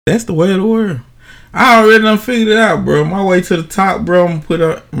That's the way of the world. I already done figured it out, bro. My way to the top, bro. I'm gonna put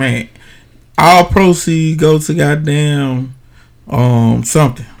up, man. All proceeds go to goddamn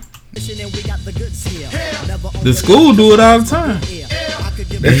something. The school do it all the time.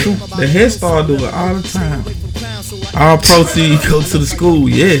 The Head Start do it all the time. All proceeds go to the school.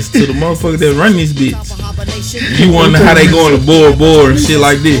 Yes, to the motherfucker that run this bitch. You wonder how they going to board and shit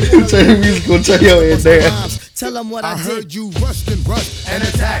like this. Tell the music gonna turn your head down. Tell them what I heard you rushed and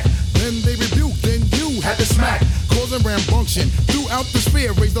attack. Then they rebuked, then you had to smack. Causing rambunction throughout the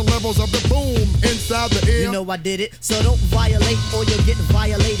sphere. Raise the levels of the boom inside the ear. You know I did it, so don't violate or you'll get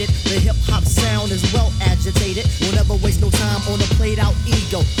violated. The hip-hop sound is well agitated. We'll never waste no time on a played-out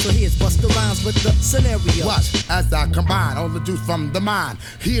ego. So here's Busta Rhymes with the scenario. Watch as I combine all the juice from the mind.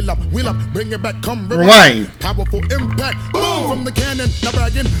 Heal up, wheel up, bring it back, come rewind. Powerful impact, boom from the cannon. Now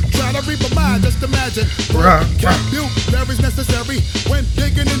bragging, try to reap a mind, just imagine. Vocabulary's necessary when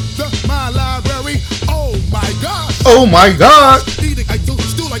digging into my library. Oh my God. Oh my God. Eating, I do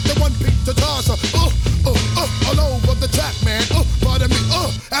like the one piece to toss. All over the track, man. Pardon me,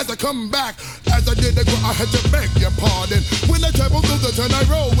 as I come back. As I did the ground, I had to beg your pardon. When I travel through the turn, I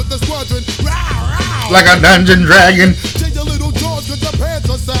roll with the squadron. Like a dungeon dragon. Change your little jaws, cause your pants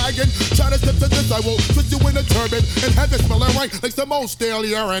are sagging. Try to step to this, I won't put you in a turban. And have it smelling right like some old stale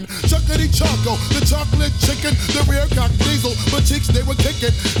urine. Chuckity choco, the chocolate chicken. The rear cock diesel, but cheeks they were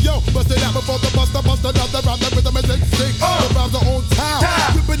kicking. Yo, bust it out before the buster another round. The rhythm is sick. The rhymes are on town.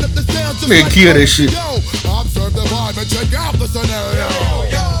 Whipping up the sound just man, like kill that shit. Yo, observe the vibe and check out the scenario.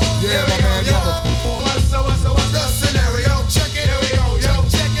 Yeah, my man, yo. What's the scenario? Check it. Here we go, yo.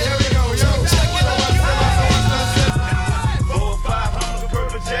 Check it. Here we go, yo. Check it. 4 or 5 homes,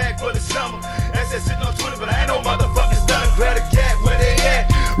 curve a jag for the summer. That's that sitting on 20, but I ain't no motherfucking stunner. Grab a cat, where they at?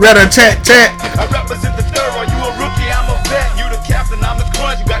 Rat-a-tat-tat. I represent the third. Are you a rookie? I'm a vet. You the captain, I'm the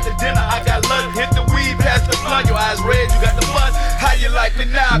crunch. You got the dinner, I got lunch. Hit the weed, pass the blunt. Your eyes red, you got the fun. How you like me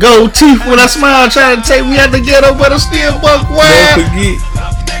now? Gold teeth when I smile, trying to take me out the ghetto, but I'm still buck wild. Don't forget.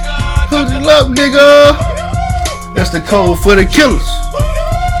 Hook it up, nigga. That's the code for the killers.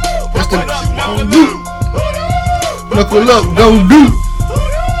 That's the do. Knuckle up, go do.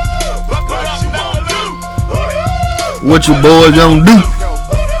 What you boys gonna do?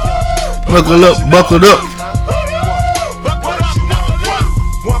 Knuckle up, buckled up.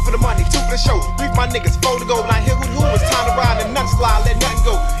 One for the money, two for the show. Three my niggas, four to go. Now here who it's time to ride and nothing slide, let nothing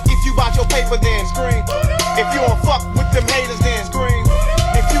go. If you bought your paper, then scream. If you don't fuck with them haters, then scream.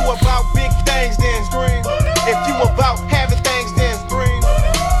 If you about big things, then scream. If you about having things, then scream.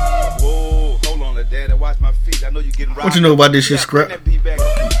 Whoa, hold on, Dad. Watch my feet. I know you getting right. What you know about this shit, Scrap? Drop the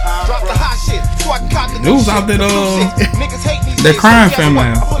hot shit. So I can cop the It was out there, that crime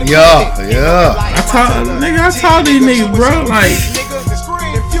family. Yeah. I told these niggas, bro, like,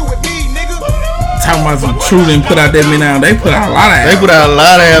 talking about some true didn't put out that many out. They put out a lot of They put out a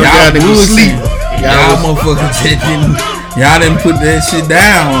lot of y'all y'all niggas sleep. Y'all motherfuckers y'all didn't put that shit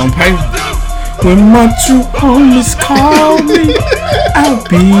down on paper. When my true homies call me, I'll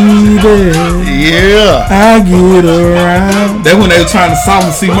be there. Yeah. I get around. That's when they were trying to solve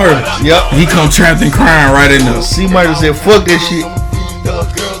C Murder. Yep. He come trapped and crying right in there. C Murder said, fuck that shit.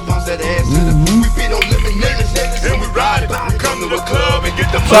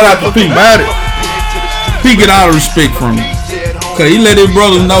 Shout out to P. About it. P get all the respect from him. Cause he let his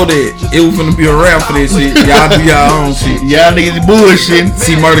brothers know that it was gonna be a rap for this shit. Y'all do y'all own shit. Y'all niggas bullshitting.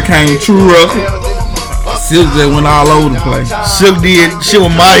 C Murder came true record. Silk just went all over the place. Silk did shit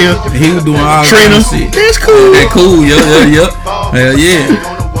with Maya. He was doing all Trina. kind of shit. That's cool. That cool, yeah. Hell yeah.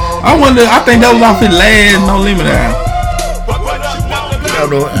 I think that was off his last No Limit album. I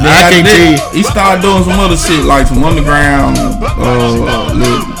don't know. I can't tell you. He started doing some other shit like some underground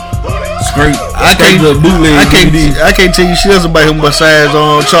little straight bootleg. I can't tell you shit else about him besides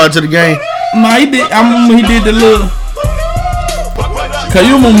Charge to the Game. Nah, he did. I remember he did the little. Cause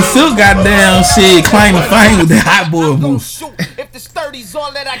you remember Silk goddamn shit claiming fame with that Hot Boy moves. If the 30's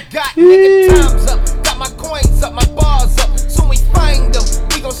all that I got, nigga, time's up. Got my coins up, my bars up. Soon we find them,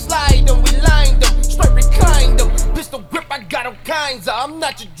 we gon' slide them, we line them, straight recline them. Pistol grip, I got all kinds of. I'm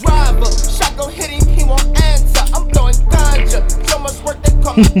not your driver. Shotgun hit him, he won't answer. I'm throwing ganja. So much work they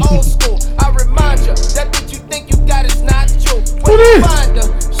call me old school. I remind you, that bitch you think you got is not true. When you find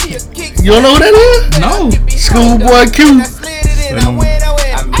her, she a kick. You don't know who that is? No. Schoolboy Q.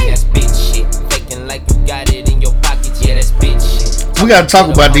 We gotta talk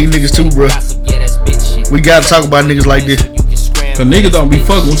about these niggas too, bro. We gotta talk about niggas like this. Cause niggas don't be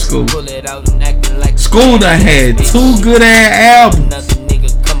fucking with School. School done had 2 good ass albums.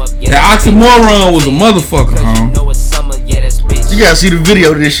 That Oxymoron was a motherfucker, huh? You gotta see the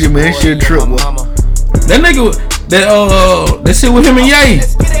video of this shit, man. This shit a trip, boy. That nigga, that shit with him and Ye.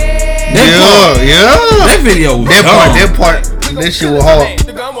 That video was that part, that shit was hard.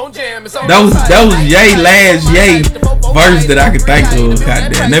 That was Ye last Ye verse that I could think of.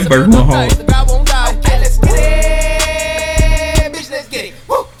 Goddamn, that verse was hard.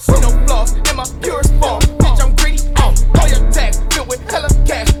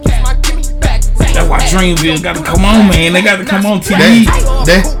 That's why Dreamville gotta come on, man. They gotta come on TV.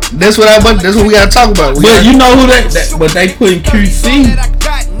 That's what we gotta talk about. But you know who but they put in QC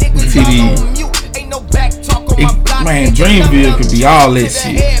TV. Man, Dreamville could be all that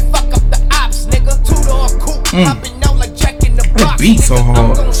shit. That beat so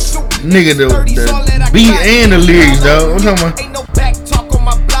hard. Nigga, the beat and the lyrics, dog. I'm talking about.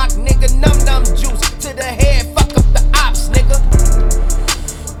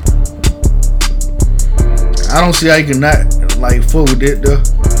 I don't see how you can not like fuck with it though.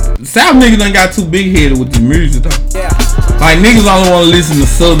 South niggas done got too big headed with the music though. Yeah. Like niggas only want to listen to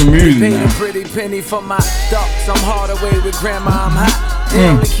southern music. Pay a pretty penny for my ducks. I'm hard away with grandma. I'm hot. They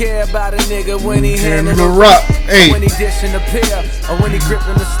only care about a nigga when he handing the rock. Hey. When he dishing the pill or when he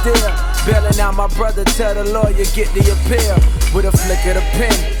gripping the steel. Bailing out my brother, tell the lawyer get the appeal. With a flick of the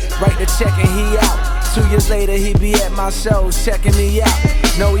pen, write the check and he out. 2 years later, he be at my shows checking me out.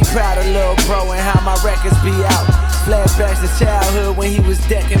 Know he proud of Lil Bro and how my records be out. Flashbacks to childhood when he was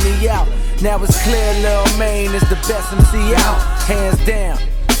decking me out. Now it's clear Lil Maine is the best MC out. Hands down,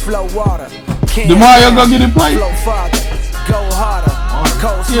 flow water. Demario go get it played. Flow farther, go harder.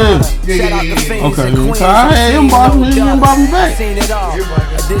 Yeah. Okay, so I had him bop me back. Seen it all.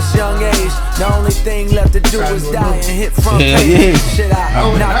 At this young age, the only thing left to do is die and hit front page. Shit, I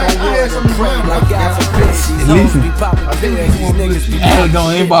knock on wood and pray like God forbid. These hoes be popping pills, these niggas be popping.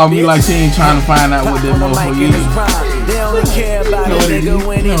 Don't involve me like she ain't trying to find out what that motherfucker is. They only care about a nigga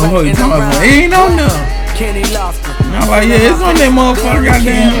when he writing around. He ain't on there. Kenny Lofton. I'm like, yeah, it's on that motherfucker,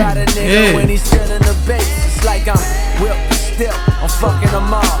 goddamn. Yeah. When he's still in the base, it's like I'm whipped. I'm fucking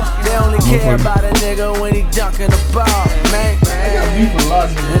them all. They only care about a nigga when he dunking the ball, man.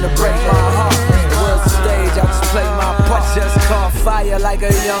 And to break my heart, the world's stage, I just play my part. Just caught fire like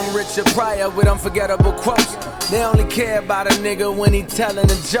a young Richard Pryor with unforgettable quotes. They only care about a nigga when he telling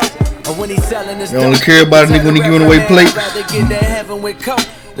a joke or when he selling his. They only care about a nigga when he giving away plates. They get to heaven with coke,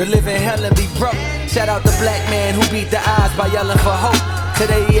 to live in hell and be broke. Shout out the black man who beat the odds by yelling for hope.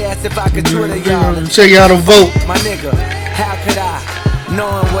 Today he asked if I could Twitter y'all and check y'all to vote. My nigga, how could I?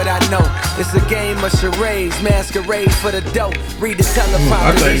 Knowing what I know, it's a game of charades, masquerade for the dope. Read the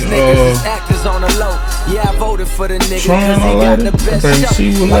teleprompter, these niggas is actors on the low. Yeah, I voted for the nigga cause he got the best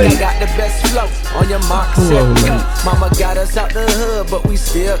show. Like I got the best flow. On your mark, set, go. Mama got us out the hood, but we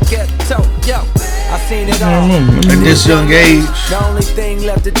still kept toe. Yo, I seen it all. At this young age, the only thing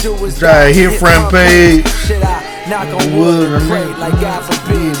left to do is try to hit front page. Shit, I knock on wood and pray like God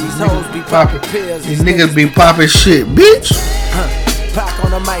forbid. These hoes be popping pills. These niggas be popping shit, bitch. Pac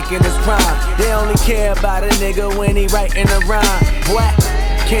on the mic in his prime. They only care about a nigga when he writing a rhyme. Black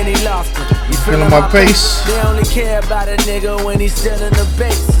Kenny Lofton, you feeling my pace? They only care about a nigga when he's still in the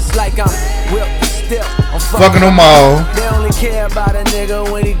base. It's like I'm whipped still. I'm fucking them all. They only care about a nigga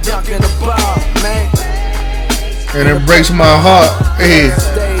when he dunking the ball, man. And it breaks my heart. Hey.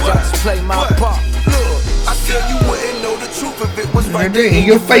 Stage, I just play my part. I tell you wouldn't know the truth if it was right there in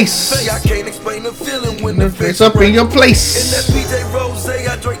your face. I can't explain the feeling when it's up in your place. In that PJ Rose,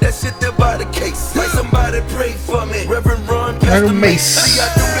 I drink that shit there by the case. Like somebody pray for me, Reverend Ron Pastor Mace. See, I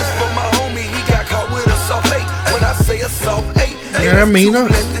do this for my homie, he got caught with a soft 8. When I say a soft 8, yeah, I mean,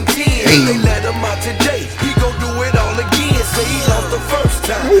 less than 10. They let him out today, he gon' do it all again. Say he lost the first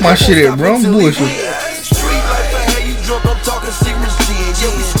time. Who my shit at, bro? Bullshit. Street life, I had you drunk, I'm talking serious shit. Yeah,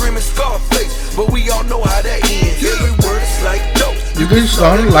 we screaming Scarface, but we all know how that ends. Every word is like dope. You can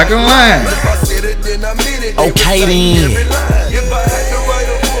start like a line. Okay then. If I had to write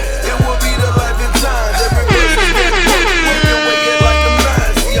a book, it would be the life and times. Every verse is that book, working weighted like them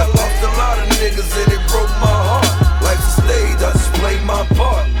lines. See, I lost a lot of niggas and it broke my heart. Life's a stage, I just played my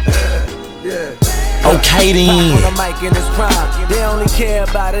part. Yeah. Okay then. On the mic in his prime. They only care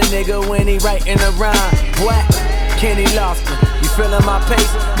about a nigga when he writing a rhyme. Black Kenny Lofton, you feeling my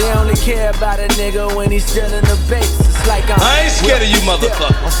pace? They only care about a nigga when he's still in the base. It's like I ain't scared of you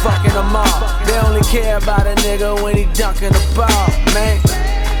motherfuckers. I'm fucking them all. They only care about a nigga when he dunking the ball, man.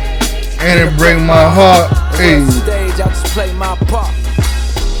 And it break my heart. Hey. Stage, I just play my part.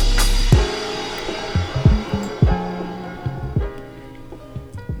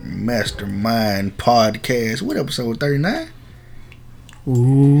 Mastermind Podcast. What episode 39?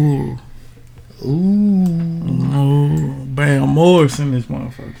 Ooh. Ooh. Bam Morrison, this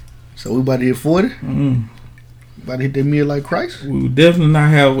motherfucker. So we about to hit 40. Mm. About to hit that midlife crisis. We would definitely not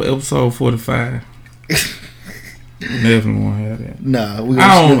have episode 45. Definitely won't have that.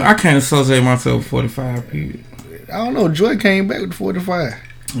 Nah, I can't associate myself with 45 people. I don't know. Joy came back with 45.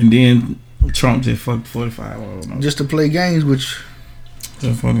 And then Trump just fucked 45. I don't know. Just to play games with you.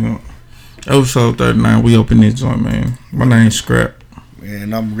 Just fucking up. Episode 39, we open this joint, man. My name's Scrap.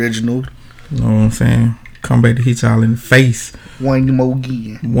 And I'm Reginald. You know what I'm saying? Come back to hit y'all in the face. One more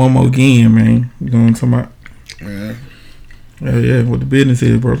again, man. You know what I'm talking about? Yeah. Yeah, what the business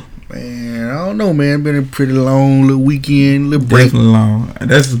is, bro. Man, I don't know, man. Been a pretty long little weekend, little break. Definitely long.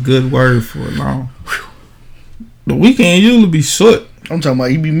 That's a good word for it, long. The weekend usually be short. I'm talking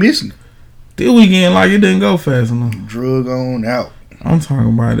about you be missing. This weekend, like, it didn't go fast enough. Drug on out. I'm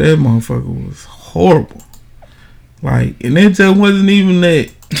talking about that motherfucker was horrible. Like, and it just wasn't even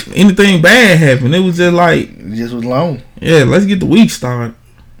that anything bad happened. It was just like, it just was long. Yeah, let's get the week started.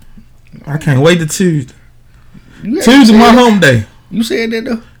 I can't wait to Tuesday. Tuesday my home day. You said that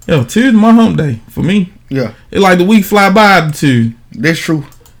though? Yeah, Tuesday my home day for me. Yeah. It's like the week fly by to Tuesday. That's true.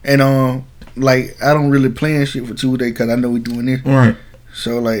 And like I don't really plan shit for Tuesday because I know we doing this. Right.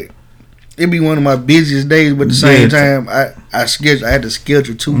 So like it'd be one of my busiest days, but at the same time I had to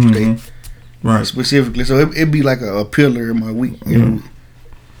schedule Tuesday. Mm-hmm. Right. Specifically. So it'd be like a pillar in my week. Yeah.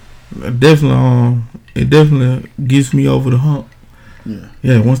 It definitely gets me over the hump.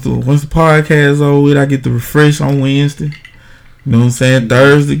 Yeah, once the podcast over with, I get to refresh on Wednesday. You know what I'm saying?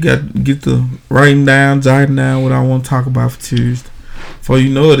 Thursday, get to writing down, jotting down what I want to talk about for Tuesday. Before you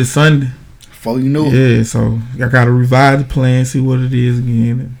know it, it's Sunday. Before you know it. Yeah, so I got to revise the plan, see what it is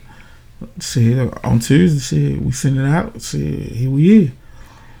again. And shit, on Tuesday, shit, we send it out. Shit, here we is.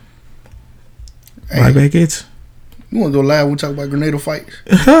 Hey, right back at you. You want to go live? We talk about Grenada fights.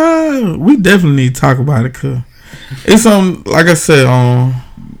 We definitely need to talk about it, cause it's something, like I said,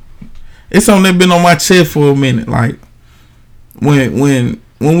 it's something that been on my chest for a minute. Like when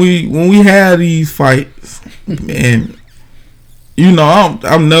we have these fights, and you know,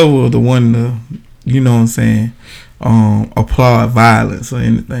 I'm never the one to, you know what I'm saying, applaud violence or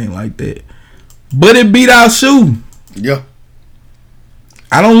anything like that. But it beat our shooting. Yeah.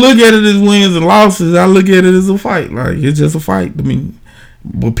 I don't look at it as wins and losses. I look at it as a fight. Like, it's just a fight. I mean,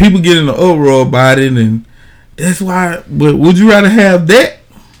 but people get in the uproar about it, and that's why. But would you rather have that,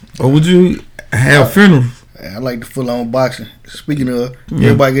 or would you have funerals? I like the full on boxing. Speaking of,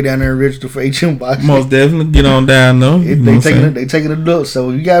 everybody get down there and register for HM boxing. Most definitely get on down though. They taking the duck, so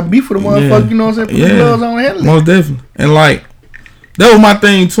you got beef with the motherfucker. You know what I'm saying? Put the gloves on and handle it. Most definitely. And like that was my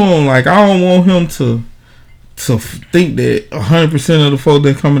thing to him. Like I don't want him to think that 100% of the folks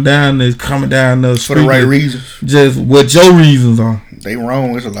that coming down is coming down the street for the right reasons. Just what your reasons are. They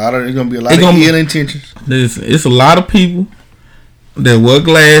wrong. It's gonna be a lot of ill intentions. It's a lot of people that wear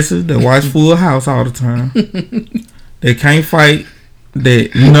glasses, that watch Full House all the time. They can't fight. That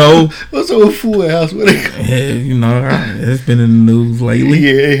what's up with Full House? Yeah, it's been in the news lately.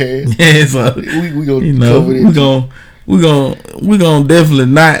 Yeah. So we gonna cover this. We're gonna definitely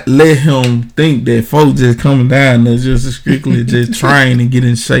not let him think that folks just coming down there just strictly just trying and get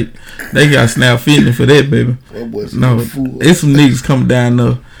in shape. They got Snap Fitness for that, baby. No, it's some niggas coming down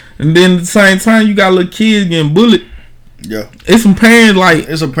there, and then at the same time you got little kids getting bullied. Yeah, it's some parents like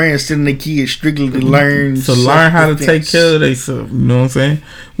it's some parents sending their kids strictly to learn how to take care of themselves. You know what I'm saying?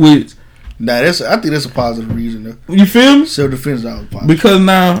 Which I think that's a positive reason though. You feel me? Self-defense is always positive. Because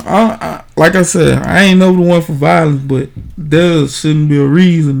now, I like I said, I ain't never the one for violence, but there shouldn't be a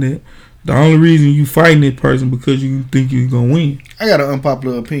reason that the only reason you fighting that person because you think you're gonna win. I got an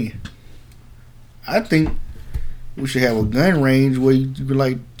unpopular opinion. I think we should have a gun range where you could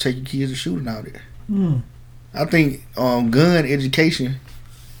like take your kids to shooting out there. I think gun education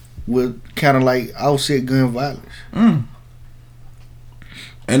would kind of like offset gun violence.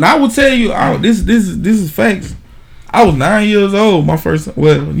 And I will tell you, this is facts. I was 9 years old. My first,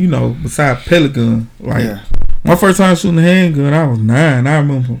 besides pellet gun, my first time shooting a handgun, I was 9. I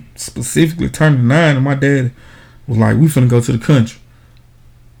remember specifically turning 9, and my dad was like, "We finna go to the country,"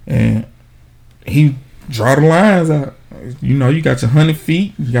 and he draw the lines out. You got your 100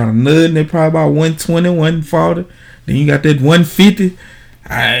 feet, you got a nut that probably about 120, 140. Then you got that 150.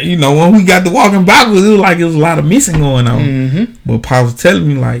 When we got to walking backwards, it was a lot of missing going on. Mm-hmm. But Pop was telling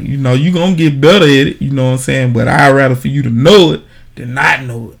me, like, you gonna get better at it, you know what I'm saying? But I'd rather for you to know it than not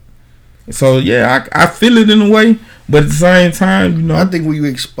know it. So, yeah, I feel it in a way. But at the same time, I think when you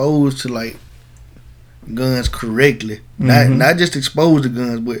exposed to, like, guns correctly, not just exposed to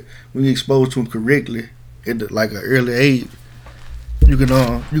guns, but when you exposed to them correctly at, like, an early age, you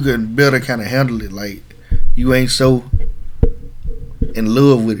can better kind of handle it. Like, you ain't so in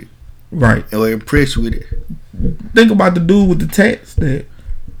love with it Right. or impressed with it. Think about the dude with the tats that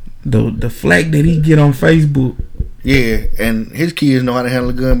the flack that he get on Facebook. Yeah, and his kids know how to handle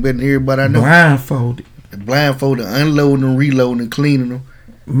a gun better than everybody I know. Blindfolded. Blindfolded, unloading and reloading and cleaning them.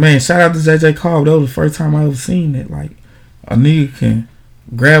 Man, shout out to JJ Carver. That was the first time I ever seen that. Like, a nigga can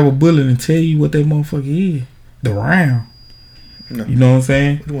grab a bullet and tell you what that motherfucker is. The round. No. You know what I'm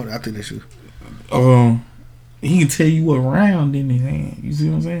saying? Which one? I think that's you. He can tell you what round in his hand. You see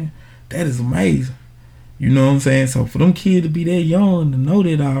what I'm saying? That is amazing. You know what I'm saying? So for them kids to be that young to know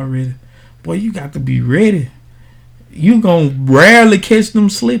that already, boy, you got to be ready. You gonna rarely catch them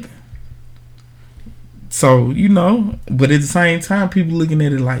slipping. So, you know, but at the same time, people looking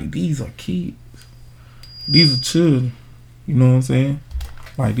at it like, these are kids. These are children. You know what I'm saying?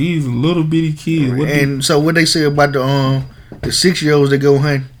 Like, these are little bitty kids. And so what they say about the 6-year-olds that go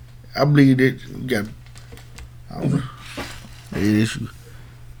hunting, I believe that you got, I don't know. It is you.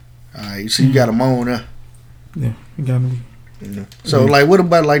 Alright, so you got them on there. Yeah, you got me. Yeah. So like, what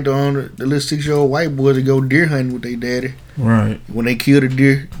about like the little 6-year-old white boys that go deer hunting with their daddy? Right. When they kill the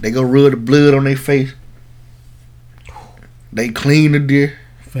deer, they go rub the blood on their face. They clean the deer.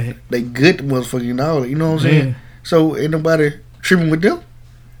 Fact. They good the motherfucker, you know what I'm saying? Yeah. So ain't nobody tripping with them?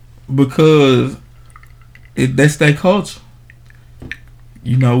 Because that's their culture.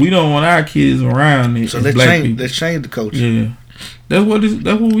 You know, we don't want our kids around it. So as let's black people. change the culture. Yeah. That's what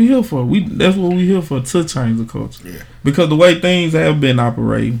we here for. That's what we here for, to change the culture. Yeah. Because the way things have been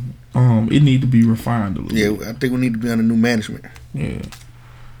operating, it need to be refined a little bit. Yeah, I think we need to be under new management. Yeah.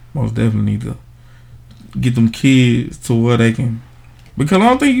 Most definitely need to get them kids to where they can. Because I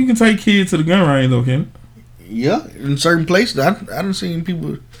don't think you can take kids to the gun range, though, can you? Yeah, in certain places, I done seen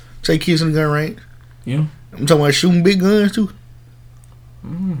people take kids in the gun range. Yeah. I'm talking about shooting big guns too.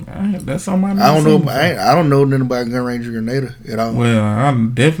 That's on my. I don't know. I don't know nothing about gun range or Grenada at all. Well, I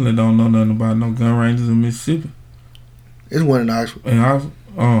definitely don't know nothing about no gun ranges in Mississippi. It's one in Oxford. And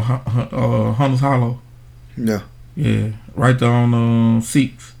Hunters Hollow. Yeah. Yeah, right there on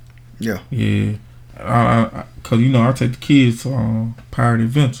 6. Yeah. Yeah. Cause you know I take the kids to Pirate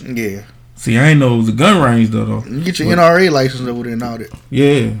Adventure. Yeah. See, I ain't know it was a gun range though. You get your NRA license over there and all that.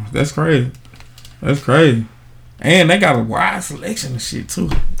 Yeah, that's crazy. That's crazy. And they got a wide selection of shit too.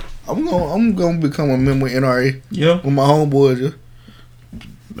 I'm gonna become a member of NRA. Yeah. With my homeboys. Yeah.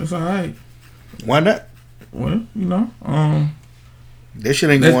 That's alright. Why not? Well, you know, that shit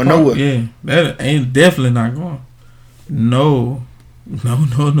ain't going nowhere. Yeah, that ain't definitely not going. No.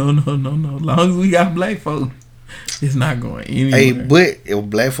 Long as we got black folks, it's not going anywhere. Hey, but if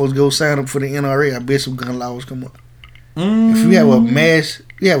black folks go sign up for the NRA, I bet some gun laws come up. If you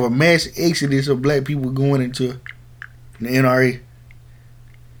have a mass exodus of black people going into the NRA,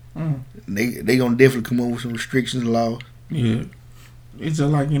 they gonna definitely come up with some restrictions and laws. Yeah, it's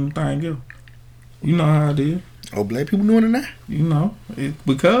just like anything else. You know how it is. Oh, black people doing it now? You know,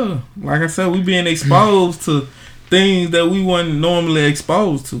 because like I said, we being exposed to things that we weren't normally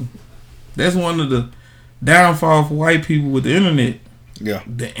exposed to. That's one of the downfall for white people with the internet. Yeah,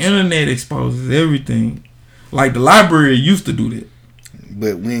 the internet exposes everything. Like the library used to do that.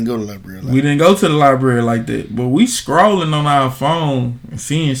 But we didn't go to the library. We didn't go to the library like that. But we scrolling on our phone and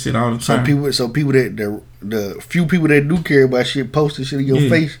seeing shit all the time. So people that the few people that do care about shit posting shit in your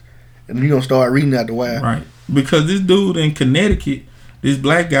face, and you gonna start reading out the wire. Right. Because this dude in Connecticut, this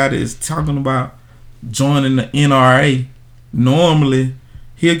black guy that is talking about joining the NRA, normally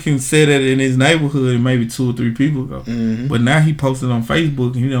he can say that in his neighborhood and maybe 2 or 3 people go. Mm-hmm. But now he posted on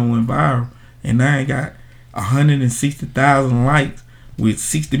Facebook and he done went viral. And now he got 160,000 likes with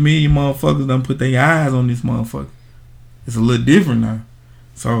 60 million motherfuckers done put their eyes on this motherfucker. It's a little different now.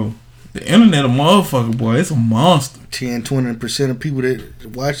 So the internet a motherfucker, boy. It's a monster. 10-20% of people that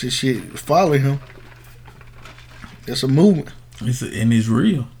watch this shit follow him. It's a movement. And it's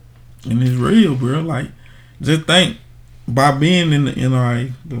real. And it's real, bro. Like, just think, by being in the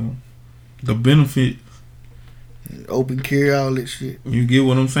NRA, the benefits. Open carry, all that shit. You get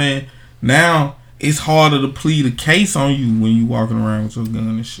what I'm saying? Now, it's harder to plead a case on you when you walking around with your gun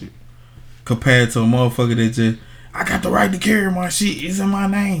and shit. Compared to a motherfucker that just, I got the right to carry my shit. It's in my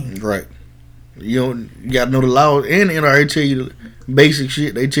name. Right. You gotta know the laws. And the NRA tell you the basic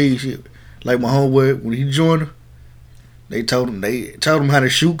shit. They tell you shit. Like my homeboy, when he joined them, they told him how to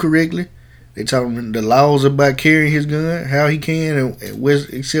shoot correctly. They told him the laws about carrying his gun, how he can and what's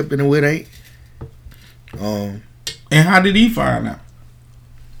accepted and what ain't. And how did he find out?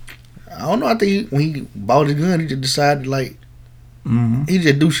 I don't know. I think when he bought his gun, he just decided like he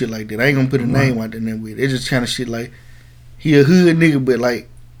just do shit like that. I ain't gonna put a name out there with it. It's just kind of shit like he a hood nigga, but like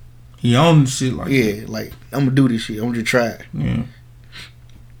he owns shit like that. Like I'm gonna do this shit. I'm gonna just try it. Yeah.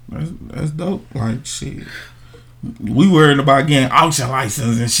 That's dope. Like shit. We worried about getting auction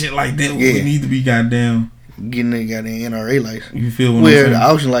license and shit like that. Yeah. We need to be goddamn getting that goddamn NRA license. You feel what Well, I'm saying? the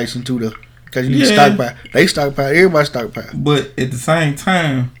auction license too, though, because you need Yeah. stockpile. They stockpile. Everybody stockpile. But at the same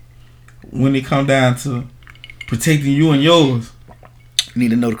time, when it come down to protecting you and yours, You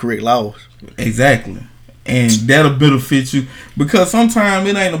need to know the correct laws. exactly, and that'll benefit you because sometimes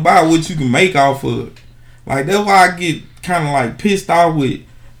it ain't about what you can make off of it. Like that's why I get kind of like pissed off with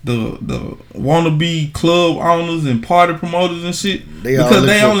the wannabe club owners and party promoters and shit They all because in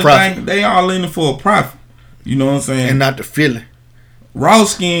they for a only profit. think they all in it for a profit. You know what I'm saying? And not the feeling. Raw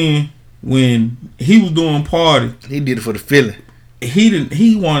Skin, when he was doing party, He did it for the feeling.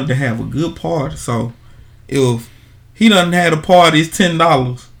 he wanted to have a good party. So if he done had a party, it's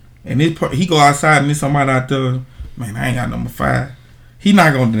 $10, and he go outside and there's somebody out there, man, I ain't got number 5. He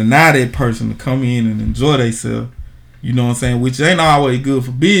not gonna deny that person to come in and enjoy themselves. You know what I'm saying? Which ain't always good for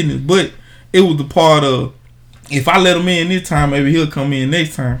business, but it was the part of if I let him in this time, maybe he'll come in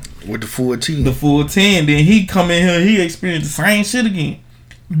next time. With the full team. The full 10, then he come in here, he experienced the same shit again.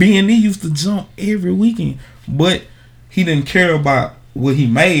 B&E used to jump every weekend, but he didn't care about what he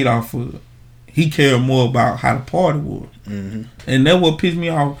made off of it. He cared more about how the party was. Mm-hmm. And that's what pissed me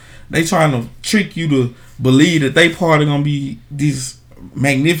off. They trying to trick you to believe that they party gonna be this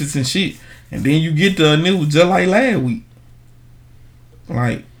magnificent shit. And then you get there and it was just like last week.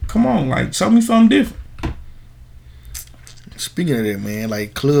 Like, come on, like, show me something different. Speaking of that, man,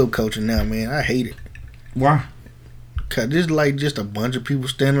 like club culture now, man, I hate it. Why? Cause this like just a bunch of people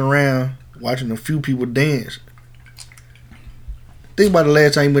standing around watching a few people dance. Think about the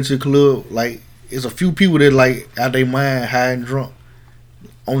last time you went to the club. Like, it's a few people that like out their mind, high and drunk,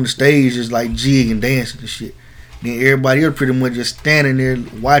 on the stage, just like jig and dancing and shit. Then everybody else pretty much just standing there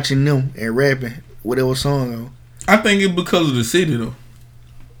watching them and rapping whatever song on. I think it's because of the city though.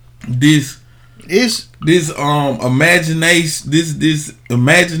 This imagination, this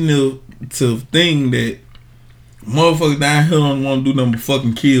imaginative thing that motherfuckers down here don't want to do nothing but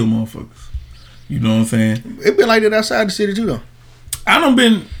fucking kill motherfuckers. You know what I'm saying? It been like that outside the city too, though. I done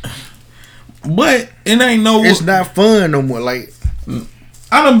been, but it ain't no. It's not fun no more. Like,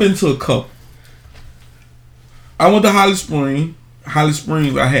 I done been to a couple. I went to Holly Springs. Holly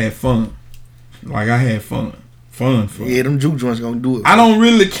Springs, I had fun. Like I had fun. Yeah, them juke joints gonna do it. I don't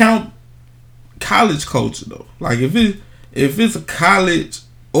really count college culture though. Like if it's a college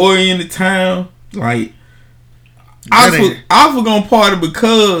oriented town, like I was gonna party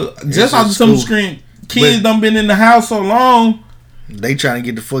because just after some screen kids done been in the house so long, they trying to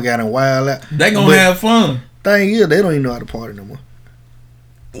get the fuck out and wild out. They gonna have fun. Thing is, they don't even know how to party no more.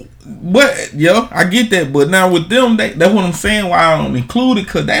 But yo, I get that. But now with them, that's what I'm saying. Why I don't include it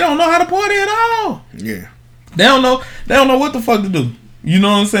because they don't know how to party at all. Yeah, they don't know. They don't know what the fuck to do. You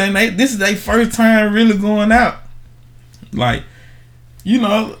know what I'm saying? This is their first time really going out. Like, you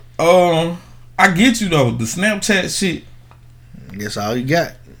know, I get you though. The Snapchat shit. That's all you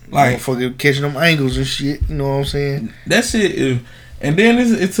got. Like fucking catching them angles and shit. You know what I'm saying? That shit is. And then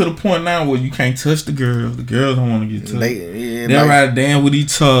it's to the point now where you can't touch the girls. The girls don't want to get touched. They ride dance with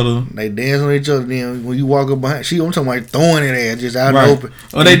each other. They dance on each other. Then when you walk up behind, I'm talking about throwing it at just out in the open.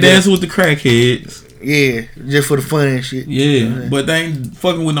 Or they dance with the crackheads. Yeah, just for the fun and shit. Yeah, but they ain't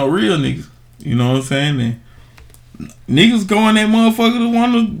fucking with no real niggas. You know what I'm saying? And niggas going that motherfucker to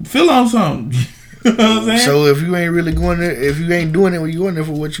want to feel on something. You know what I'm saying? So if you ain't really going there, if you ain't doing it, when you going there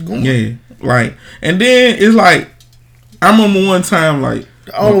for what you going? Yeah, right. And then it's like, I remember one time, like,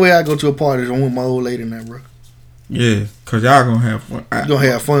 the only way I go to a party is I'm with my old lady now, bro. Yeah, cause y'all gonna have fun. You gonna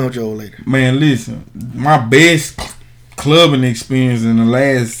have fun with your old lady. Man, listen, my best clubbing experience in the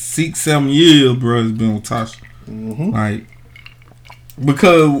last 6-7 years, bro, has been with Tasha. Mm-hmm. Like,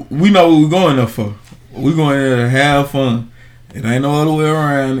 because we know what we're going there for. We going there to have fun. It ain't no other way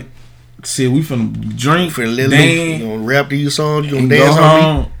around it. Shit, we finna drink, for a little dance, you gonna rap to your songs, you gonna and dance go on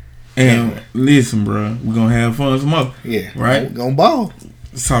home. me. And listen, bro, we gonna have fun some more. Yeah, right. Gonna ball.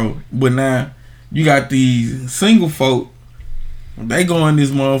 So, but now you got these single folk. They go in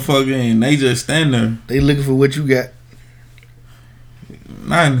this motherfucker and they just stand there. They looking for what you got.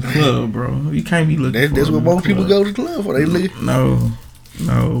 Not in the club, bro. You can't be looking. That's what most people go to the club for. They looking. No,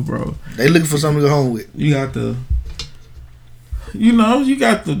 bro. They looking for something to go home with. You got to. You know, you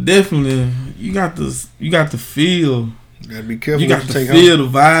got to definitely. You got to feel. You gotta be careful. You got to feel the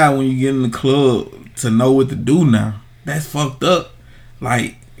vibe when you get in the club to know what to do now. That's fucked up.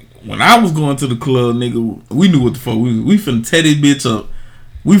 Like, when I was going to the club, nigga, we knew what the fuck we finna tear this bitch up.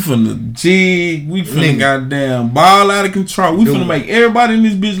 We finna jig. We finna goddamn ball out of control. We finna make everybody in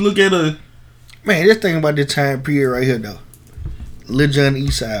this bitch look at us. Man, just thinking about this time period right here, though. Lil Jon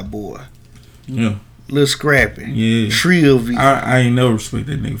Eastside Boy, Yeah. Lil Scrappy, Yeah. Trill V. I ain't never respect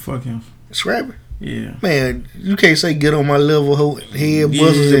that nigga. Fuck him. Scrappy. Yeah. Man, you can't say get on my level, head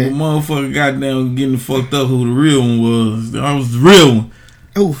busters Yeah, and but motherfucker goddamn getting fucked up who the real one was. I was the real one.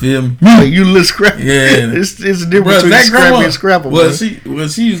 oh, Feel me? you Lil Scrappy. Yeah. it's a difference between Scrappy and Scrapper. Well, man.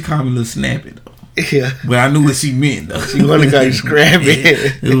 she used to call me Lil Snappy though. Yeah, But I knew what she meant though. she wanna call you Scrappy. Yeah,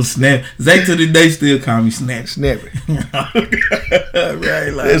 it was Snap. Zach to this day still call me Snap. Snappy. Right,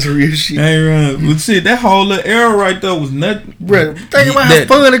 like That's real shit. ain't right. But shit, that whole little era right there was nothing. Bro, think about how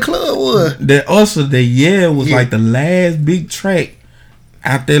fun the club was. That also was like the last big track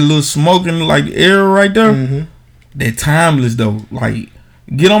out that little smoking like era right there. Mm-hmm. That timeless though. Like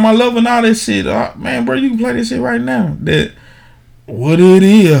get on my level and all that shit. Man, bro, you can play this shit right now. That what it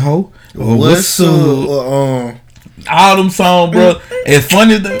is, ho. Or what's up? Or, All them songs, bro. It's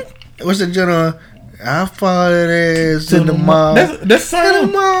funny though. what's the general? I followed ass in the mall. That's In the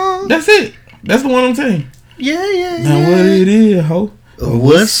song. mall. That's it. That's the one I'm saying. Yeah. Now what it is, ho.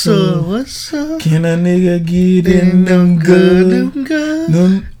 What's up? What's up? Can a nigga get in them good?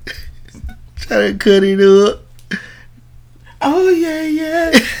 Them- Try to cut it up. Oh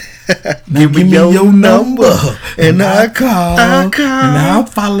yeah. Give me your number. And I call. I call. And I'll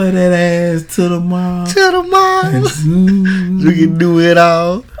follow that ass to the mall. To the mall. Mm. You can do it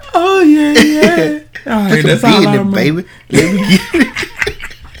all. Oh yeah. All right, that's all I remember. baby. Let me get it.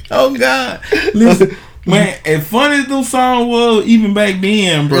 Oh God. Listen, man, as funny as those songs was even back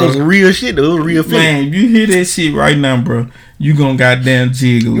then, It was bro. real shit though. It was real feeling. Man, you hear that shit right now, bro. You gonna goddamn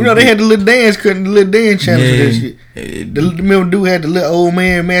jiggle. You know they had the little dance cutting, the little dance channel for that shit. Yeah. The remember dude had the little old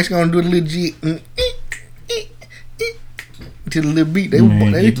man mask on, do the little jig to the little beat. They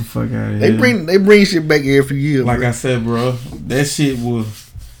Man, they, get the fuck out of they here. bring shit back every few years. Like bro. I said, bro, that shit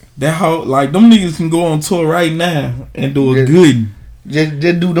was that whole like them niggas can go on tour right now and do a Yeah. good. Just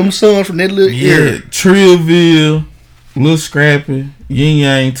do them songs from that little Yeah, era. Trillville, Lil Scrappy, Yin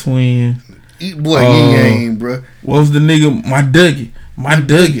Yang Twin. Boy, ain't bro. What was the nigga? My Dougie. My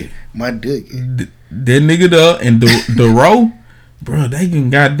duck. That nigga there and the row, bro. They can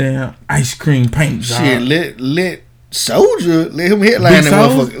goddamn ice cream paint job. Shit, let Soldier let him headline Big that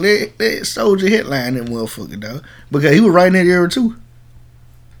Soul? motherfucker. Let Soldier headline that motherfucker, dog. Because he was right in that era too.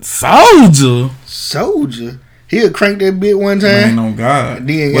 Soldier, he'll crank that bit one Man, time. on God.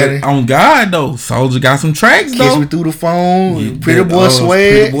 Then But got it. on God though, Soldier got some tracks Kiss though. me through the phone. Yeah, Pretty that, boy Pretty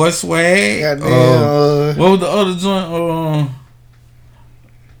swag. Boy Swag. Goddamn, What was the other joint?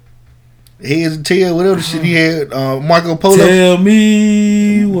 Heads and tail, whatever the shit he had. Marco Polo Tell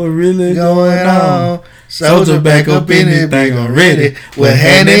me what really going on. Soldier back up in his thing already. With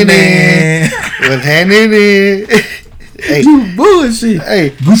hand in hand. With hand in hand. Hey, You bullshit.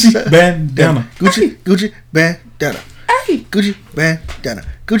 hey, Gucci bandana. Gucci bandana. Hey, Gucci bandana.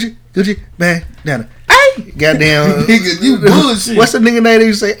 Gucci bandana. hey. Goddamn, Nigga, you bullshit. What's the nigga name that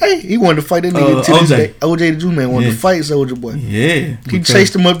you say? Hey, he wanted to fight that nigga to this OJ. day. OJ the Juice Man wanted Yeah. to fight Soldier Boy. Yeah. He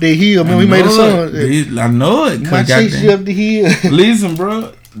chased him up that hill, man. We made a song. I know it. I chased you up the hill. Listen,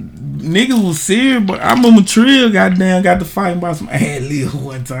 bro. Niggas was serious, but I remember Trill goddamn got to fighting about some ad lib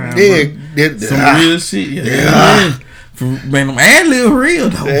one time. Yeah, bro. Some real shit. Yeah. Yeah. Man, them ad lib real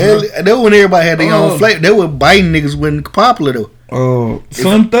though. Bro. that was when everybody had their Oh. own flavor. They were biting niggas when popular though.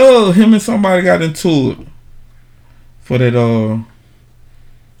 Slim Thug, him and somebody got into it for that.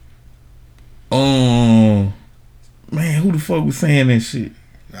 Man, who the fuck was saying that shit?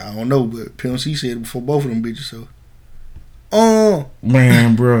 I don't know, but Pimp C said it before both of them bitches. So,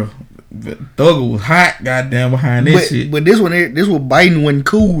 Man, bro, Thugger was hot, goddamn, behind that shit. but this was biting wasn't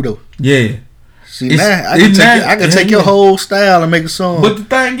cool though. Yeah, See It's- now it's I can not- take your whole style and make a song. but the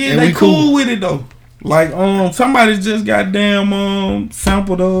thing is, And they we cool cool. with it though. Like, somebody just goddamn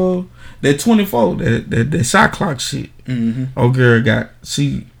sampled that 24, that shot clock shit. Mm-hmm. Oh, girl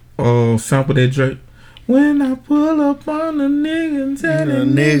she sampled that Drake. When I pull up on a nigga and tell a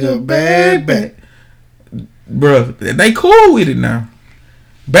nigga baby. Bruh, they cool with it now.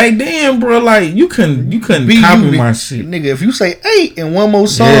 Back then, bro, like you couldn't copy my shit. Nigga, if you say 8 in one more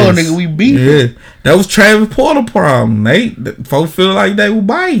song, Yes. nigga, we beat. Yeah, that was Travis Porter problem. Folks feel like they were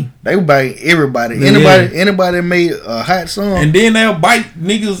biting, They would bite everybody. Yeah. Anybody that made a hot song. and then they'll bite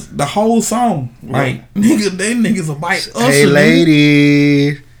niggas the whole song. Like niggas, they niggas will bite us. Hey,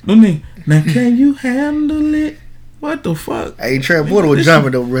 lady. Them niggas, now can you handle it? What the fuck? Hey, Trap Porter was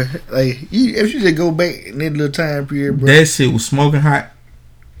jumping though, bro. Like, if you just go back in that little time period, bro. That shit was smoking hot,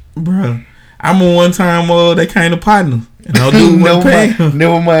 bruh. I remember one time they came to Partners No dude wasn't paying him.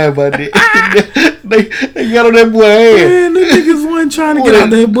 Never mind about that. they got on that boy ass. Man, them niggas wasn't trying to get out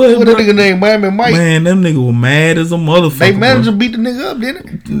that butt. What that nigga named Miami Mike? Man, them niggas were mad as a motherfucker. They manager beat the nigga up, didn't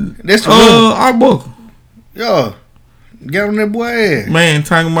it? That's the Art Booker. Yeah. Got on that boy ass. Man,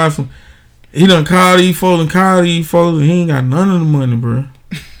 talking about some. He done called these folks and he ain't got none of the money, bro.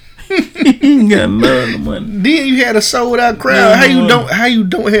 He ain't got none of the money. Then you had a sold out crowd. How you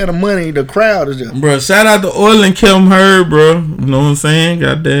don't have the money? The crowd is there. Bro, shout out to Oil and Kelm Hurd, bro. You know what I'm saying?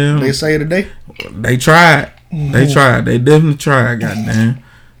 Goddamn. They say today. They tried. They tried. They definitely tried. Goddamn.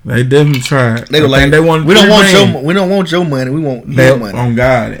 They definitely tried. They were like, they want. We don't want your money. We want your money. On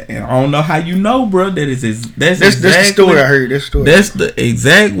God, and I don't know how you know, bro. That's the story I heard. That's the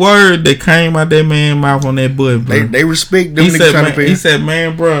exact word that came out that man's mouth on that butt, bro. They respect them niggas trying to pay. He said,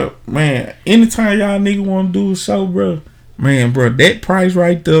 man, bro, anytime y'all nigga want to do a show, bro, that price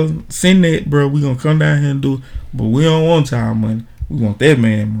right there, send that, bro. We gonna come down here and do it, but we don't want y'all money. We want that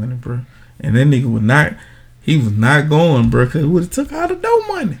man money, bro. And that nigga was not. He was not going, bro, because he would have took all the dough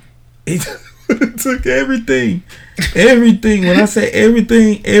money. He took everything. Everything. When I say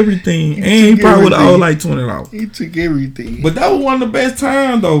everything. And he probably would have owed like $20. He took everything. But that was one of the best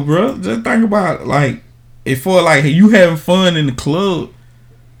times, though, bro. Just think about it. Like, it felt like you having fun in the club.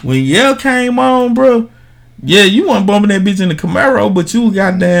 When Yell came on, bro, yeah, you wasn't bumping that bitch in the Camaro, but you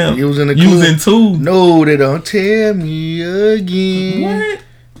goddamn. You was in the club. You was in two. No, they don't tell me again. What?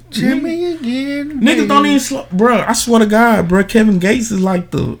 Tell me again. Niggas don't even bro. I swear to God, bro. Kevin Gates is like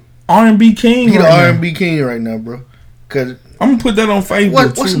the R&B king. He the R&B king right now, bro. Cause I'm gonna put that on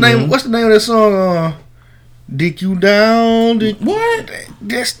Facebook. What's the name? Man. What's the name of that song? Dick You Down. What?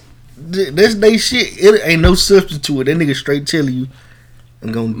 That's they shit. It ain't no substance to it. That nigga straight telling you,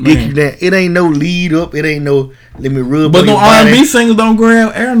 I'm gonna dick you down. It ain't no lead up. It ain't no let me rub. But no R&B singers don't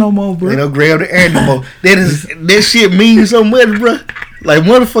grab air no more, bro. They don't grab the air no more. That shit means so much, bro. Like,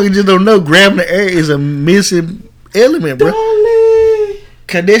 motherfuckers just don't know grabbing the air is a missing element, bro.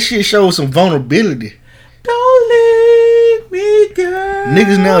 Cause that shit shows some vulnerability. Don't leave me, girl.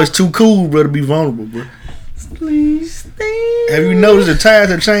 Niggas now is too cool, bro, to be vulnerable, bro. Please stay. Have you noticed the tides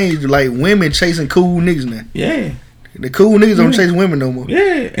have changed? Like, women chasing cool niggas now. Yeah. The cool niggas don't chase women no more.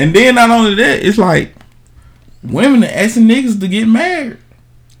 Yeah. And then not only that, it's like women are asking niggas to get married.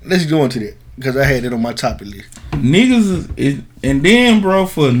 Let's go into that. Because I had it on my topic list. Niggas is, and then, bro,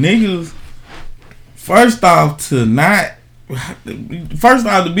 for niggas, first off to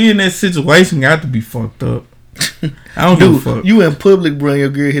be in that situation, got to be fucked up. I don't give a fuck. You in public, bro, and your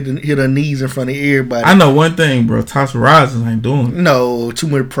girl hit her knees in front of everybody. I know one thing, bro. Tasha Rising ain't doing it. No, too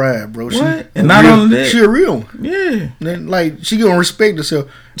much pride, bro. What? And not only that, she a real one. Yeah. Like, she gonna respect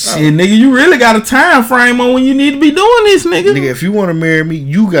herself. Shit, nigga, you really got a time frame on when you need to be doing this, nigga. Nigga, if you want to marry me,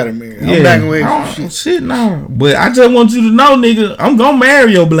 you gotta marry. I'm not gonna wait. Shit, no. But I just want you to know, nigga, I'm gonna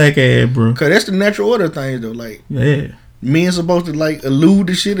marry your black ass, bro. Cause that's the natural order of things, though. Like, yeah, men supposed to like elude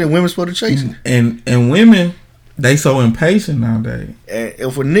the shit, and women supposed to chase it. And women, they so impatient nowadays. And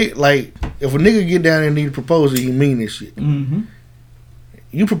if a nigga get down and need a proposal, he mean this shit. Mm-hmm.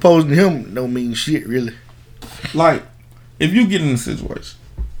 You proposing to him don't mean shit, really. Like, if you get in a situation,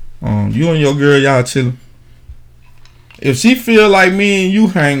 you and your girl, y'all chilling. If she feel like me and you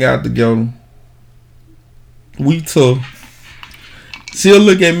hang out together, we tough. She'll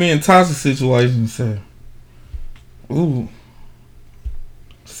look at me and Tasha's situation and say, "Ooh,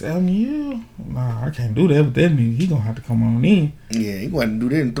 7 years? Nah, I can't do that with that nigga. He gonna have to come on in." Yeah, he gonna have to do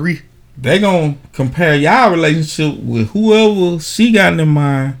that in 3. They gonna compare y'all relationship with whoever she got in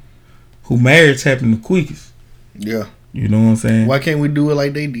mind, who marriage happened the quickest. Yeah. You know what I'm saying? Why can't we do it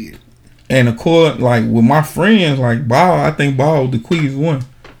like they did? And according, like, with my friends, like Ball, I think Ball the quickest one.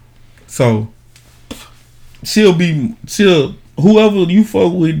 So she'll whoever you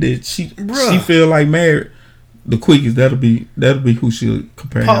fuck with that she feel like married the quickest, that'll be who she'll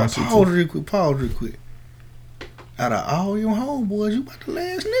compare y'all to. Pause real quick. Out of all your homeboys, you about the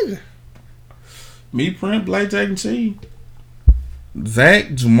last nigga. Me, Print, Blackjack, and Cheese.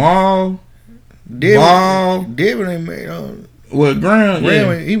 Zach, Jamal, Devin ain't married. Well, Graham,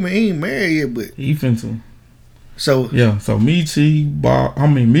 yeah. He ain't married yet, but he finna. So yeah, so me,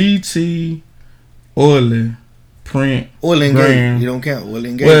 Orly, Print, Oil and Graham. Gay. You don't count Oil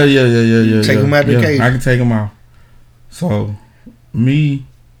and Gay. Well, yeah. Take him out the cage. I can take him out. So me,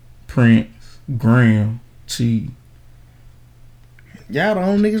 Prince, Graham, Cheese. Y'all the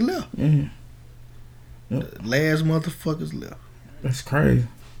only niggas left. Yeah. Yep. The last motherfuckers left. That's crazy.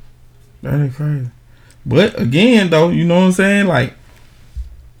 That is crazy. But again, though, you know what I'm saying? Like,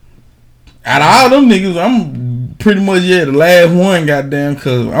 out of all them niggas, I'm pretty much the last one, goddamn,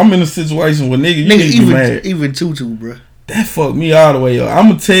 because I'm in a situation where nigga, you need to be mad. Even Tutu, bro. That fucked me all the way up. I'm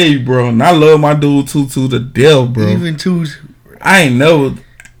gonna tell you, bro. And I love my dude to the death, bro. Even two. I ain't never.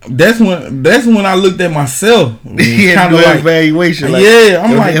 That's when I looked at myself. He had to do an evaluation. Like, yeah,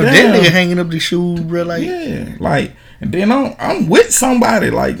 I'm like, if damn. that nigga hanging up the shoes, bro. Like, yeah, like, and then I'm with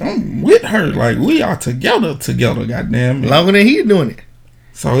somebody. Like, I'm with her. Like, we are together. Goddamn. Longer than he doing it.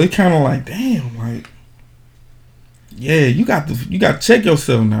 So it kind of like, damn, like, yeah, you got to check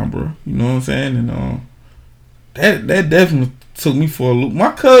yourself now, bro. You know what I'm saying? And that definitely took me for a loop.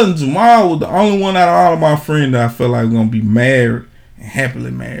 My cousin Jamal was the only one out of all of my friends that I felt like was gonna be married and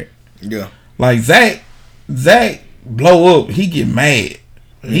happily married. Yeah. Like Zach blow up, he get mad.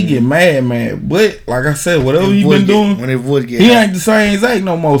 He get mad. But like I said, whatever he been doing, when his voice get he ain't the same Zach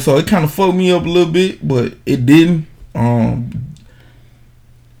no more. So it kind of fucked me up a little bit, but it didn't.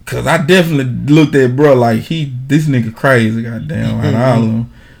 Cause I definitely looked at bro like this nigga crazy, goddamn. Out of all of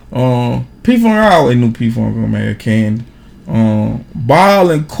them. P-Funk, I always knew P-Funk gonna marry Candy.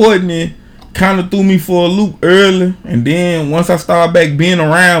 Ball and Courtney kind of threw me for a loop early, and then once I started back being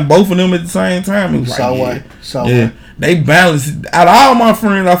around both of them at the same time, it was like, they balance. Out of all my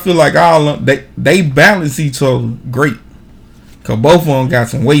friends, I feel like they balance each other great, cause both of them got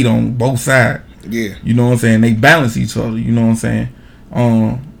some weight on both sides. Yeah, you know what I'm saying. They balance each other. You know what I'm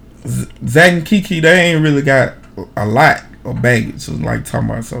saying. Zach and Kiki, they ain't really got a lot of baggage, so like talking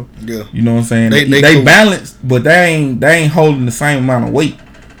about. So yeah, you know what I'm saying. They cool. Balance, but they ain't holding the same amount of weight.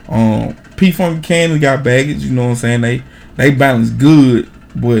 P-Funk and Candy got baggage. You know what I'm saying. They balance good,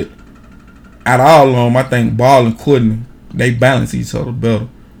 but out of all of them, I think Ball and Courtney, they balance each other better.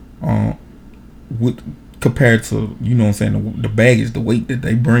 With compared to, you know what I'm saying, the baggage, the weight that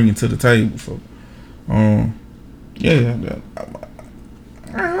they bring into the table. So, yeah.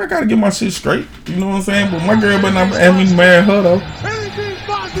 I gotta get my shit straight, you know what I'm saying? But my girl better not have me marry her though.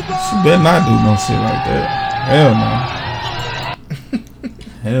 She better not do no shit like that.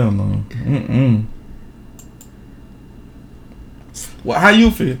 Hell no. Well, how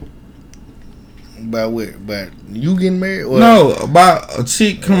you feel? About what? About you getting married? Or no, about a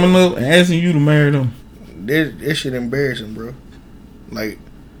chick coming up and asking you to marry them. That shit embarrassing, bro. Like,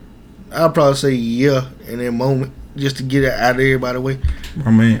 I'll probably say yeah in that moment, just to get it out of everybody's way. My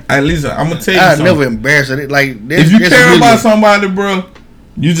man, at least I'm gonna tell you I something. never embarrass it. Like, if you care about somebody, bro,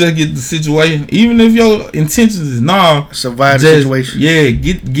 you just get the situation. Even if your intentions is survive the situation. Yeah,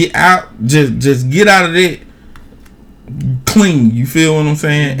 get out. Just get out of it clean. You feel what I'm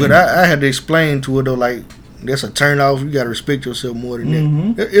saying? But I had to explain to her though, like, that's a turn off. You gotta respect yourself more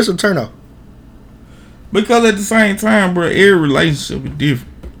than that. It's a turn off. Because at the same time, bro, every relationship is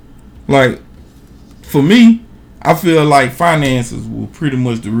different. Like, for me, I feel like finances were pretty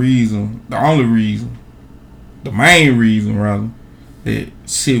much the only reason, the main reason rather, that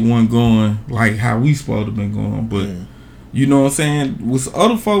shit wasn't going like how we supposed to been going. But you know what I'm saying? With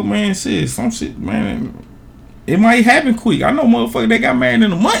other folk, man, some shit, man, it might happen quick. I know motherfuckers that got married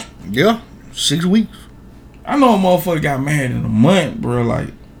in a month. Yeah, 6 weeks. I know a motherfucker got married in a month, bro. Like,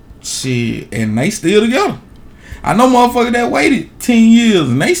 shit, and they still together. I know motherfucker that waited 10 years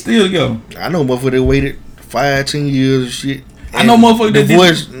and they still together. I know motherfucker that waited 5-10 years and shit. I know motherfucker that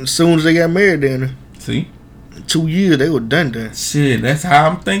divorced as soon as they got married. Then see, 2 years they were done. Shit, that's how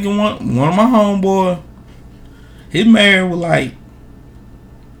I'm thinking. One of my homeboy, his married with like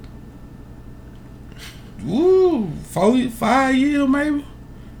 5 years maybe,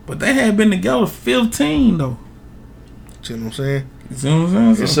 but they had been together 15 though. See what I'm saying? You see what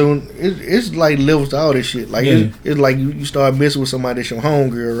I'm saying? So it's like levels to all this shit. Like it's like you start messing with somebody that's your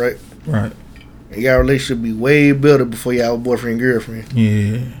homegirl, right? Right. And y'all relationship be way better before y'all boyfriend girlfriend.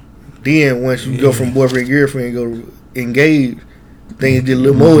 Yeah. Then once you go from boyfriend girlfriend and go engaged, things get a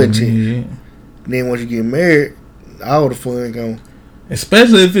little more intense. Yeah. Then once you get married, all the fun gone.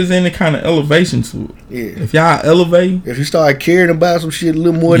 Especially if it's any kind of elevation to it. Yeah. If y'all elevate, if you start caring about some shit a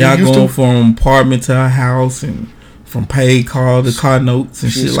little more than you used to. Y'all going from apartment to a house and from paid car to car notes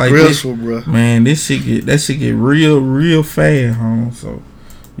and shit like this. Bro. Man, that shit get real fast, home. So,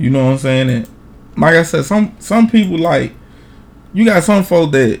 you know what I'm saying? And like I said, some people, like, you got some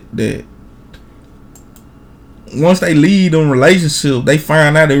folks that once they leave them relationship, they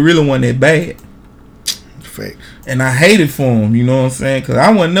find out they really wasn't that bad. Facts. And I hate it for them, you know what I'm saying? Because I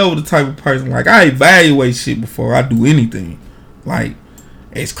wasn't never the type of person, like, I evaluate shit before I do anything. Like,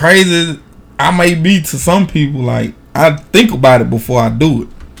 as crazy as I may be to some people, like, I think about it before I do it.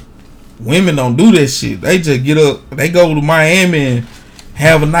 Women don't do that shit. They just get up, they go to Miami and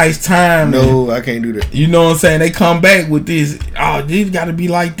have a nice time. No, I can't do that. You know what I'm saying? They come back with this, oh, this gotta be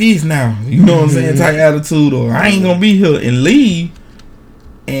like this now. You know what I'm saying? Type attitude, or I ain't gonna be here, and leave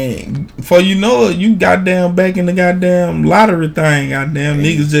And before you know it, you goddamn back in the goddamn lottery thing. Goddamn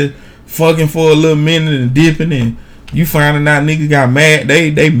niggas just fucking for a little minute and dipping, and you finding out niggas got mad.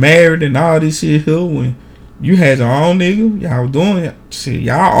 They married and all this shit here when you had your own nigga. Y'all was doing shit.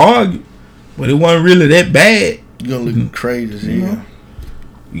 Y'all argued, but it wasn't really that bad. You gonna look crazy as hell.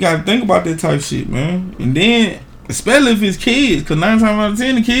 You gotta think about that type of shit, man. And then, especially if it's kids, because 9 times out of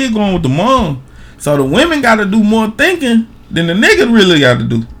 10 the kids going with the mom. So the women gotta do more thinking than the nigga really got to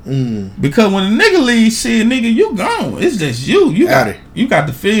do. Because when the nigga leaves, shit, nigga, you gone. It's just you. You got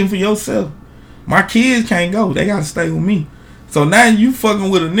to feel for yourself. My kids can't go. They got to stay with me. So now you fucking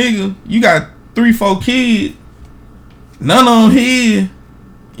with a nigga. You got 3-4 kids. None on here.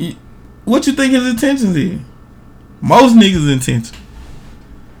 What you think his intentions is? Most niggas' intention.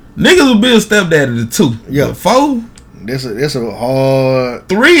 Niggas will be a stepdaddy to 2. Yeah. 4? That's a hard.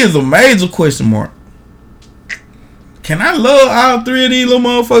 3 is a major question mark. Can I love all 3 of these little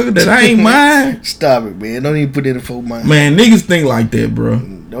motherfuckers that I ain't mine? Stop it, man. Don't even put it in full mind. Man, niggas think like that, bro.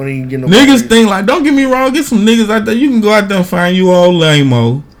 Don't even get no. Niggas think like, don't get me wrong, get some niggas out there. You can go out there and find you all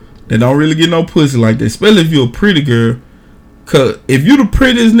lame-o that don't really get no pussy like that. Especially if you're a pretty girl. Cause if you the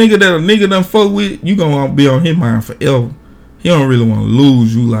prettiest nigga that a nigga done fuck with, you gonna be on his mind forever. He don't really want to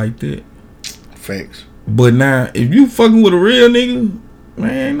lose you like that. Facts. But now, if you fucking with a real nigga,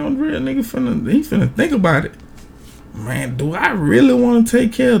 man, no real nigga finna think about it. Man, do I really want to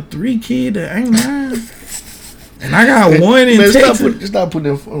take care of 3 kids that ain't mine? And I got one in Texas. Stop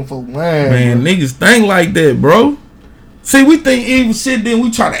putting it in full mind. Man, bro. Niggas think like that, bro. See, we think evil shit, then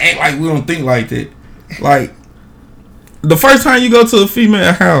we try to act like we don't think like that. Like, the first time you go to a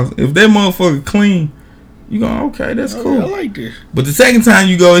female house, if that motherfucker clean, you go, okay, that's cool. I like this. But the second time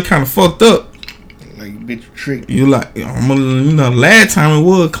you go, it kind of fucked up. Like, bitch, trick. You like, the last time it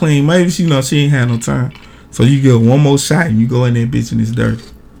was clean. Maybe she ain't had no time. So you get one more shot and you go in there, bitch, and it's dirty.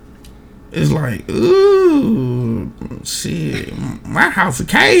 It's like, ooh, shit. My house a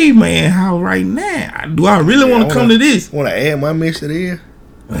caveman house right now. Do I really want to come to this? Want to add my mess to there?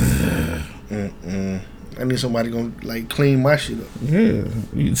 I need somebody gonna like clean my shit up. Yeah,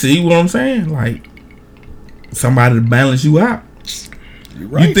 you see what I'm saying? Like somebody to balance you out. You're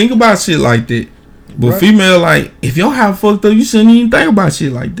right. You think about shit like that, but right. Female, like if your house fucked up, you shouldn't even think about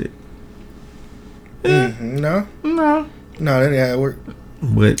shit like that. Yeah. No, that ain't how it work.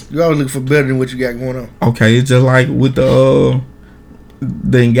 But you always look for better than what you got going on. Okay, it's just like with the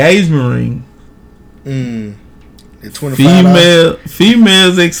engagement ring. It's $25.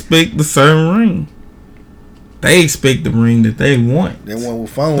 Females expect the certain ring. They expect the ring that they want. They want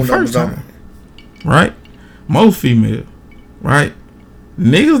with phone the first time, right? Most female, right?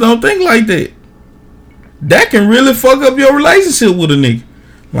 Niggas don't think like that. That can really fuck up your relationship with a nigga.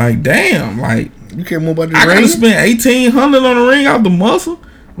 Like, damn, like you care more about the ring. I gotta spend $1,800 on a ring out the muscle.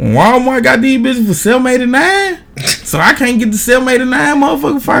 When Walmart got these bitches for $789, so I can't get the $789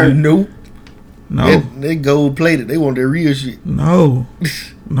 motherfucker first. Nope. No. They gold plated. They want their real shit. No.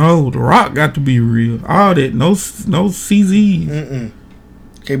 The Rock got to be real. All that. No CZs.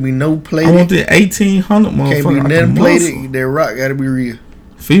 Can't be no plated. I want that $1,800 motherfucker. Can't be nothing plated. That Rock got to be real.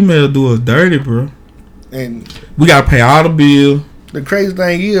 Female do us dirty, bro. And we got to pay all the bills. The crazy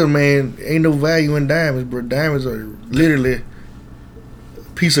thing is, man, ain't no value in diamonds, bro. Diamonds are literally a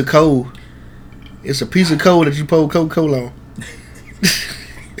piece of coal. It's a piece of coal that you pour Coca-Cola on.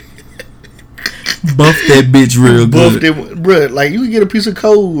 Buff that bitch real good. Bro, like you can get a piece of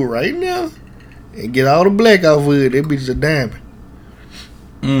coal right now and get all the black off of it. That bitch is a diamond.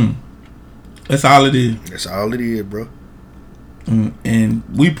 That's all it is. That's all it is, bro. And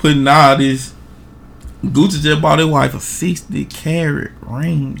we putting all this. Gucci just bought his wife a 60 carat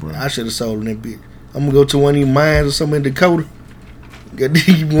ring, bro. I should have sold that bitch. I'm gonna go to one of these mines or something in Dakota. Got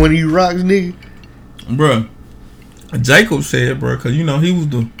one of these rocks, nigga. Bro, Jacob said, bro, cause he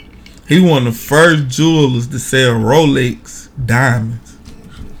was one of the first jewelers to sell Rolex diamonds,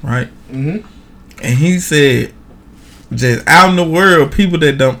 right? And he said, just out in the world, people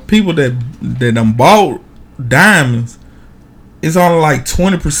that done bought diamonds, it's only like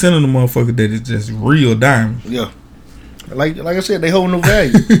 20% of the motherfucker that is just real diamonds. Yeah, like I said, they hold no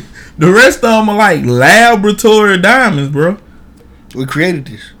value. The rest of them are like laboratory diamonds, bro. We created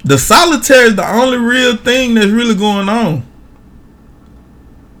this. The solitaire is the only real thing that's really going on.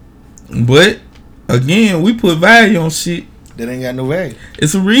 But again, we put value on shit that ain't got no value.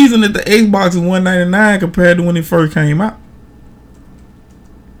 It's a reason that the Xbox is $199 compared to when it first came out.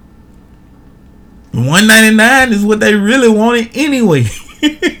 $199 is what they really wanted anyway.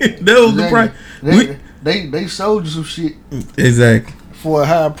 That was the price. They sold you some shit. Exactly. For a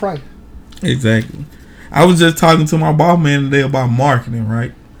higher price. Exactly. I was just talking to my boss man today about marketing,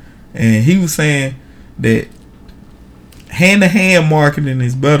 right? and he was saying that hand-to-hand marketing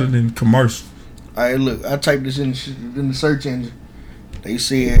is better than commercial. All right, look, I typed this in the search engine. They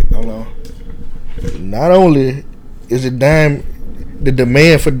said, hold on. Not only is the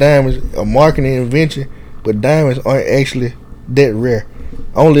demand for diamonds a marketing invention, but diamonds aren't actually that rare.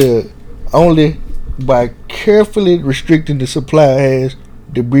 Only by carefully restricting the supply has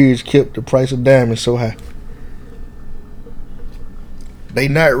De Beers kept the price of diamonds so high. They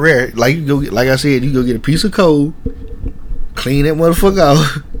not rare. Like I said, you go get a piece of coal, clean that motherfucker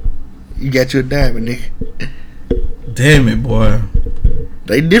off. You got your diamond, nigga. Damn it, boy.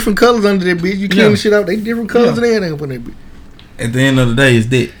 They different colors under that bitch. You clean the shit out. They different colors and everything up on that bitch. At the end of the day, it's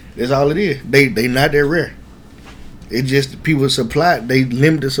that. That's all it is. They not that rare. It's just the people supply. They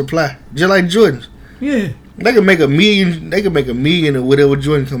limit the supply. Just like Jordans. Yeah. They can make $1 million. They can make $1 million or whatever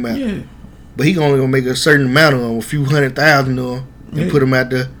Jordan come out. Yeah. But he only gonna make a certain amount of them, a few 100,000 of them, and put them out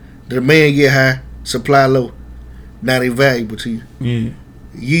there. The demand get high, supply low. Now they valuable to you. Yeah.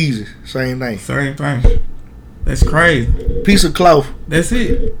 Yeezy, same thing. Same thing. That's crazy. Piece of cloth. That's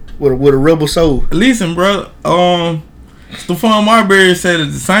it. With a rubber sole. Listen, bro. Stephon Marbury said at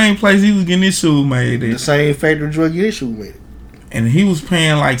the same place he was getting his shoes made at. The same factory drug get his shoes made. And he was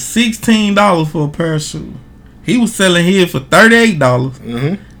paying like $16 for a pair of shoes. He was selling his for $38.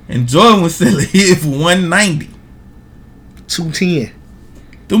 Mm-hmm. And Jordan was selling his for $190. $210.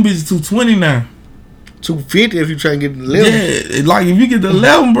 Them bitches $220 now. $250 if you try to get the 11. Yeah, like if you get the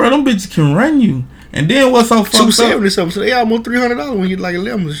 11, bro, them bitches can run you. And then what's so fucked up? $270 something. So they almost $300 when you get like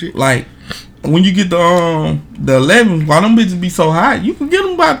 11 and shit. Like when you get the 11, why them bitches be so high? You can get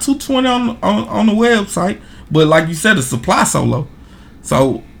them about $220 on the website, but like you said, the supply so low.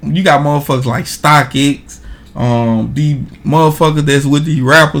 So you got motherfuckers like StockX, the motherfuckers that's with the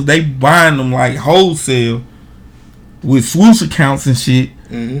rappers, they buying them like wholesale with swoosh accounts and shit,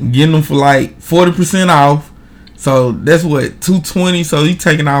 getting them for like 40% off. So that's what, $220. So you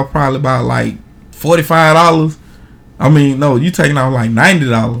taking out probably about like $45. I mean, no, you taking out like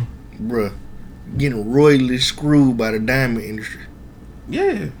 $90. Bruh, getting royally screwed by the diamond industry.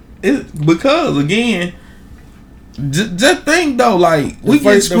 Yeah, it's because again, just think though, like we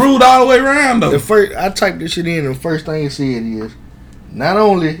get screwed all the way around though. I typed this shit in, and the first thing it said is, not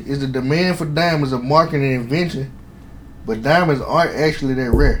only is the demand for diamonds a marketing invention, but diamonds aren't actually that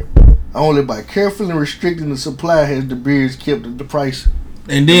rare. Only by carefully restricting the supply has De Beers kept the price.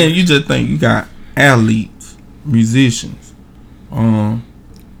 And then you just think you got athletes, musicians,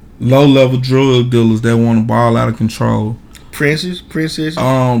 low-level drug dealers that want to ball out of control. Princesses.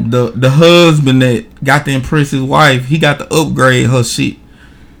 The husband that got to impress his wife, he got to upgrade her shit.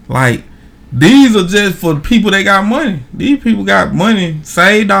 Like, these are just for the people that got money. These people got money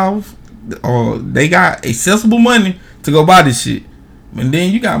saved off, or they got accessible money to go buy this shit. And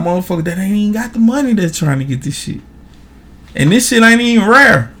then you got motherfuckers that ain't even got the money that's trying to get this shit. And this shit ain't even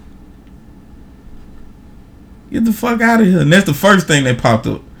rare. Get the fuck out of here. And that's the first thing that popped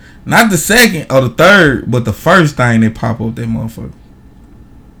up. Not the second or the third, but the first thing that pop up that motherfucker.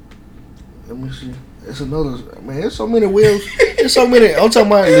 Let me see. It's another, man, there's so many webs. There's so many, I'm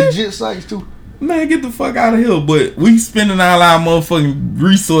talking about legit sites too. Man, get the fuck out of here. But we spending all our motherfucking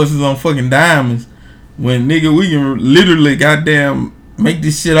resources on fucking diamonds when, nigga, we can literally goddamn make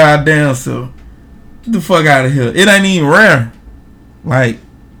this shit our damn self. Get the fuck out of here. It ain't even rare. Like,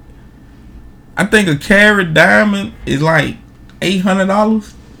 I think a carat diamond is like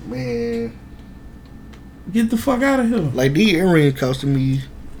 $800. Man, get the fuck out of here. Like, these earrings costing me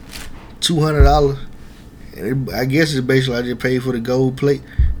 $200. And I guess it's basically I just paid for the gold plate.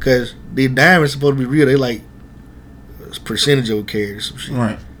 Because the diamonds supposed to be real. They like percentage of a carat or some shit.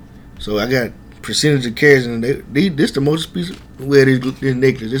 Right. So I got percentage of carats, and this the most expensive. Well, this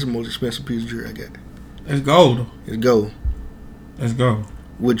necklace, this is the most expensive piece of jewelry I got. It's gold. It's gold. It's gold.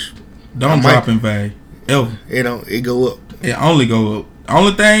 Which don't drop in value ever. It go up. It only go up.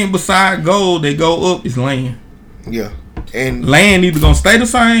 Only thing beside gold that go up is land. Yeah, and land either gonna stay the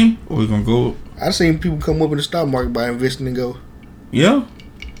same or it's gonna go up. I seen people come up in the stock market by investing in gold. Yeah.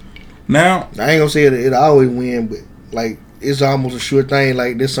 Now I ain't gonna say it always win, but like it's almost a sure thing.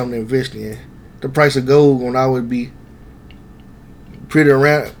 Like there's something to invest in. The price of gold gonna always be pretty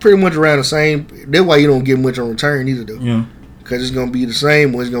much around the same. That's why you don't get much on return either, though. Yeah. Because it's gonna be the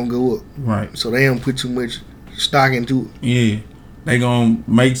same or it's gonna go up. Right. So they don't put too much stock into it. Yeah. They gonna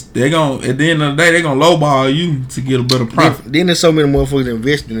at the end of the day, they gonna lowball you to get a better profit. Then there's so many motherfuckers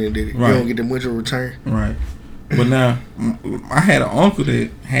investing in it that right. You don't get that much of a return. Right. But now, I had an uncle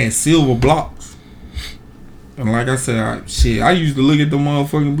that had silver blocks. And like I said, I used to look at the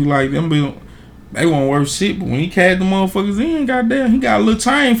motherfucker and be like, them they won't worth shit. But when he cashed the motherfuckers in, goddamn, he got a little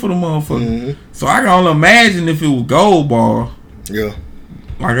chain for the motherfucker. Mm-hmm. So I can only imagine if it was gold bar. Yeah.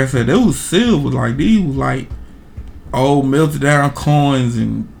 Like I said, it was silver. Like these was like old melted down coins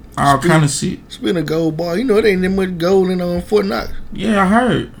and all kind of shit. Speaking of gold bar, you know it ain't that much gold in Fort Knox. Yeah, I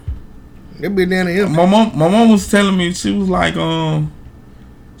heard. They been down there. My mom was telling me, she was like, we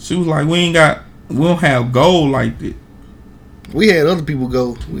don't have gold like that. We had other people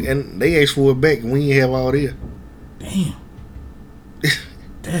go, and they asked for it back, and we didn't have all this. Damn.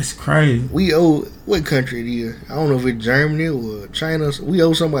 That's crazy. We owe, what country it is? I don't know if it's Germany or China. We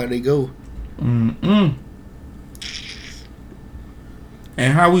owe somebody they go. And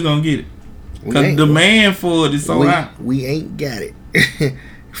how we gonna get it? Because demand for it is so high. We ain't got it.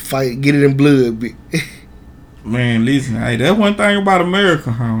 Fight, get it in blood, bitch. Man, listen, hey, that's one thing about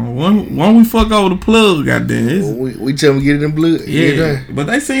America, huh? When we fuck over the plug, goddamn. We tell them to get it in blood. Yeah, but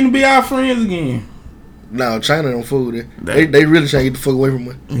they seem to be our friends again. No, China don't fool with it. They really trying to get the fuck away from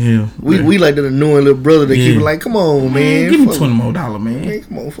us. Yeah. We like that annoying little brother that keep it like, come on, man. Give me $20 more, man. Man,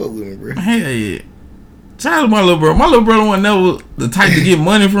 come on, fuck with me, bro. Hell yeah. China's my little brother. My little brother was never the type to get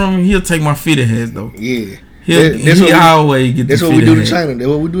money from him. He'll take my fitted hats, though. Yeah. He always get the That's what we do to China. That's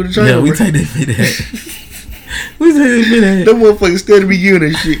what we do to China. Yeah, we take that fitted hat. We take that fitted hat. Them motherfuckers still be giving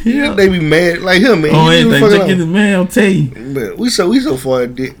that shit. Yeah. They be mad like him, man. Oh, anything. Just get the man, I'll tell you. But we so far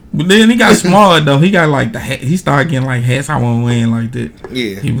at that. But then he got smart though. He got like the hat. He started getting like hats I wasn't wearing like that.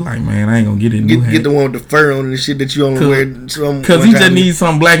 Yeah. He was like, man, I ain't gonna get it. Get the one with the fur on and the shit that you only wear. Cause he just needs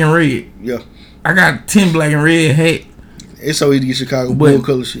something black and red. Yeah. I got 10 black and red hat. It's so easy to get Chicago Bull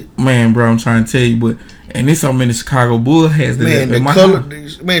color shit. Man, bro, I'm trying to tell you, and there's so many Chicago Bull hats that man, the color,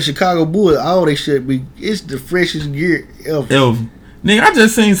 man, Chicago Bull, all they shit be, it's the freshest gear ever. Nigga, I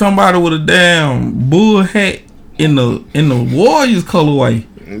just seen somebody with a damn bull hat in the Warriors colorway.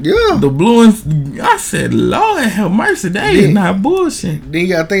 Yeah. The blue and I said, Lord have mercy, that is not bullshit. Then you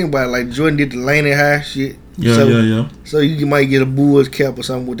gotta think about it, like Jordan did the Laney High shit. Yeah. So you might get a Bulls cap or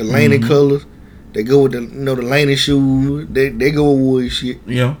something with the Laney colors. They go with the the Laney shoes. They go with wood shit.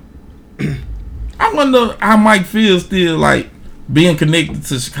 Yeah. I wonder how Mike feels still like being connected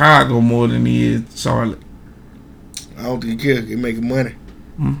to Chicago more than he is Charlotte. I don't think he cares. He making money.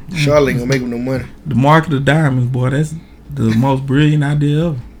 Charlotte ain't gonna make him no money. The market of diamonds, boy, that's the most brilliant idea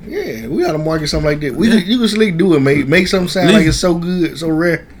ever. Yeah, we gotta market something like that. You can slick do it, make something sound like it's so good, so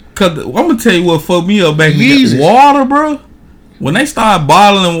rare. Cause I'm gonna tell you what fucked me up back in the water, bro. When they started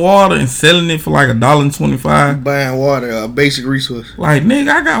bottling water and selling it for like $1.25, buying water, a basic resource. Like, nigga,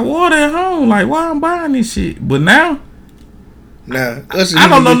 I got water at home. Like, why I'm buying this shit? But now, I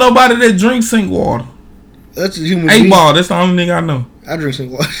don't know nobody that drinks sink water. That's a human being. 8Ball, that's the only nigga I know. I drink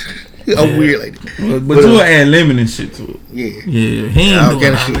sink water. I'm weird like that. But you'll add lemon and shit to it. Yeah. He ain't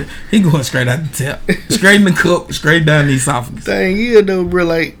doing all that. He going straight out the tap. Straight in the cup, straight down the esophagus. Thing is though, bro,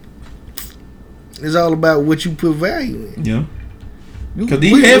 like, it's all about what you put value in. Yeah. Cause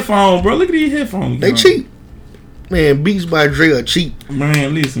these headphones, bro, look at these headphones. They cheap. Man, Beats by Dre are cheap.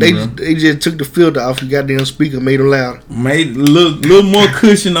 Man, listen, they just took the filter off the goddamn speaker, made them louder. Made a little more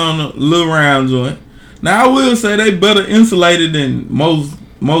cushion on the little round joint. Now I will say they better insulated than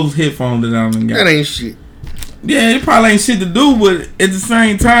most headphones that I done got. That ain't shit. Yeah, it probably ain't shit to do, but at the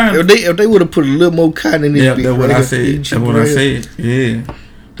same time, if they would have put a little more cotton in this, yeah, that's what I said. That's what I said. Yeah,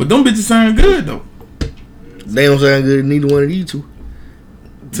 but them bitches sound good though. They don't sound good. Neither one of these two.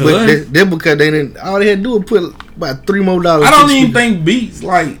 But they because they didn't. All they had to do was put about $3 more. I don't even think Beats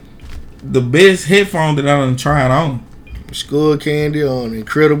like the best headphone that I done tried on. Skull Candy on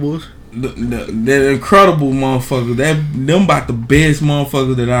Incredibles. The incredible motherfuckers. Them about the best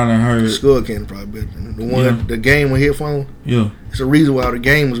motherfuckers that I done heard. Skull Candy probably better. The one, the game with headphones. Yeah. It's a reason why the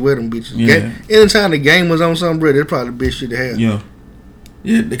game was with them bitches. Yeah. Anytime the game was on something, bro, that's probably the best shit to have. Yeah.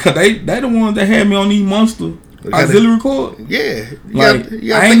 Yeah, because they the ones that had me on these monster auxiliary cord. Yeah.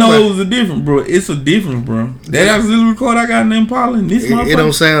 I ain't know it was a difference, bro. It's a difference, bro. That auxiliary cord I got in the Impala and this motherfucker. It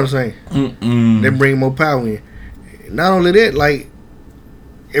don't sound the same. They bring more power in. Not only that, like,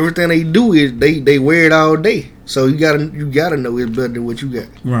 everything they do is they wear it all day. So you gotta know it's better than what you got.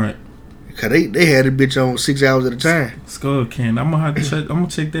 Right. Cause they had a bitch on 6 hours at a time. Skull Candy. I'm gonna have to check. I'm gonna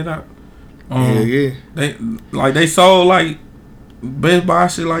check that out. Yeah. They sold like Best Buy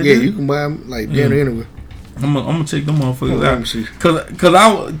shit like that. Yeah, you can buy them like dinner anywhere. I'm gonna check them motherfuckers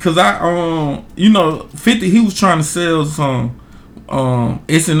out. Cause I you know 50 he was trying to sell some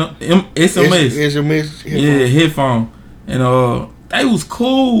SMS headphone and they was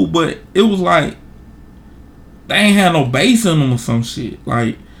cool, but it was like they ain't had no bass in them or some shit.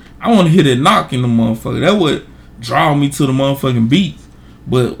 Like I want to hear that knock in the motherfucker. That would draw me to the motherfucking beats.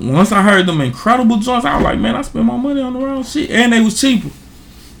 But once I heard them incredible joints, I was like, man, I spent my money on the wrong shit, and they was cheaper.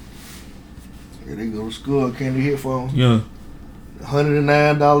 Yeah, they go to school. Candy headphones. Yeah.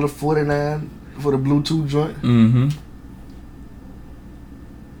 $109, $49 for the Bluetooth joint. Mm-hmm.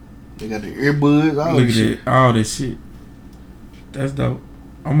 They got the earbuds. All Look that at shit. that, all that shit. That's dope.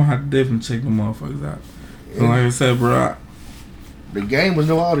 I'm gonna have to definitely check them motherfuckers out. So like I said, bro, The gamers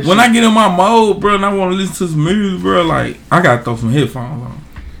know all this when shit. I get in my mode, bro, and I want to listen to some music, bro, like I gotta throw some headphones on.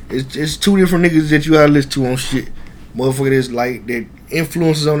 It's two different niggas that you gotta listen to on shit. Motherfucker that's like that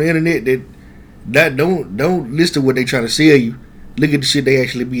influences on the internet that don't listen to what they trying to sell you. Look at the shit they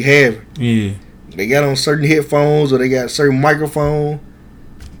actually be having. Yeah. They got on certain headphones or they got certain microphone.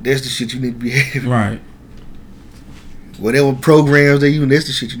 That's the shit you need to be having. Right. Whatever programs they use, that's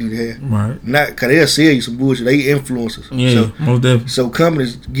the shit you need to have. Right. Not cause they'll sell you some bullshit. They influencers. Yeah. Most definitely. So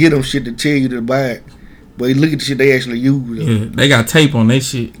companies get them shit to tell you to buy it. But you look at the shit they actually use. Yeah. They got tape on that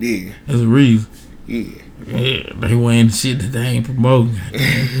shit. Yeah. There's a reason. Yeah. Yeah. They wearing the shit that they ain't promoting.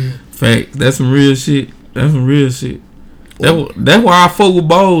 Fact. That's some real shit. That's some real shit. That's why I fuck with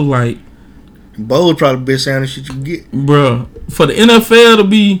Bose. Like, Bose probably the best sounding shit you can get. bruh, for the NFL to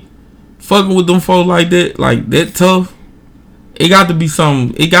be fucking with them folks like that tough, it got to be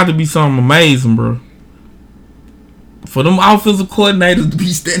something. It got to be something amazing, bro. For them offensive coordinators to be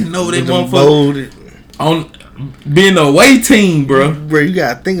standing over that motherfucker on being a away team, bro. Bro, you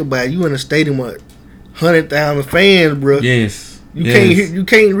gotta think about it. You in a stadium with 100,000 fans, bro. Yes. You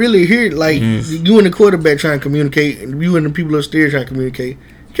can't really hear it. Like you and the quarterback trying to communicate, and you and the people upstairs trying to communicate.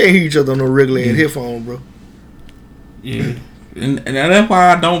 You can't hear each other on no regular headphones, bro. Yeah. And that's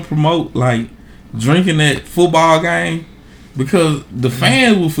why I don't promote like drinking at football game, because the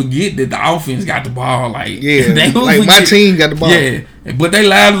fans will forget that the offense got the ball. Like, Yeah, they will like my forget. team got the ball. Yeah, but they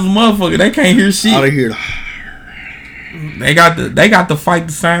loud as a motherfucker. They can't hear shit. All they hear. They got to fight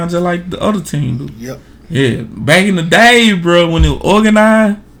the sound just like the other team do. Yep. Yeah, back in the day, bro, when it was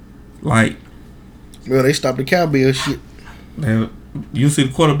organized, like, Bro, they stopped the cowbell shit. you see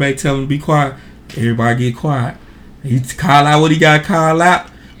the quarterback tell him to be quiet. Everybody get quiet. He call out what he got to call out.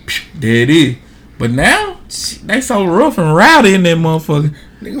 There it is. But now, they so rough and rowdy in that motherfucker.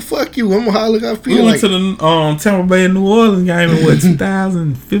 Nigga, fuck you. I'm gonna holler like I feel We like. went to the Tampa Bay and New Orleans game in what,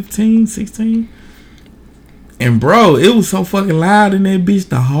 2015, 16? And bro, it was so fucking loud in that bitch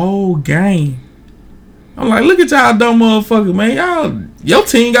the whole game. I'm like, look at y'all dumb motherfuckers, man. Your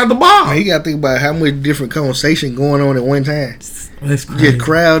team got the ball. Man, you gotta think about how much different conversation going on at one time. That's crazy. Just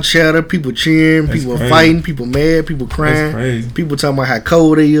crowd chatter, people cheering, That's people crazy. fighting, people mad, people crying, That's crazy. people talking about how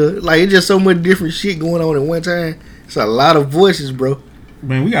cold they are. Like, it's just so much different shit going on at one time. It's a lot of voices, bro.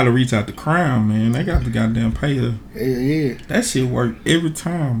 Man, we gotta reach out to Crown, man. They got to goddamn pay her. Yeah. That shit work every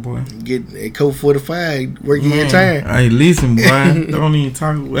time, boy. Get a code 45 working Man, your time. Hey, listen, boy. Don't even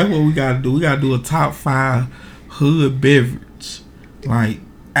talk. That's what we gotta do. We gotta do a top 5 hood beverage, like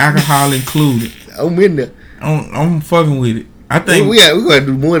alcohol included. I'm in there. I'm fucking with it. I think we gotta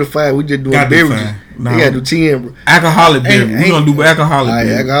do more than 5. We just doing Gotta do beverages. 5. We Nah. gotta do 10, bro. alcoholic beverage. We gonna do alcoholic All right,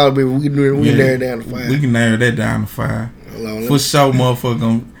 beverage. alcoholic beverage. We can do it. We can narrow it down to 5. We can narrow that down to 5. Hold on, For sure,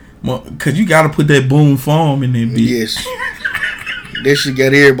 motherfucker. Cause you gotta put that boom foam in there, bitch. Yes. That shit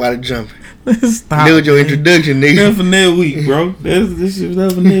got everybody jumping. Stop. That was your man. introduction, nigga. That's for next week, bro. This shit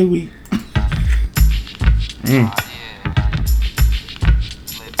was for next week.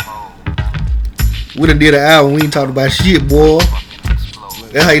 We done did an hour. We ain't talked about shit, boy.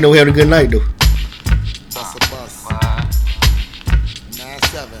 That's how you know we having a good night, though. Bust a bus.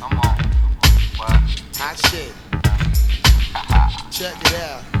 9-7. Hot shit. Check it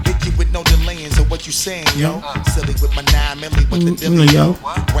out. Hit you with no delaying, so what you saying, yo? Silly with my 9 milli with the dilly, yo.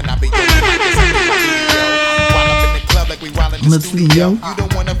 When I be yo. While I'm in the club like we wild in the studio. You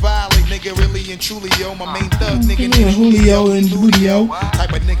don't wanna violate, nigga, really and truly, yo. My main thug, nigga, named Julio and Julio.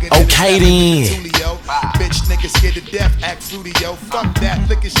 Type of nigga. Okay, then. Bitch, nigga scared to death, act fruity, yo. Fuck that,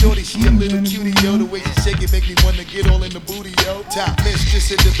 look at shorty, she a little cutie, yo. The way she shake it make me wanna get all in the booty, yo. Top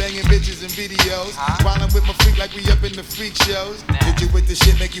mistress into banging bitches and videos. Wildin' with my freak like we up in the freak shows. Did you with the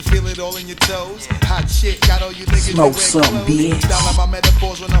shit make you feel it all in your toes? Hot shit, got all you niggas Smoke that some, wear clothes. bitch. Style out my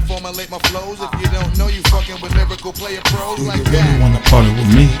metaphors when I formulate my flows. If you don't know, you fucking with lyrical player pros like You that. wanna party with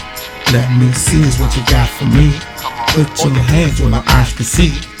me? Let me see what you got for me. Put your hands where my eyes can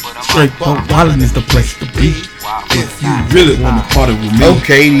see. Straight up Wildin' is the place to be. If you really wanna party with me.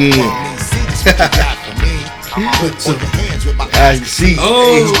 Okay, then. Put your hands with my I see.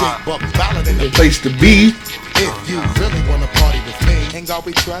 Oh. Straight buck violent in The the place to be. If you really wanna party with me, In God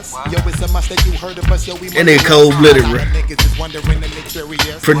we trust. Yo, it's a must that you heard of us. Yo, we And they cold-blooded, bro.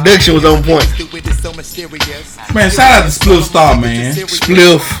 Production was on point. Man, shout out to Spliff Star, man.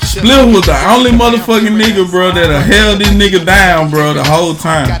 Spliff. Spliff was the only motherfucking nigga, bro, that held this nigga down, bro, the whole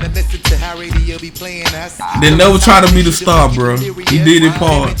time. They never try to be the star, bro. He did it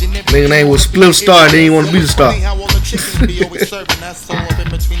part. Nigga name was Spliff Star, then he want to be the star.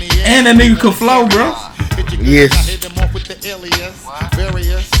 And that nigga could flow, bro. Yes.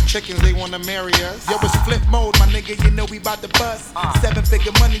 Chickens, they wanna marry us. Yo, it's flip mode, my nigga, you know we bout to bust.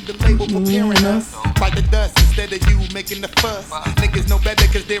 7-figure money, the label preparing us. Bite the dust instead of you making the fuss. Niggas know better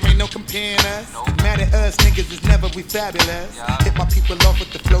cause there ain't no comparing us. Mad at us, niggas is never we fabulous. Hit my people off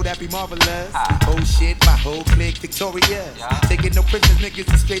with the flow that be marvelous. Oh shit, my whole clique victorious. Taking no prisoners,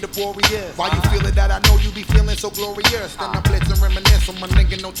 niggas is straight up warriors. Why you feeling that? I know you be feeling so glorious. Then I blitz and reminisce on my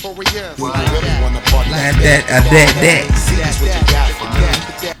nigga notorious. That.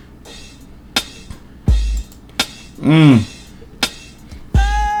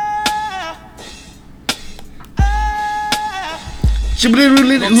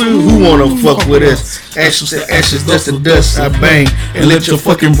 Who wanna fuck with us? Ashes to ashes, dust to dust, I bang. And let your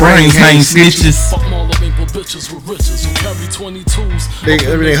fucking brains hang, snitches.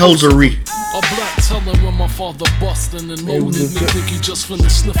 They hosiery. A black teller when my father bustin' and loaded me, think he just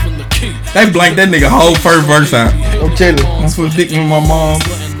finished sniffing the key. They blanked that nigga whole first verse out. I'm telling you. I'm for dick with my mom.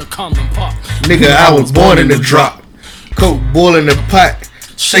 Nigga, I was born in the drop. Coke boiling the pot.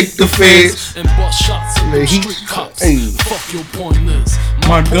 Shake the feds. And bust shots in the heat. street cops. Hey. Fuck your point is.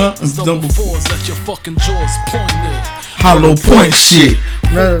 My gun is double fours at your fucking jaws point is. Hollow point shit.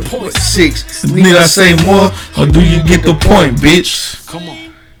 9.6. Need I say more, or do you get the point, bitch? Come on.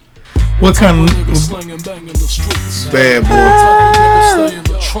 What kind of nigga slanging bang in the streets? Bad boy. What type of nigga stay in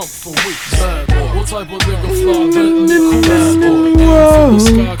the trunk for weeks? Bad boy. What type of nigga fly that nickel? Bad boy. From the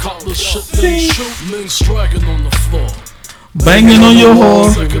sky, caught the shit they shoot. Niggas dragging on the floor. Banging on your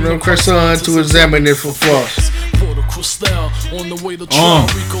horse. No croissant to examine it for flaws. For the Cristal on the way to trial.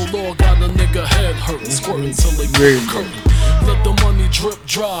 Rico Law got a nigga head hurt. Squirting till they curtain. Let the money drip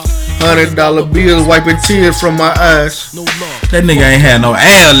dry. $100 bills wiping tears from my eyes. No love. That nigga ain't had no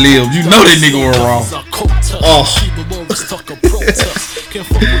ad libs. You know that nigga was wrong. Oh.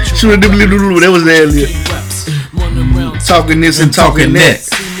 Shoot them little. That was the ad lib. Talking this and talking that.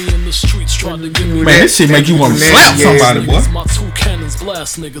 Man, this shit make you want to slap somebody, boy. My two cannons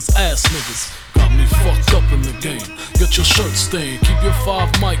blast niggas, ass niggas. Got me fucked up in the game. Get your shirt stained. Keep your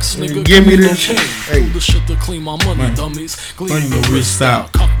 5 mics, nigga. Give me the chain. hey. The shit to clean my money, dummies. Clean the wrist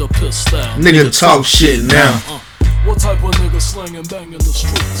out. Cock the piss out. Nigga talk shit now. What type of nigga slanging bang in the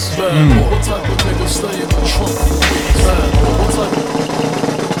streets? Bad boy. What type of nigga stay in the trunk? Bad boy. What type of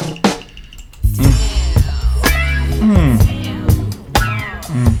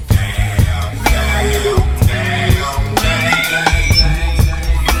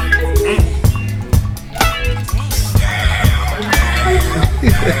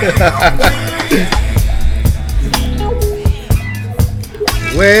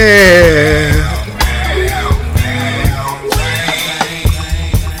Well,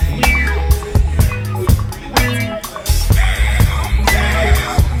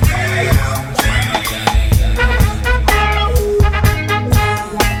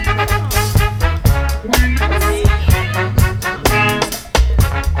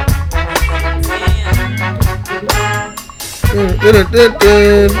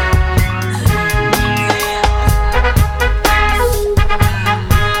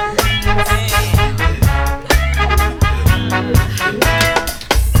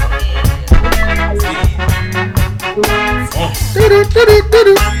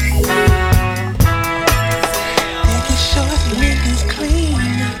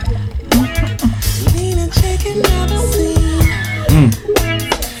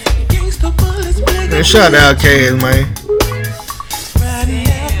 shout out Outkast, man.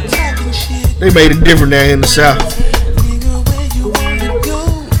 They made it different down here in the South.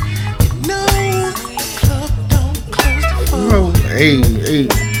 Oh, hey.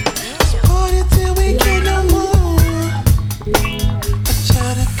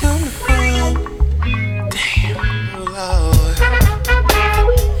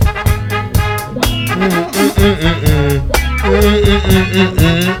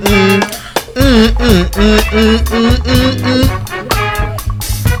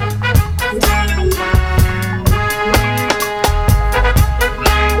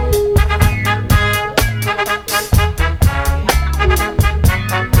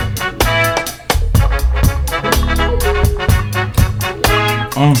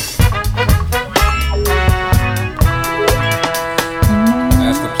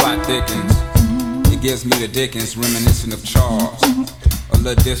 thickens. It gives me the Dickens, reminiscent of Charles. A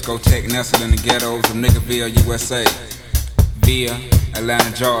little discotheque nestled in the ghettos of Niggerville, USA. Via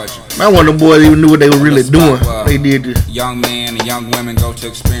Atlanta, Georgia. I wonder the boys even knew what they were really doing. They did this. Young men and young women go to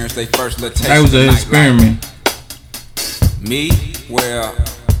experience their first little taste. That was an experiment. Me? Well,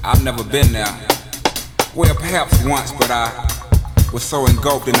 I've never been there. Well, perhaps once, but I was so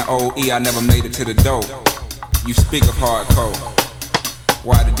engulfed in the old E, I never made it to the door. You speak of hardcore.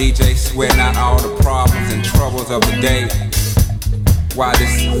 Why the DJ sweating out all the problems and troubles of the day? Why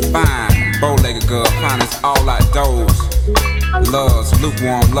this fine, bow-legged girl finds all outdoors? Loves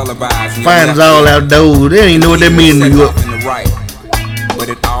lukewarm lullabies. Finds all outdoors. They ain't know what that means in New York. Right. But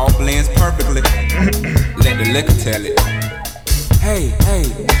it all blends perfectly. Let the liquor tell it. Hey.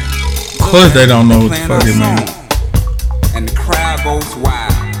 Of course they don't know what the fuck it means. And the crowd goes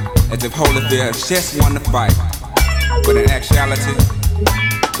wild, as if Holyfield just won the fight. But in actuality,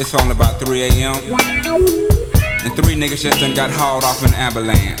 it's only about 3 a.m. And 3 niggas just done got hauled off in an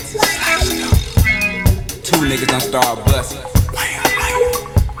ambulance. 2 niggas done started busting.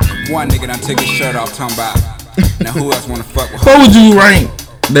 1 nigga done took his shirt off, talking about, now who else wanna fuck with her? What would you rank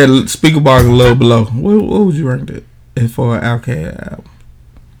that Speaker Box a little below? What would you rank that as for an Outkast album?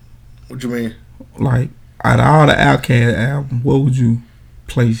 What you mean? Like, out of all the Outkast albums, what would you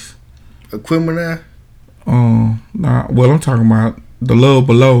place? Equipment now? Nah, well, I'm talking about the Love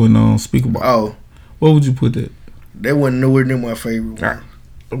Below and Speaker Box. Oh. What would you put that? That wasn't nowhere near my favorite one.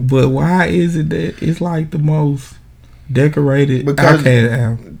 But why is it that it's like the most decorated Outkast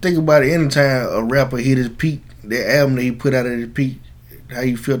album? Think about it, anytime a rapper hit his peak, that album that he put out at his peak, how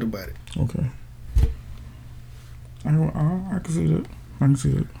you felt about it. Okay. I can see that. I can see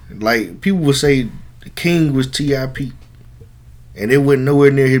that. Like, people would say the King was T.I. peak, and it wasn't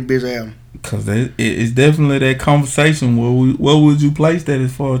nowhere near his best album. Because it's definitely that conversation. Where would you place that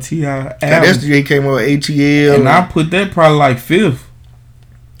as far as T.I. album? That's the year he came out with ATL. And I put that probably like 5th.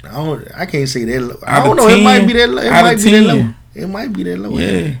 I can't say that low. I don't know. 10, it might be that low. It might be 10. that low. It might be that low.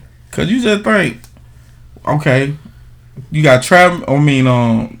 Yeah. Because you just think, okay, you got trap,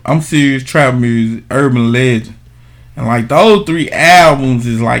 I'm serious trap music, urban legend. And like those 3 albums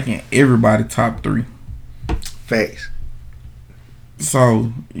is like in everybody's top 3. Facts.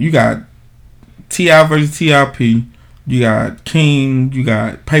 So you got T.I. versus T.I.P. You got King. You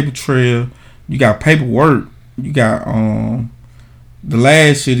got Paper Trail. You got Paperwork. You got the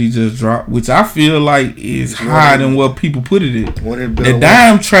last shit he just dropped, which I feel like is higher than what people put it at. The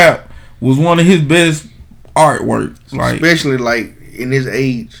Dime Trap was one of his best artwork, like especially like in his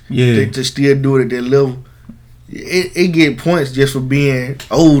age. Yeah, to still do it at that level. It get points just for being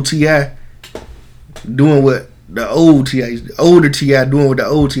old T.I. doing what the old T.I. used to do. Older T.I. doing what the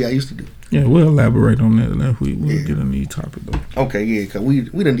old T.I. used to do. Yeah, we'll elaborate on that if we'll get a new topic though. Okay, yeah, because we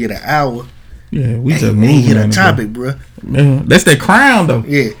done get an hour. Yeah, we just moving hit a topic, bro. Yeah, that's that crown though.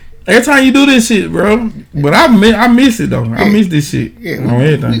 Yeah. Every time you do this shit, bro. But I miss it though. I miss this shit. Yeah,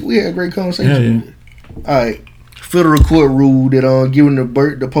 we had a great conversation. Yeah. All right. Federal court ruled that giving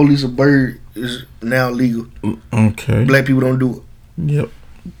the police a bird is now legal. Okay. Black people don't do it. Yep.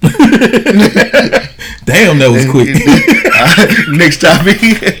 Damn, that was quick. Next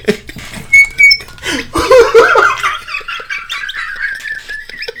topic.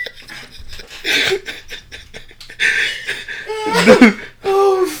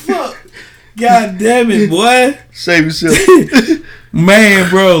 Oh fuck! God damn it, boy! Save yourself, man,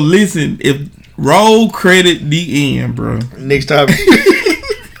 bro. Listen, if roll credit the end, bro. Next topic.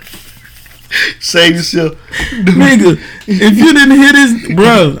 Save yourself, nigga. If you didn't hear this,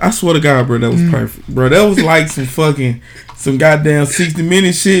 bro, I swear to God, bro, that was perfect, bro. That was like some goddamn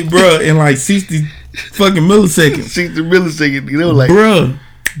 60-minute shit, bro, in like 60 fucking milliseconds. 60 milliseconds, you know, like, bro,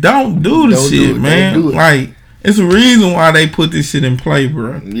 don't do the shit, man. Don't do it. Like, it's a reason why they put this shit in play,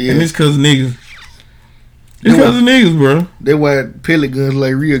 bro. Yeah. And it's cause niggas. It's cause of niggas, bro. That's why pellet guns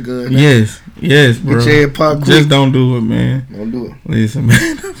like real guns. Yes, bro. Get your head popped quick. Just don't do it, man. Don't do it. Listen,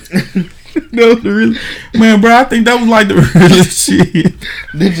 man. That was the real, man, bro. I think that was like the realest shit.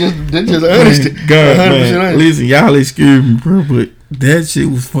 They just honest. God, man. Honest. Listen, y'all excuse me, bro, but that shit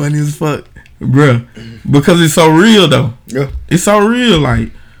was funny as fuck, bro. Because it's so real, though. Yeah, it's so real.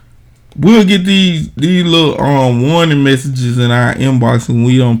 Like, we'll get these little warning messages in our inbox and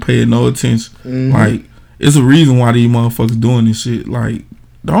we don't pay no attention. Mm-hmm. Like, it's a reason why these motherfuckers doing this shit. Like,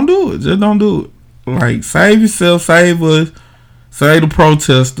 don't do it. Just don't do it. Like, save yourself, save us, save the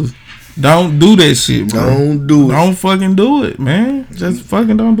protesters. Don't do that shit, bro. Don't do it. Don't fucking do it, man. Just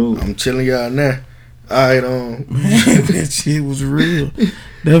fucking don't do it. I'm telling y'all now. Alright, man, that shit was real.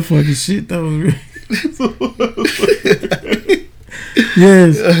 That fucking shit that was real.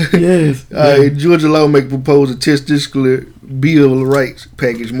 Yes. Georgia lawmaker proposed a testicular bill of rights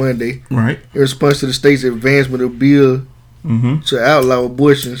package Monday. Right. In response to the state's advancement of bill to outlaw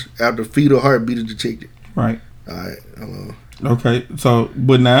abortions after fetal heartbeat is detected. Right. All right. Okay. So,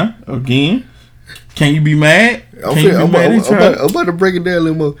 but now again, can you be mad? I'm about to break it down a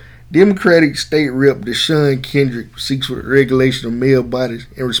little more. Democratic State Rep. Deshaun Kendrick seeks regulation of male bodies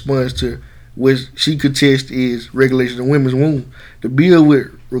in response to what she contests is regulation of women's womb. The bill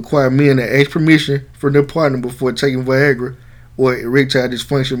would require men to ask permission from their partner before taking Viagra or erectile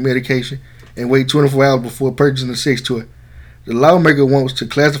dysfunction medication and wait 24 hours before purchasing a sex toy. The lawmaker wants to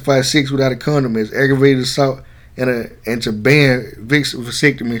classify sex without a condom as aggravated assault and to ban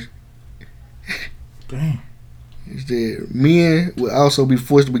vasectomies. Damn. Instead, men will also be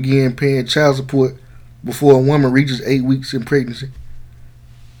forced to begin paying child support before a woman reaches 8 weeks in pregnancy.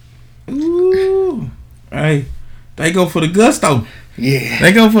 Ooh. Hey, they go for the gusto. Yeah.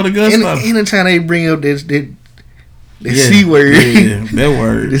 They go for the gusto. Anytime they bring up that C word. Yeah, that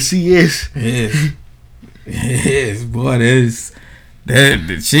word. The CS. Yes, boy,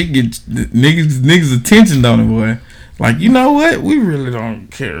 that shit gets niggas attention, don't it, boy? Like, you know what? We really don't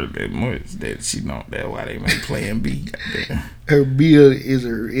care that much that she don't. That's why they make Plan B. Goddamn. Her bill is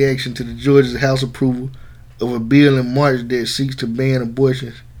a reaction to the Georgia House approval of a bill in March that seeks to ban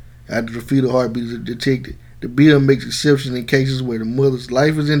abortions after the fetal heartbeats are detected. The bill makes exceptions in cases where the mother's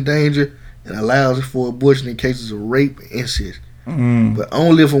life is in danger and allows for abortion in cases of rape and incest, but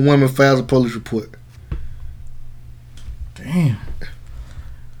only if a woman files a police report. Damn.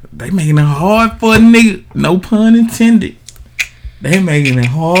 They making it hard for a nigga. No pun intended. They making it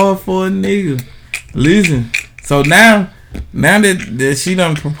hard for a nigga. Listen. So now that she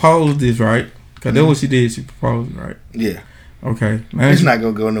done proposed this, right? Because that's what she did. She proposed, right? Yeah. Okay. Now it's not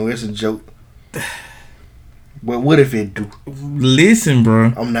going to go nowhere. It's a joke. But what if it do? Listen,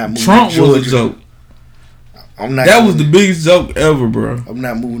 bro. I'm not moving Trump to Georgia. was a joke. That was the biggest joke ever, bro. I'm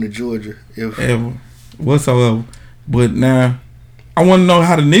not moving to Georgia. Ever. Whatsoever. But now, I want to know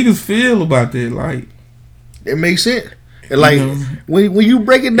how the niggas feel about that. Like, it makes sense. Like, when you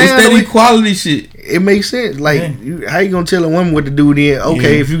break it down, it's that equality shit. It makes sense. Like, how you gonna tell a woman what to do then?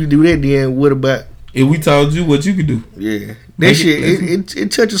 Okay, if you can do that, then what about if we told you what you could do? Yeah, that shit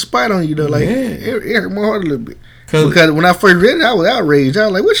it touches a spot on you though. Like, it hurt my heart a little bit. Because when I first read it, I was outraged. I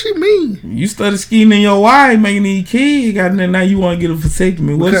was like, what she mean? You started scheming your wife, making these kids, and now you want to get a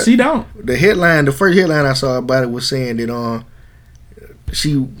vasectomy. What if she don't? The first headline I saw about it was saying that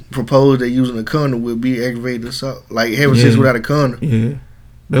she proposed that using a condom would be aggravated assault, like having sex without a condom. Yeah,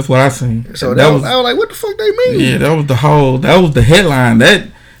 that's what I seen. So I was like, what the fuck they mean? Yeah, that was the headline. That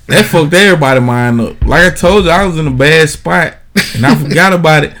fucked everybody's mind up. Like I told you, I was in a bad spot and I forgot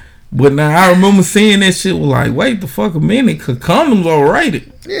about it. But now I remember seeing that shit. Was like, wait the fuck a minute, cause condoms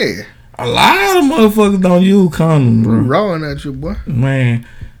overrated. Yeah, a lot of motherfuckers don't use condoms, bro. Rawing at you, boy. Man,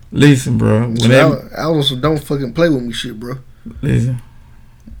 listen, bro. I also don't fucking play with me, shit, bro. Listen.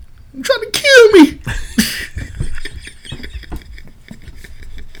 I'm trying to kill me.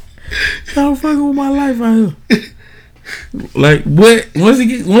 Y'all fucking with my life out here. Like, what? Once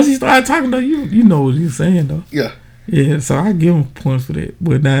he started talking though, you know what he's saying though. Yeah. Yeah, so I give him points for that.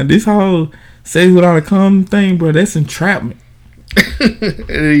 But now this whole sex without a condom thing, bro, that's entrapment.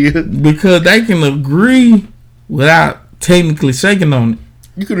 Because they can agree without technically shaking on it.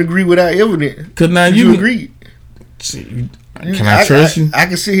 You can agree without evidence. Cause now you agree. Can I trust you? I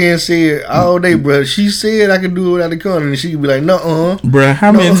can sit here and say it all day, bro. She said I can do it without a condom, and she could be like, "No, bro."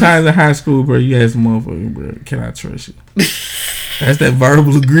 How many times in high school, bro, you ask a motherfucker, bro, "Can I trust you?" That's that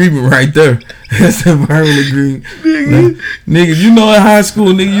verbal agreement right there. That's that verbal agreement, nigga. You know, in high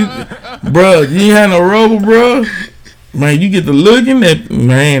school, nigga, bro, you ain't had no rubber, bro. Man, you get the looking at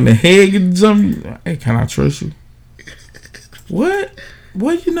the head get to jump. Hey, can I trust you? What?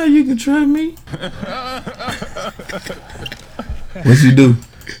 What, you know you can trust me? What you do?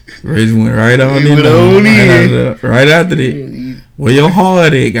 Reggie went right on in. Right after that. Where your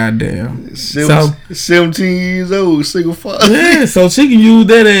heart at, goddamn. 17 years old, single father. Yeah, so she can use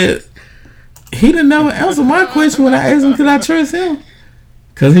that as... He didn't never answer my question when I asked him, could I trust him?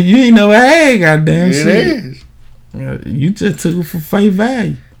 Because you ain't never had goddamn shit. You just took it for face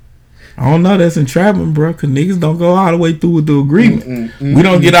value. I don't know, that's entrapment, bro, because niggas don't go all the way through with the agreement. We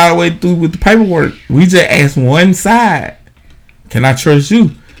don't get all the way through with the paperwork. We just ask one side, can I trust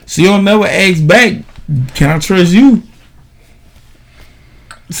you? She don't never ask back, can I trust you?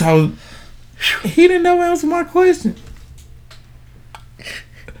 So, he didn't never answer my question.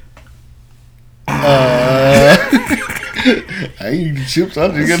 I eat the chips, I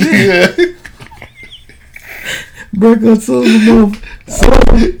just got to break up soon as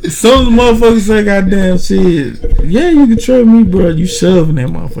the motherfucker say goddamn shit. Yeah, you can trust me, bro. You shoving that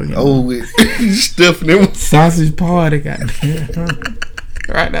motherfucker. Oh, you stuffing them. Sausage party, goddamn.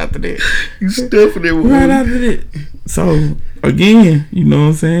 Right after that. You stuffing them. Right after that. So again, you know what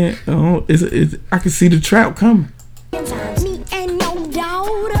I'm saying? It's I can see the trap coming. Me and your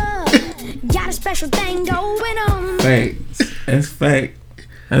daughter got a special thing going on. Facts. That's fact.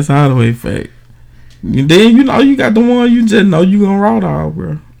 That's all the way fact. And then you know you got the one you just know you gonna raw dog,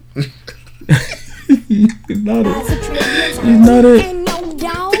 bro. You know that. You know that.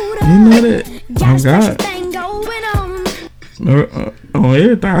 You know that. Oh God. On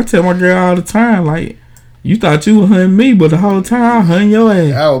everything. I tell my girl all the time, like, you thought you were hunting me, but the whole time I hunting your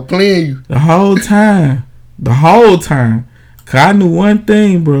ass. I was playing you. The whole time. The whole time. Cause I knew one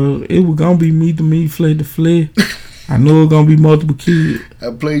thing, bro. It was gonna be meat to meat, flea to flea. I knew it was gonna be multiple kids.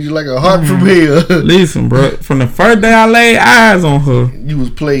 I played you like a heart from hell. Listen, bro. From the first day I laid eyes on her, you was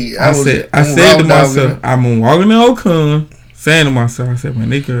played. I said to myself, I'm walking in Oakland, saying to myself, I said, man,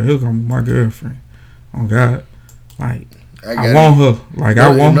 this girl, he'll come be my girlfriend. Oh God, like I want her. Like I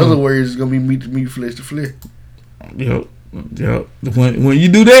want her. In other words, it's gonna be meat to meat, flesh to flesh. Yep. When you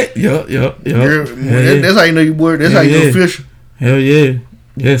do that, yep. Girl, that's how you know you boy. That's how you know official. Hell yeah,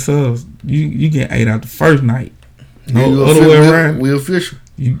 yes sir. You get 8 out the first night. No other way around. We official.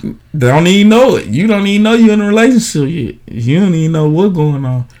 You don't even know it. You don't even know you're in a relationship yet. You don't even know what's going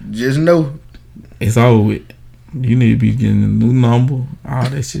on. Just know it's over with. You need to be getting a new number, all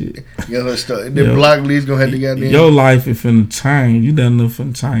that shit. Yeah, let's start. The block list gonna have to get there. Your life is finna change. You done enough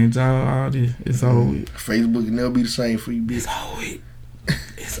finna change all this. It's over with. Facebook will never be the same for you, bitch. It's over with.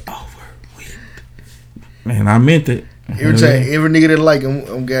 It's over with. Man, I meant it. Every time, every nigga that like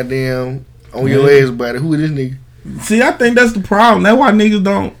I'm goddamn on your ass about it. Who is this nigga? See, I think that's the problem. That's why niggas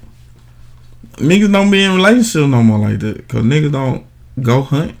don't be in relationship no more like that. Cause niggas don't go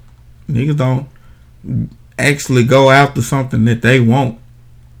hunt. Niggas don't actually go after something that they want.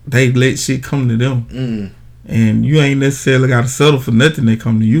 They let shit come to them. And you ain't necessarily got to settle for nothing that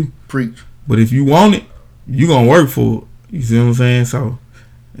come to you. Preach. But if you want it, you gonna work for it. You see what I'm saying? So,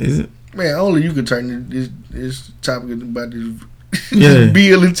 is it? Man, only you can turn this topic about this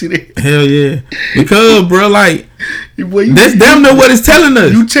bill into that. Hell yeah. Because, bro, like, that's damn near what it's telling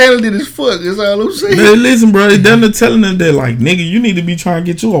us. You talented as fuck. That's all I'm saying. Man, listen, bro, it's damn near telling us that, like, nigga, you need to be trying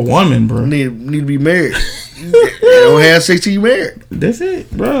to get you a woman, bro. Need to be married. You don't have sex till you married. That's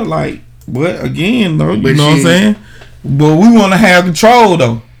it, bro. Like, but again, though, you know what I'm saying? But we want to have control,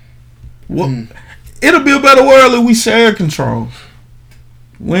 though. Well, it'll be a better world if we share control.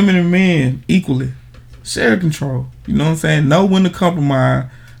 Women and men equally. Share control. You know what I'm saying? Know when to compromise.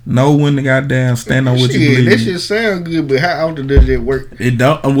 Know when to goddamn stand on what you believe. That shit sound good, but how often does that work? It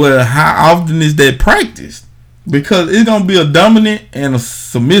don't. Well, how often is that practiced? Because it's gonna be a dominant and a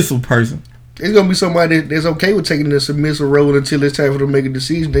submissive person. It's gonna be somebody that's okay with taking the submissive role until it's time for them to make a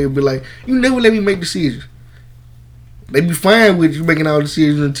decision. They'll be like, "You never let me make decisions." They be fine with you making all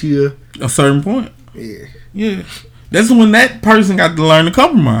decisions until a certain point. Yeah. That's when that person got to learn to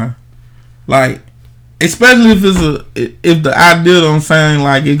compromise. Like, especially if the idea don't sound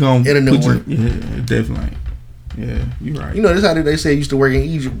like it gonna put you. Yeah, definitely. Yeah, you're right. You know, that's how they say it used to work in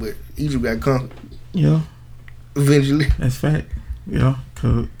Egypt, but Egypt got conquered. Yeah. Eventually. That's fact. Yeah,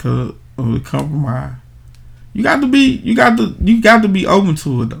 cause of compromise. You got to be open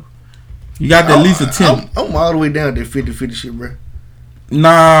to it though. You got to at least attempt. I'm all the way down to 50-50 shit, bro.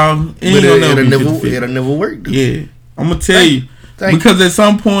 Nah, it'll never work. Though. Yeah, I'm gonna tell you because at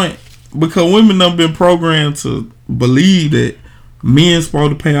some point, because women done been programmed to believe that men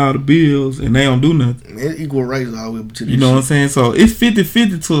supposed to pay all the bills and they don't do nothing. It's equal rights all the way up to this. You know what I'm saying? So it's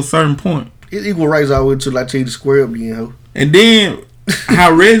 50-50 to a certain point. It's equal rights all the way till I tell you to square up again, ho. And then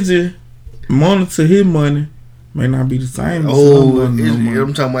how Reggie monitor his money may not be the same.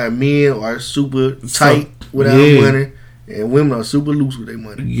 I'm talking about men are super tight without money. And women are super loose with their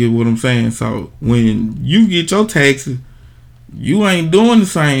money. You get what I'm saying? So when you get your taxes, you ain't doing the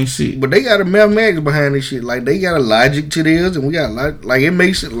same shit. But they got a mathematics behind this shit. Like, they got a logic to theirs, and we got a lot. Like, it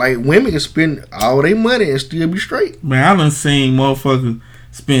makes it like women can spend all their money and still be straight. Man, I done seen motherfuckers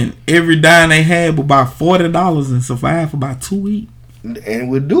spend every dime they had but about $40 and survive for about 2 weeks. And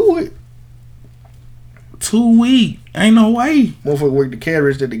we'll do it. 2 weeks. Ain't no way. Motherfucker work the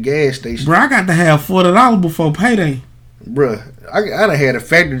carriage at the gas station. Bro, I got to have $40 before payday. Bruh, I done had a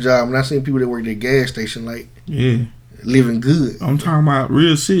factory job and I seen people that work at the gas station like living good. I'm talking about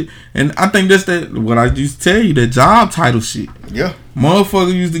real shit. And I think that's what I used to tell you, that job title shit. Yeah.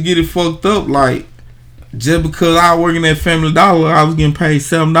 Motherfuckers used to get it fucked up like just because I was working at Family Dollar, I was getting paid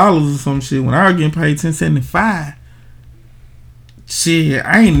 $7 or some shit when I was getting paid $10.75. Shit,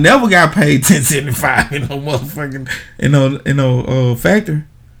 I ain't never got paid $10.75 in no motherfucking in no factory.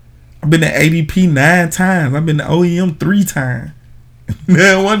 I've been to ADP 9 times. I've been to OEM 3 times.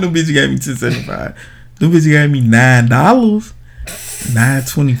 Man, one of them bitches gave me $10.75. Them bitches gave me $9,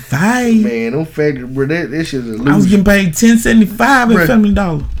 $9.25. Man, them factory, bro, that shit's a illusion. I was getting paid $10.75 at Family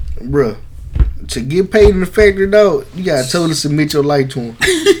Dollar. Bro, to get paid in the factory, dog, you gotta totally submit your life to them.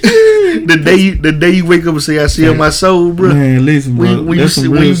 the day you wake up and say, I sell my soul, bro. Man, listen, bro. When you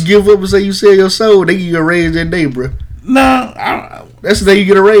give up and say you sell your soul, they give you a raise that day, bro. Nah, that's the day you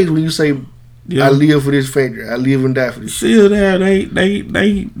get a raise, when you say, I live for this factory. I live and die for this shit. Still there,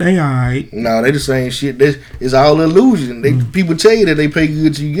 they alright. Nah, they the same shit. It's all illusion. People tell you that they pay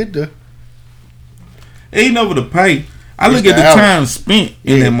good till you get there. Ain't over the pay. I look at the time spent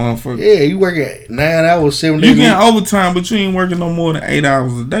in that motherfucker. Yeah, you working 9 hours, 7 days. You getting overtime, but you ain't working no more than 8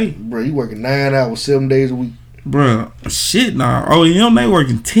 hours a day. Bro, you working 9 hours, 7 days a week. Bro, shit, nah. OEM, they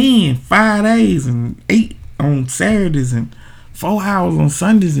working 10, 5 days and 8 on Saturdays and 4 hours on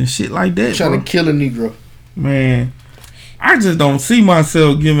Sundays and shit like that. Trying to kill a Negro. Man, I just don't see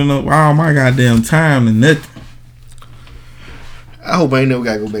myself giving up all my goddamn time to nothing. I hope I ain't never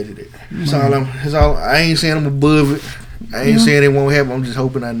gotta go back to that. That's all. I ain't saying I'm above it. I ain't saying it won't happen. I'm just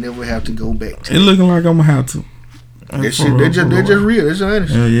hoping I never have to go back to it. Looking like I'm gonna have to. That shit, they're just real. That's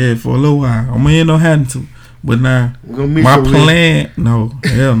honest. Yeah, for a little while. I'm gonna end up having to. But now, my plan, no,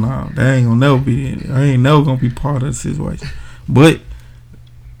 hell no. That ain't gonna never be. I ain't never gonna be part of the situation. But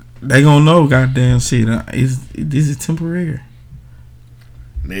they gonna know, goddamn shit. This is temporary.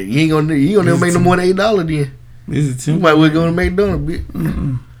 Man, you ain't gonna never make no more than $8 then. This is temporary. You might well go to McDonald's, bitch.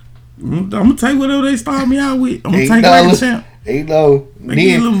 I'm gonna take whatever they start me out with. I'm gonna take like a champ. $8. They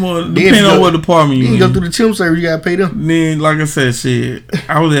get a little more, depending on what department you in. You go through the temp service, you gotta pay them. Then, like I said, shit,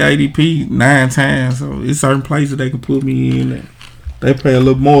 I was at ADP 9 times, so it's certain places they can put me in. They pay a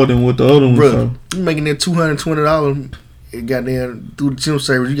little more than what the other ones. Bro, so. You making that $220. It got down through the temp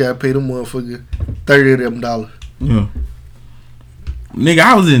service. You gotta pay them motherfuckers $30 of them dollars. Yeah. Nigga,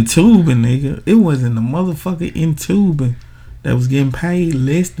 I was in tubing, nigga. It wasn't the motherfucker in tubing that was getting paid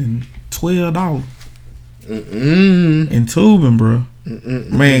less than $12. In tubing, bro.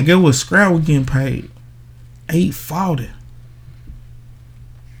 Man, guess what? Scrap was getting paid $8.40.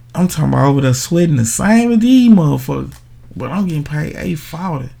 I'm talking about over there sweating the same as these motherfuckers, but I'm getting paid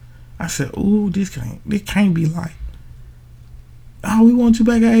 $8.40. I said, ooh, this can't be like. Oh, we want you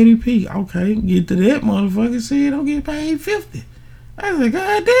back at ADP. Okay, get to that motherfucker. Shit, I'm getting paid $8.50. I said,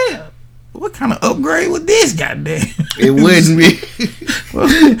 God damn, what kind of upgrade was this? Goddamn, it wasn't me.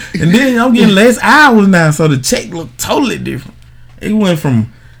 And then I'm getting less hours now, so the check looked totally different. It went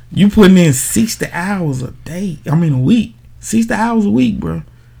from you putting in 60 hours a day. I mean a week, 60 hours a week, bro,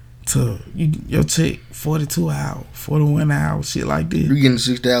 to your check 42 hours, 41 hours, shit like this. You getting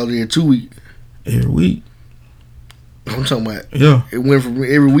 60 hours every 2 weeks? Every week. I'm talking about. Yeah. It went from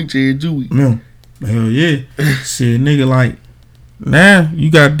every week to every 2 weeks. Yeah. Hell yeah. Shit, nigga, like. Now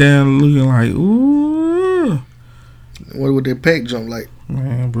you got down looking like, ooh. What would that pack jump like?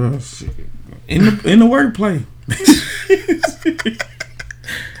 Man, bro, in the workplace.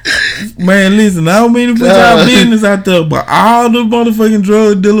 Man, listen, I don't mean to put y'all business out there, but all the motherfucking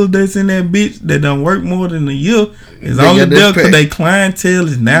drug dealers that's in that bitch that done work more than a year is only there because they clientele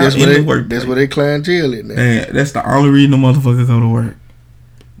is now in the workplace. That's where they clientele is now. Man, that's the only reason the motherfuckers go to work.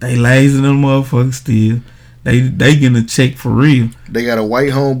 They lazy them motherfuckers still. They getting a check for real. They got a white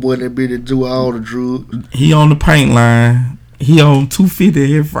homeboy that be to do all the drugs. He on the paint line. He on $250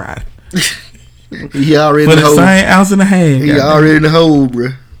 every Friday. He already for the hole. Same ounce and a half. He already in the hole, bro.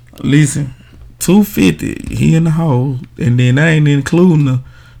 Listen, $250. He in the hole, and then that ain't including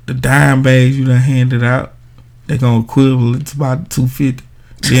the dime bags you done handed out. They gonna equivalent to about $250.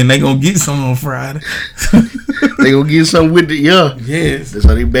 Then they gonna get some on Friday. They gonna get something with it, yeah. Yes. That's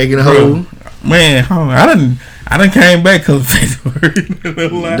how they back in the hole. Man, I done came back because of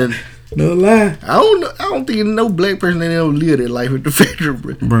Facebook. No lie. I don't think no black person that ever live that life at the factory,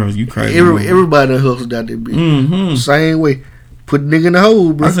 bro. Bro, you crazy. Everybody done hustled out there, bitch. Same way. Put nigga in the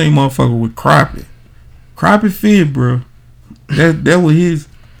hole, bro. I seen motherfucker with Crappie. Crappie Fit, bro. That was his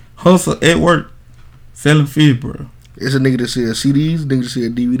hustle at work. Selling fit, bro. It's a nigga that sell CDs, nigga that sell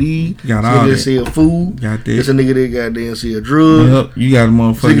DVD, got all that. Sell food. Got that. It's a nigga that goddamn sell drugs. Yep, you got a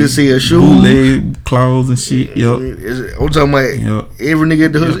motherfucker that sell shoes, bootleg clothes and shit. Yep. I'm talking about every nigga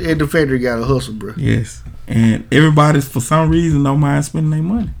at the factory got a hustle, bro. Yes, and everybody's for some reason don't mind spending their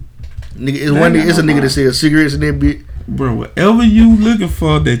money. Nigga, it's a nigga that sell cigarettes and that bitch. Bro, whatever you looking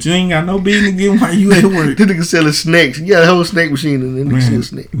for that you ain't got no business getting while you at work. This nigga selling snacks. You got a whole snack machine and then nigga sell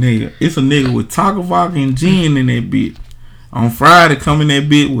snacks. Nigga, it's a nigga with taco vodka and gin in that bitch. On Friday, come in that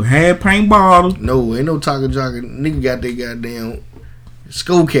bitch with half paint bottle. No, ain't no talking jocker. Nigga got that goddamn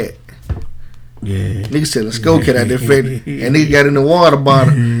Skull Cat. Yeah. Nigga selling Skull Cat out there, and nigga got in the water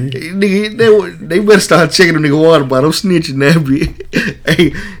bottle. Nigga, they better start checking the nigga water bottle. I'm snitching that bitch.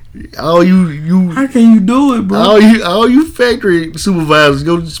 Hey, all you. How can you do it, bro? All you factory supervisors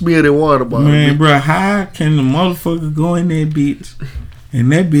go smear that water bottle. Man, bro, how can the motherfucker go in that bitch? And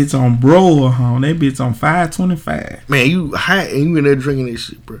that bitch on broil, home. That bitch on 525. Man, you hot and you in there drinking this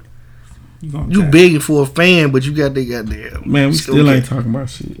shit, bro. You die. begging for a fan, but you got that goddamn. Man, we still ain't talking about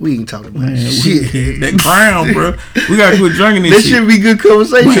shit. We ain't talking about shit. That crown, bro. We gotta quit drinking this shit. That should be good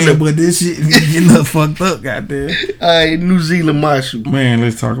conversation. Man, but this shit getting up fucked up, goddamn. Alright, New Zealand Marshall. Man,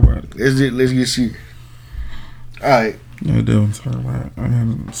 let's talk about it. Let's get serious. Alright. Yeah, that's what I'm talking about. I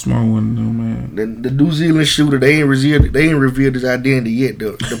had a small one though, man. The New Zealand shooter, they ain't revealed his identity yet.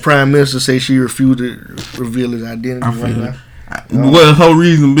 The Prime Minister say she refused to reveal his identity right now. Well, her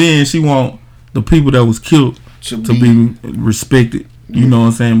reason being she want the people that was killed to be respected. You know what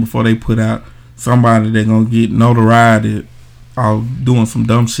I'm saying? Before they put out somebody that gonna get notoriety or doing some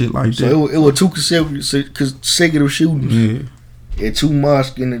dumb shit like that. So it was two consecutive shootings. Yeah. At two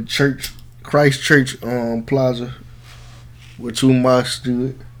mosques in the church, Christ Church Plaza, where two mosques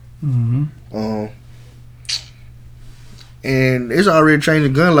stood. Mm-hmm. And it's already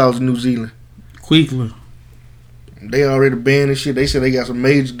changing gun laws in New Zealand. Quickly. They already banned and shit. They said they got some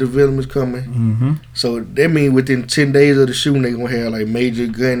major developments coming. Mm-hmm. So that means within 10 days of the shooting, they gonna have like major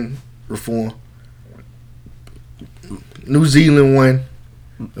gun reform. New Zealand 1,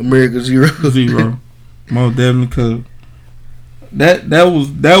 America 0. 0. Most definitely, cause that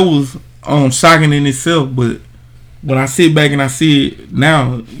was shocking in itself. But when I sit back and I see it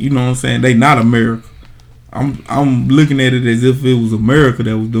now, you know what I'm saying, they not America. I'm looking at it as if it was America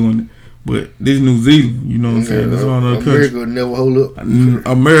that was doing it. But this New Zealand, you know what I'm saying? This one of the America would never hold up.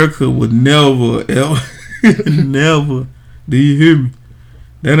 America would never, ever, never. Do you hear me?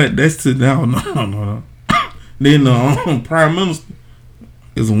 That's to no. Then the Prime Minister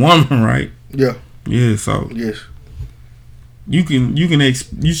is a woman, right? Yeah. Yeah. So yes, you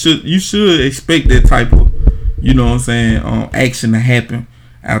should expect that type of, you know what I'm saying, action to happen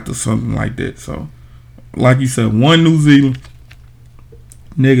after something like that. So, like you said, 1 New Zealand.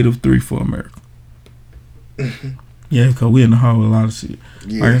 -3 for America. Yeah, because we in the hole with a lot of shit.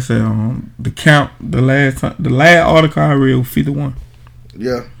 Yeah. Like I said, the last article I read was 51.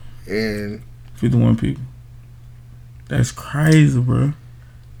 Yeah, and 51 people. That's crazy, bro.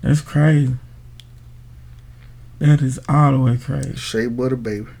 That's crazy. That is all the way crazy. Shea butter,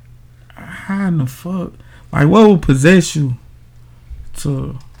 baby. How in the fuck? Like, what would possess you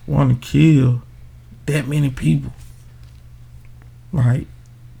to want to kill that many people? Like.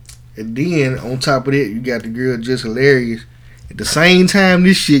 And then on top of that, you got the girl Just Hilarious. At the same time,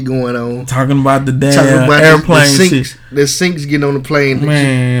 this shit going on. Talking about the damn airplane shit. The sinks getting on the plane.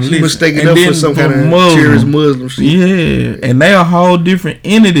 Man, she mistaken up for some kind of terrorist Muslim shit. Yeah, and they a whole different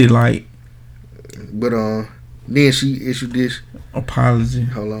entity, like. But then she issued this apology.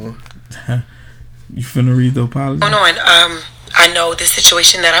 Hold on. You finna read the apology? Hold on. I know the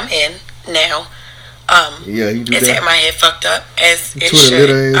situation that I'm in now. Yeah, you do it's that. had my head fucked up as it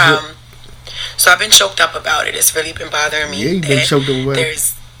should. So I've been choked up about it. It's really been bothering me. Yeah, you've been choked up about it.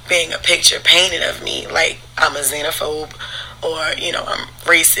 There's being a picture painted of me like I'm a xenophobe or, you know, I'm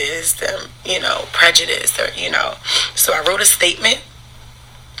racist, you know, prejudiced, or, you know. So I wrote a statement,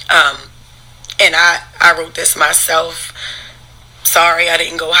 and I wrote this myself. Sorry, I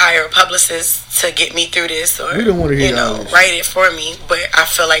didn't go hire a publicist to get me through this, or we don't want to hear write it for me. But I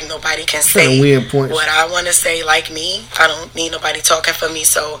feel like nobody can say what I want to say like me. I don't need nobody talking for me.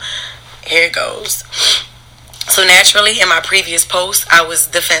 So here it goes. So naturally, in my previous post, I was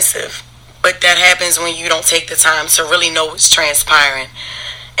defensive, but that happens when you don't take the time to really know what's transpiring.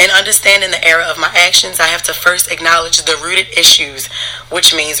 In understanding the error of my actions, I have to first acknowledge the rooted issues,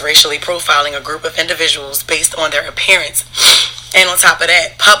 which means racially profiling a group of individuals based on their appearance. And on top of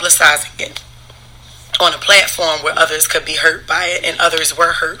that, publicizing it on a platform where others could be hurt by it and others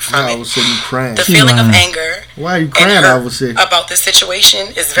were hurt from it. The feeling of anger and hurt about this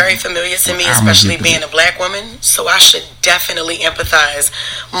situation is very familiar to me, especially being a black woman. So I should definitely empathize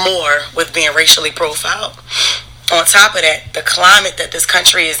more with being racially profiled. On top of that, the climate that this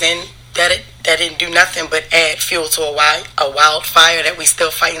country is in, that didn't do nothing but add fuel to a wildfire that we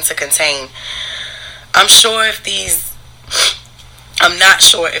still fighting to contain. I'm not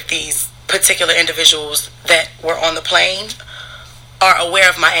sure if these particular individuals that were on the plane are aware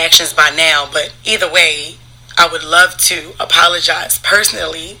of my actions by now, but either way, I would love to apologize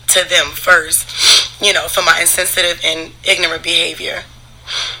personally to them first, for my insensitive and ignorant behavior.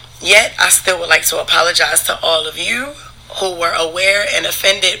 Yet, I still would like to apologize to all of you who were aware and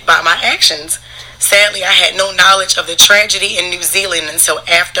offended by my actions. Sadly, I had no knowledge of the tragedy in New Zealand until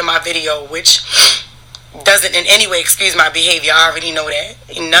after my video, which doesn't in any way excuse my behavior. I already know that.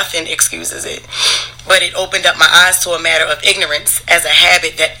 Nothing excuses it. But it opened up my eyes to a matter of ignorance as a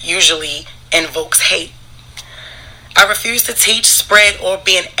habit that usually invokes hate. I refuse to teach, spread, or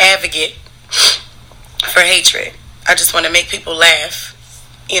be an advocate for hatred. I just want to make people laugh.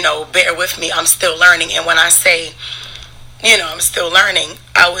 Bear with me. I'm still learning. And when I say, I'm still learning,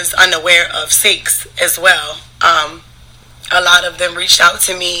 I was unaware of Sikhs as well. A lot of them reached out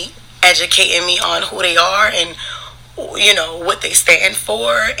to me, educating me on who they are and, what they stand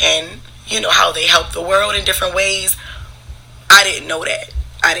for and, how they help the world in different ways. I didn't know that.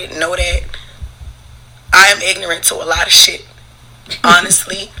 I am ignorant to a lot of shit.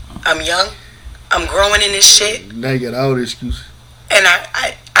 Honestly, I'm young. I'm growing in this shit. Now you got all the excuses. And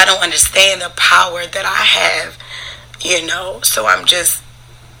I don't understand the power that I have, So I'm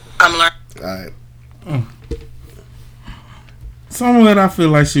learning. Alright. Some of it I feel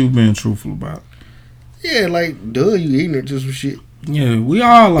like she was being truthful about. Yeah, like, duh, you ignorant to some shit. Yeah, we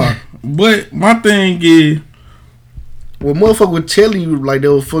all are. But my thing is, when motherfucker was telling you like they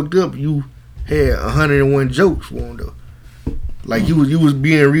were fucked up, you had 101 jokes for them though. Like you was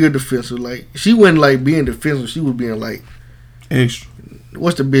being real defensive. Like she wasn't like being defensive. She was being like extra.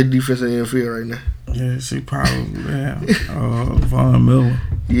 What's the best defense in the NFL right now? Yeah, she probably Von Miller.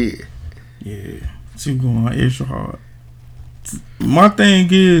 Yeah, she going extra hard. My thing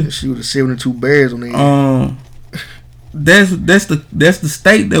is, she was the 72 Bears on the that's the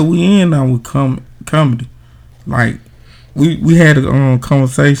state that we in now with comedy. Like we had a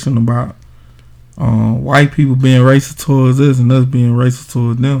conversation about white people being racist towards us and us being racist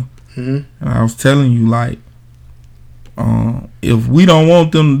towards them. Mm-hmm. And I was telling you, like, if we don't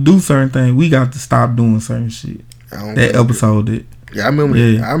want them to do certain things, we got to stop doing certain shit. That episode did. Yeah, I remember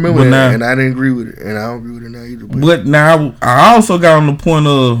that. I remember that, now, and I didn't agree with it, and I don't agree with it now either. But now I also got on the point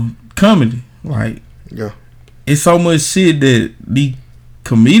of comedy. Like, yeah, it's so much shit that the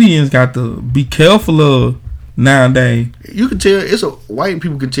comedians got to be careful of nowadays. You can tell white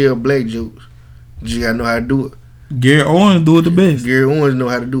people can tell black jokes. You just gotta know how to do it. Gary Owens do it the best. Gary Owens know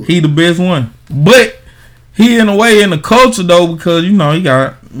how to do it. He the best one, but he in a way in the culture though, because he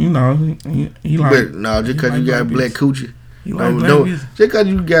got he like. But no, just because you got black coochie. Just because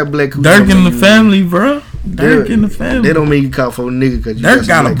you got black coochie. Dirk in the family, bro. Dirk in the family. They don't make you call for a nigga because you Dirk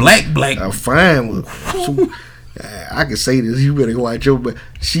got a black. Fine one. I can say this. You better watch your, but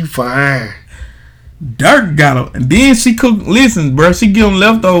she fine. Dirk got her, and then she cook. Listen, bro, she give him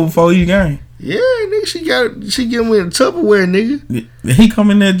leftover before each game. Yeah, nigga, she give him in a Tupperware, nigga. He come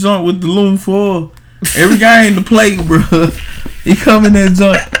in that joint with the aluminum foil. Every guy in the plate, bro. He come in that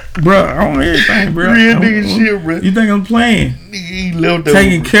joint, bro. I want everything, bro. Real nigga shit, bro. You think I'm playing? Nigga, he leftover.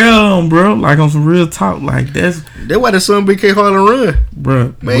 Taking care of him, bro. Like on some real talk. Like that's why the son BK Harlan run,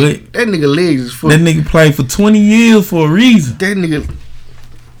 bro. Man, that nigga legs is full. That nigga played for 20 years for a reason. That nigga.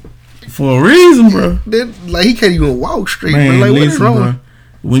 For a reason, bro. Like he can't even walk straight. Man, bro. Like listen, what is wrong? Bro.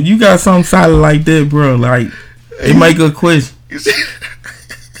 When you got something solid like that, bro, like it make a question.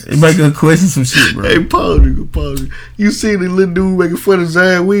 It make a question some shit, bro. Hey, pause. You see the little dude making fun of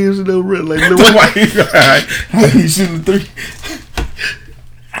Zion Williamson though, bro? Like the white guy. How he shooting the three?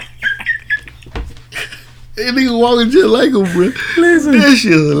 That nigga walking just like him, bro. Listen, that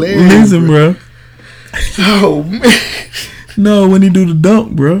shit hilarious. Listen, bro. Oh man. No, when he do the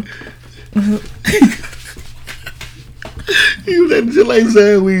dunk, bro. He was acting just like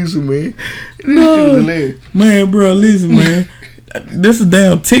Zion Williamson, man. No, man, bro. Listen, man. This is a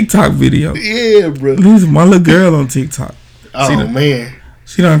damn TikTok video. Yeah, bro. Listen, my little girl on TikTok. Oh man.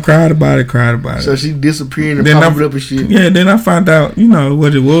 She done cried about it. So she disappeared and popped up and shit. Yeah, then I found out,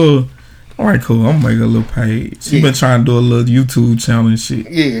 what it was. Alright, cool. I'm gonna make a little page. She been trying to do a little YouTube channel and shit.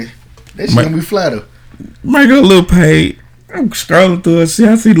 Yeah. That shit gonna be flat though. Make her a little page. I'm scrolling through her shit.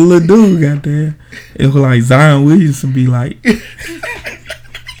 I see the little dude got there. It was like Zion Williamson be like, man,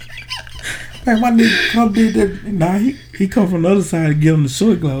 my nigga come did that. Nah, he come from the other side to get on the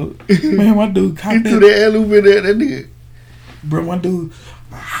short glove. Man, my dude caught that. He threw that alley in there, that nigga. Bro, my dude.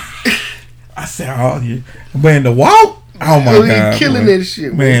 I said, oh yeah. Man, the walk. Oh my god, he killing bro. That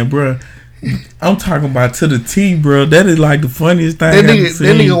shit, man, bro. I'm talking about to the T, bro. That is like the funniest thing. That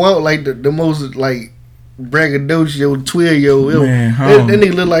nigga walk like the most like braggadocio 12-year-old. Man, that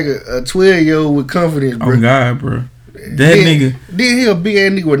nigga look like a 12-year-old with confidence, bro. Oh god, bro. That nigga. Then he a big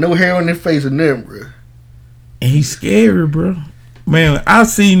ass nigga with no hair on his face or nothing, bro. And he's scary, bro. Man, I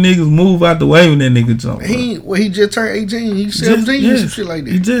see niggas move out the way when that nigga jump. He just turned 18. He's 17 some shit like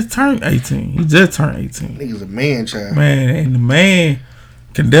that. He just turned 18. Nigga's a man child. Man, and the man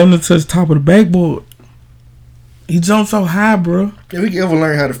condemned to touch top of the backboard. He jumped so high, bro. If he can ever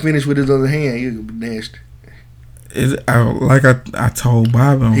learn how to finish with his other hand, he'll be nasty. Like I told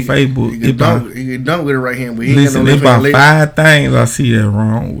Bobby on Facebook. He can dunk with the right hand, but he listen, ain't got no there's about 5 things I see that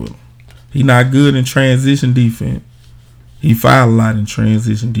wrong with him. He not good in transition defense. He foul a lot in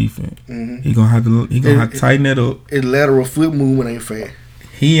transition defense. Mm-hmm. He gonna have to tighten that up. His lateral foot movement ain't fast.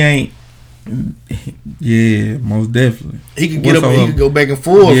 He ain't. Yeah, most definitely. He can get up and he can go back and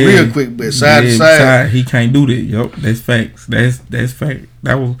forth real quick, but side to side, he can't do that. Yup, that's facts. That's fact.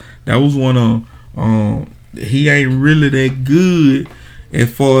 That was one of he ain't really that good as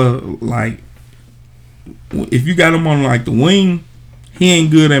far like if you got him on like the wing, he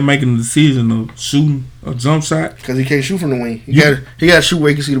ain't good at making the decision of shooting a jump shot because he can't shoot from the wing. He got to shoot where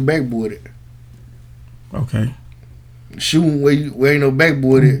he can see the backboard at. Okay, shooting where ain't no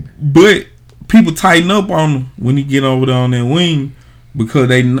backboard at. But people tighten up on him when he get over there on that wing because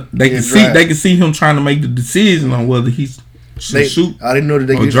they can see him trying to make the decision on whether he should shoot. I didn't know that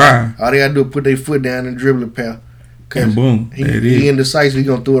they could drive. All they gotta do is put their foot down and dribble it, pal. And boom, he indecisive. He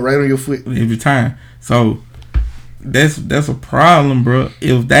gonna throw it right on your foot every time. So that's a problem, bro.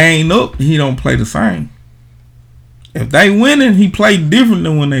 If they ain't up, he don't play the same. If they winning, he play different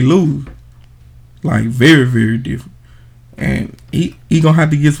than when they lose. Like very, very different. And he gonna have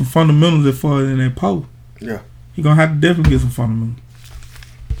to get some fundamentals as far as in that post. Yeah, he gonna have to definitely get some fundamentals.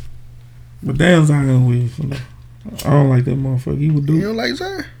 But damn Zion Williamson, I don't like that motherfucker. He would Duke. You don't like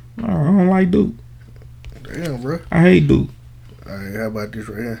Zion? No, I don't like Duke. Damn, bro. I hate Duke. All right, how about this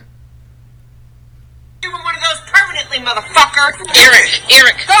right here? You were one of those permanently, motherfucker.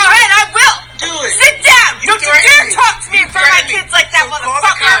 Eric. Go ahead, I will. Do it. Sit down. Don't you dare talk to me in front of my kids like that,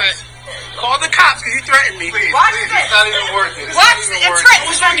 motherfucker. Call the cops because you threatened me. Watch this. It's not even worth it. Watch this. It's right.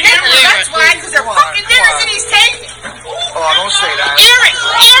 These are niggers. That's why. Because they're fucking niggers and he's taking. Oh, don't say that. Eric.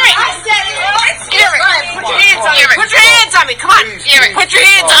 I said it. Eric. Put your hands on me. Put your hands on me. Come on. Eric. Put your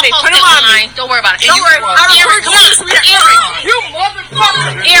hands on me. Put them on me. Don't worry about it. Don't worry. I don't worry. Come on. Eric. You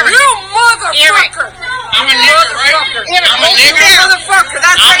motherfucker. Eric. You motherfucker. I'm a nigger, right? Eric. I'm a motherfucker.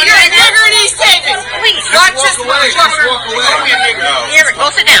 That's right. You're a nigger and he's taking. Please. Watch this motherfucker. Eric, go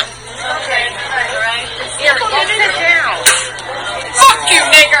sit down. Okay. Eric, go sit down. Fuck you,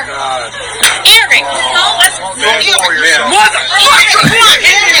 nigger. Eric, no, let's motherfucker.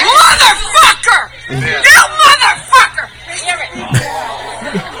 Motherfucker. No, motherfucker. Eric.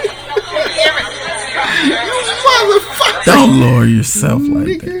 Don't lower yourself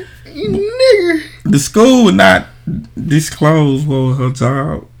like that. You nigger. The school would not disclose what was her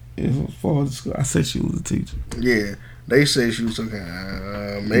job as far as the school. I said she was a teacher. Yeah. They say she was some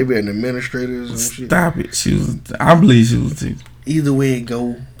kind maybe an administrator or some shit. Stop it. I believe she was a teacher. Either way it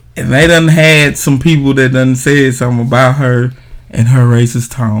go. And they done had some people that done said something about her and her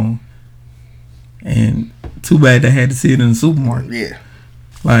racist tone. And too bad they had to see it in the supermarket. Yeah.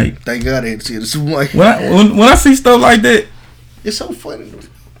 Like, thank God they had to see it in the supermarket. When I see stuff like that, it's so funny.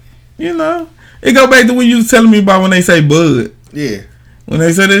 You know, it go back to when you was telling me about when they say bud. Yeah. When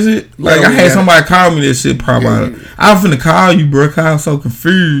they say that shit, like I had somebody call me that shit probably. I was finna call you, bro. Cause I was so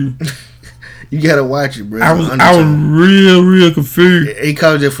confused. You gotta watch it, bro. I was real confused. He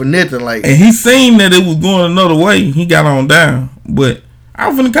called you for nothing, like. And he seen that it was going another way. He got on down, but I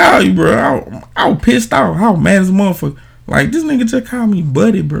was finna call you, bro. I was pissed off. I was mad as a motherfucker. Like this nigga just called me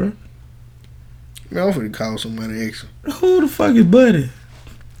Buddy, bro. Man, I'm finna call somebody extra. Who the fuck is Buddy?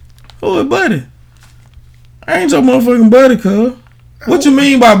 Who is Buddy? I ain't your motherfucking buddy, cuz. What you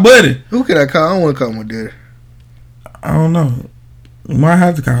mean by buddy? Who can I call? I don't want to call my daddy. I don't know. You might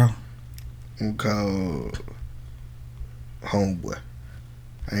have to call. I'm gonna call homeboy.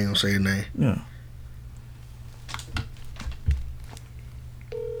 I ain't gonna say his name. Yeah.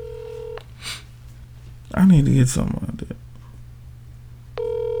 I need to get something like that.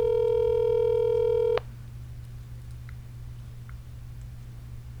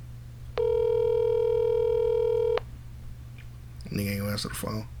 Nigga ain't gonna answer the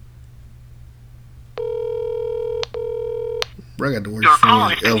phone. Bro, I got the worst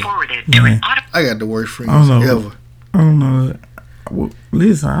friends ever. I got the worst friends ever. I don't know.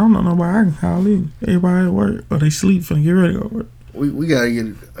 Listen, I don't know nobody I can call in. Everybody at work or they sleep finna get ready to go to work. We gotta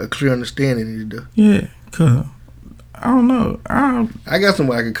get a clear understanding of this. Yeah, cause I don't know. I got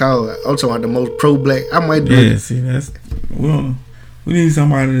somebody I can call. I'm talking about the most pro-black. I might do it. See, that's we need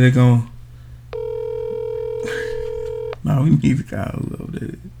somebody that gon' No, we need to call whoever that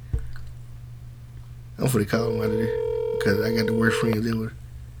is. I'm finna call him out of there because I got the worst friends ever.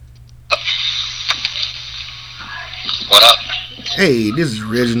 What up? Hey, this is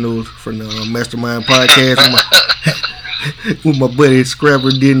Reginald from the Mastermind Podcast with my buddy Scrapper.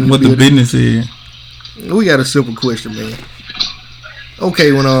 What the business is? We got a simple question, man.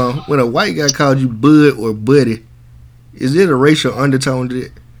 Okay, when a white guy called you bud or buddy, is it a racial undertone to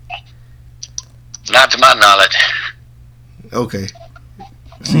it? Not to my knowledge. Okay.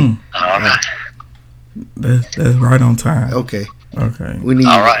 That's right on time. Okay. We need.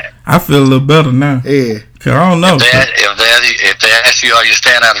 All right. I feel a little better now. Yeah. Cause I don't know. If they ask you, are you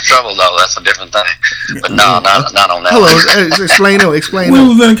staying out of trouble though? That's a different thing. But no, not on that. Hello, explain. We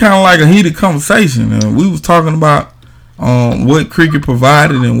was in kind of like a heated conversation, and we was talking about what Cricket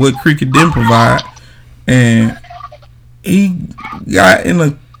provided and what Cricket didn't provide, and he got in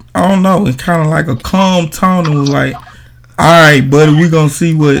a, I don't know, in kind of like a calm tone and was like, "All right, buddy, we gonna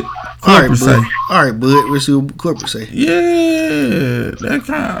see what corporate say." All right, bud, we'll see what corporate say. Yeah, that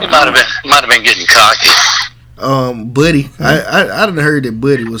kind of. He might have been getting cocky. Buddy, I done heard that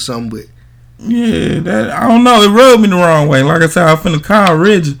buddy was something, but yeah, that I don't know. It rubbed me the wrong way. Like I said, I finna call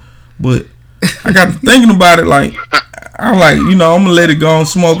Reggie, but I got to thinking about it. Like I'm like, I'm gonna let it go and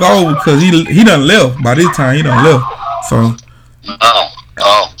smoke over because he done left. By this time, he done left. So.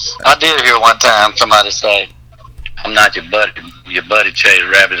 Oh, I did hear one time somebody say, "I'm not your buddy. Your buddy chase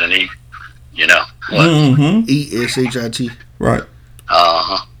rabbits and eat." What? Mm-hmm. ESHIT. Right.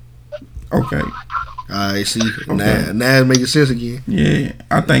 Okay. I see. Okay. Now it's making sense again. Yeah,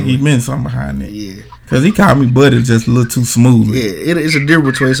 I think he meant something behind it. Yeah. Cause he called me buddy just a little too smooth. Yeah, it's a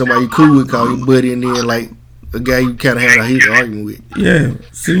difference between somebody you cool with call you buddy and then like a guy you kind of had a heated argument with. Yeah.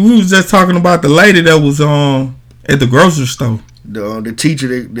 See, we was just talking about the lady that was at the grocery store. The teacher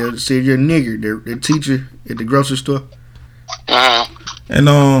that said you're a nigger. The teacher at the grocery store. And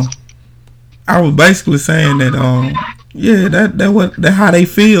I was basically saying that that's how they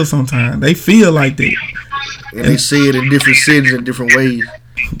feel sometimes. They feel like that. And they say it in different cities in different ways.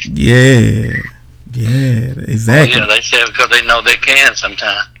 Yeah, exactly. Yeah, they say it because they know they can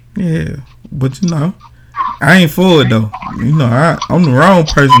sometimes. Yeah, but I ain't for it though. I'm the wrong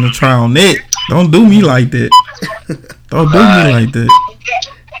person to try on that. Don't do me like that. Don't do me like that.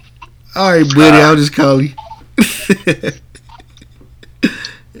 All right, buddy, I'll just call you.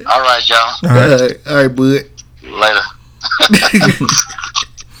 All right, y'all. All right, bud. Later.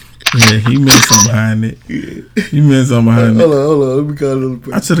 Yeah, he meant something behind it. Hold on. Let me call another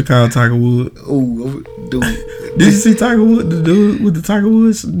person. I should have called Tiger Woods. Oh, dude. Did you see Tiger Woods, the dude with the Tiger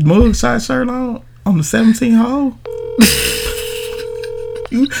Woods mugshot shirt on the 17th hole?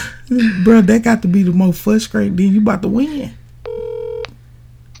 Bro, that got to be the most frustrating. Then you about to win.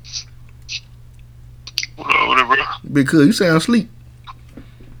 Because you sound asleep.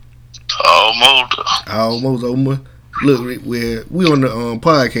 Almost. Look, we on the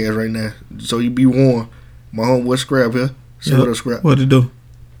podcast right now, so you be warned. My homeboy Scrap here. Say what up, Scrap. What to do?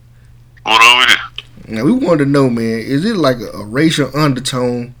 What over there? Now we wanted to know, man, is it like a racial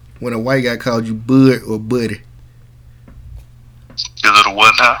undertone when a white guy called you bud or buddy? Is it a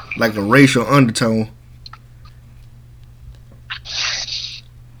what now? Like a racial undertone.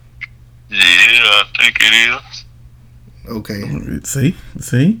 Yeah, I think it is. Okay.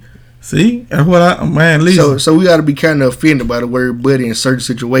 See? That's what listen. So we gotta be kind of offended by the word buddy in certain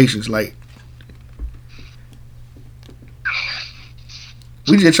situations. Like,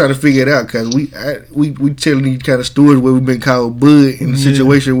 we just trying to figure it out because we telling these kind of stories where we've been called bud in a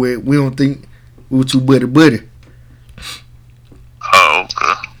situation where we don't think we were too buddy. Oh,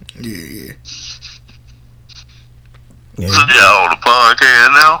 okay. Yeah. So y'all on the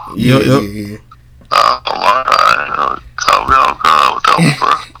podcast now? Yeah. Oh my God! Call me off guard with that one,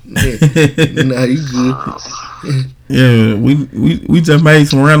 bro. Nah, you good. Yeah, we just made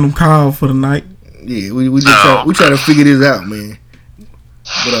some random calls for the night. Yeah, we try to figure this out, man.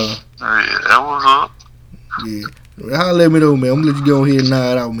 But yeah, that was up. Yeah, holla let me know, man. I'm gonna let you go ahead and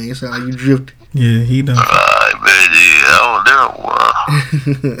nod out, man. Sound like you drifted. Yeah, he done. Alright, man. Yeah, I was there a while.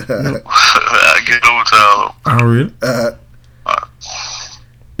 I get over time. Oh, really?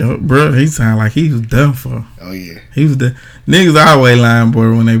 Bro, he sound like he was done for. Oh yeah, he was done. Niggas always lying,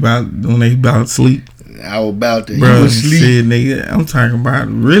 boy, when they about to sleep. I was about to. Bro, shit, nigga. I'm talking about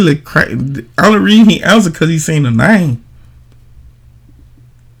really crazy. The only reason he answered because he seen the name.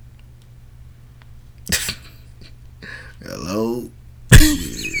 Hello.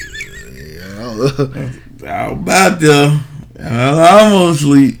 I'm about to. I'm almost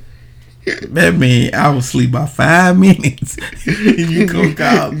sleep. That mean I was asleep by 5 minutes.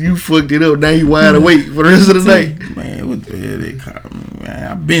 You fucked it up. Now you wide awake for the rest of the night. Man, what the hell they call me? I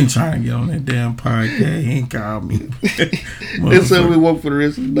Man, I've been trying to get on that damn podcast. He ain't called me. That's what we want for the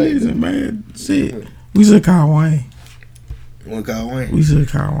rest of the day. Listen, man, shit. We should call Wayne. You want to call Wayne? We should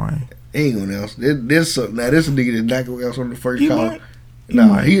call Wayne. He ain't gonna answer. This a nigga that's not gonna answer on the first call.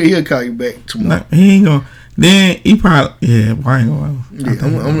 Might. He'll call you back tomorrow. Nah, he ain't gonna. Then he probably Wayne gonna answer.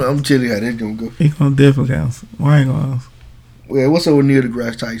 Yeah, I'm telling you how that's gonna go. He gonna definitely answer. Wayne gonna answer. Well, what's up with Neil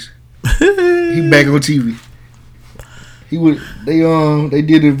deGrasse Tyson? He back on TV. They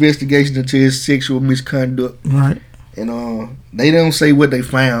did an investigation into his sexual misconduct. Right. And they don't say what they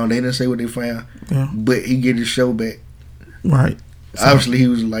found. They didn't say what they found. Yeah. But he get his show back. Right. So, obviously he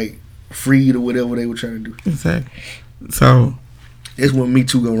was like freed or whatever they were trying to do. Exactly. So that's when Me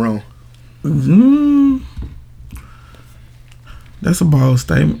Too go wrong. That's a bold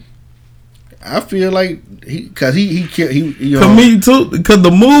statement. I feel like Me Too, because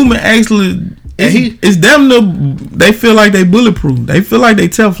the movement actually it's them. They feel like they bulletproof. They feel like they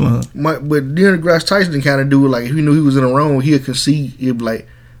Teflon. But Neil deGrasse Tyson kind of do it like if he knew he was in the wrong, he'd concede. He'd be like,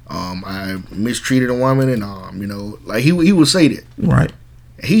 I mistreated a woman, and like he would say that. Right.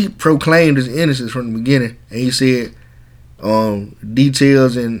 He proclaimed his innocence from the beginning, and he said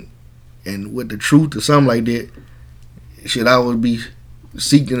details and with the truth or something like that should always be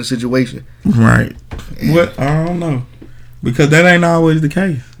seeked in a situation. Right. What I don't know, because that ain't always the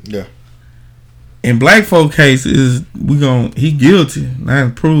case. Yeah. In black folk cases, he guilty. Now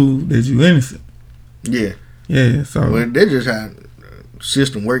prove that you innocent. Yeah. Yeah. So they just how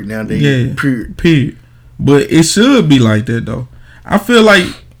system work nowadays. Yeah. Period. But it should be like that though. I feel like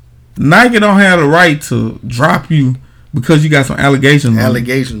Nike don't have the right to drop you because you got some allegations.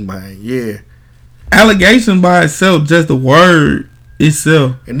 Allegations behind, yeah. Allegation by itself, just the word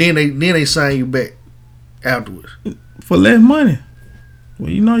itself. And then they sign you back afterwards for less money.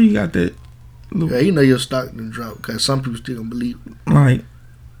 Well, you got that. Yeah, your stock done drop because some people still don't believe it. Like,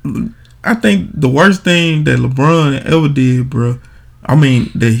 I think the worst thing that LeBron ever did, bro. I mean,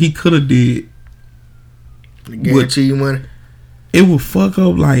 that he could have did. Guarantee you money. It would fuck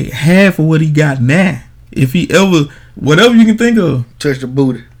up like half of what he got now. If he ever, whatever you can think of, touch the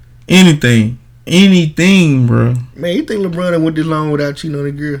booty, anything, bro. Man, you think LeBron went this long without cheating on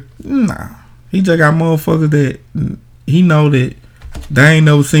a girl? Nah, he just got motherfuckers that he know that they ain't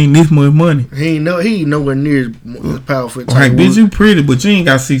never seen this much money. He ain't nowhere near as powerful. Like, bitch, you pretty, but you ain't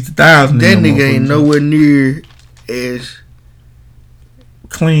got 60,000. That nigga ain't nowhere near as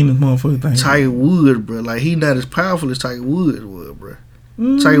clean as motherfucker thing. Tiger Woods, bro. Like, he not as powerful as Tiger Woods was, bro.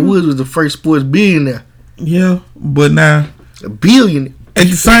 Tiger Woods was the first sports billionaire. Yeah, but now a billion. At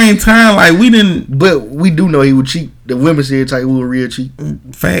the same time, like we didn't, but we do know he was cheap. The women said Tiger Woods real cheap.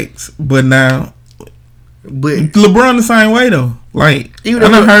 Facts, but now, but LeBron the same way though. Like even I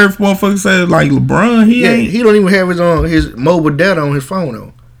done heard motherfuckers say like LeBron, he don't even have his mobile data on his phone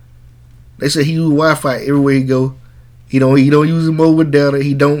though. They say he use Wi-Fi everywhere he go. He don't use his mobile data.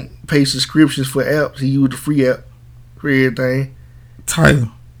 He don't pay subscriptions for apps. He use the free app for everything. Tiger.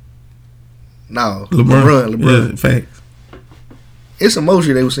 No, LeBron. Yeah, facts. It's some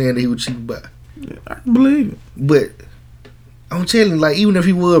motion they were saying that he was cheap about. Yeah, I believe it. But I'm telling you, like, even if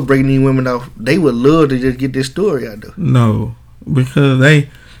he was breaking these women off, they would love to just get this story out there. No, because we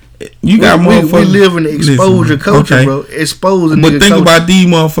live in the exposure culture, okay, bro. Exposing. But think about these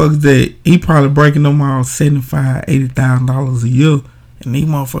motherfuckers that he probably breaking them out $75,000-$80,000 a year, and these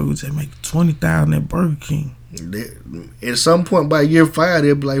motherfuckers just make $20,000 at Burger King. At some point by year 5,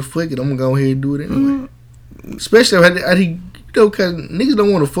 they'll be like, "Fuck it, I'm gonna go ahead and do it anyway." Especially if because niggas don't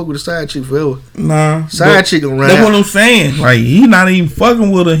want to fuck with a side chick forever. Nah, side chick around. That's what I'm saying. Like, he not even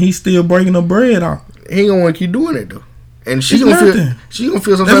fucking with her. He still breaking her bread off. He ain't gonna want to keep doing it though. And she gonna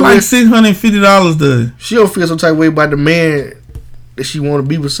feel some type of way. That's like $650 though. She gonna feel some type of way about the man that she want to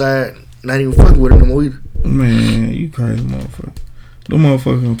be beside, not even fucking with him no more either. Man, you crazy motherfucker. Them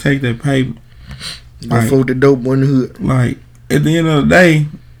motherfuckers gonna take that paper. Like, fuck the dope boy in the hood. Like, at the end of the day,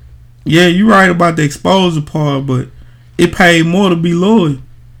 yeah, you right about the exposure part, but it paid more to be loyal.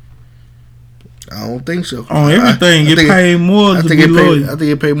 I don't think so. On everything, it paid more to be loyal. I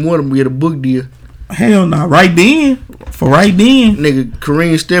think it paid more to get a book deal. Hell no, right then. Nigga,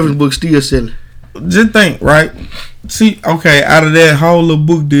 Kareem Steffens book still selling. Just think, right? Out of that whole little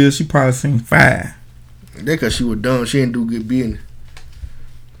book deal, she probably seen 5. That because she was dumb. She didn't do good business.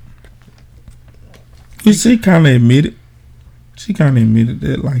 She kind of admitted.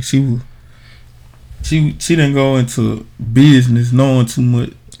 That like she didn't go into business knowing too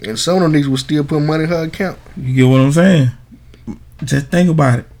much. And some of them niggas would still put money in her account. You get what I'm saying? Just think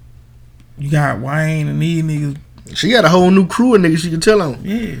about it. You got Wayne and these niggas. She got a whole new crew of niggas she can tell on.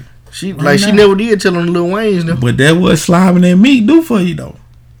 Yeah. She never did tell on Lil Wayne's though. But that what slobbing that meat do for you though.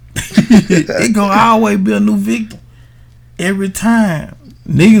 It gonna always be a new victim every time.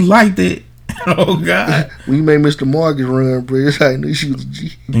 Niggas like that. Oh God. When you made Mr. Marcus run, bro, that's how I knew she was a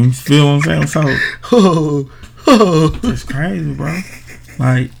G. You feel what I'm saying? So it's crazy, bro.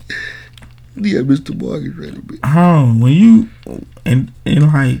 Like, yeah, Mr. Marcus ran a bit. When you and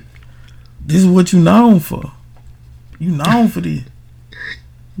like, this is what you known for. You known for this.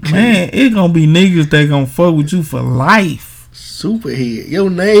 Man, it gonna be niggas that gonna fuck with you for life. Superhead. Your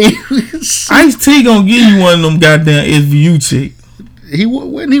name Ice-T gonna give you one of them goddamn SVU chick.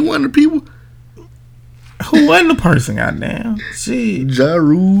 Wasn't he one of the people? Who wasn't the person, goddamn? Shit. Ja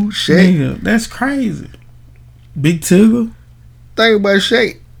Rule, Shaq. Nigga, that's crazy. Big Tigger. Think about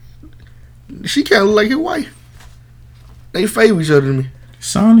Shaq. She kinda look like his wife. They favor each other to me.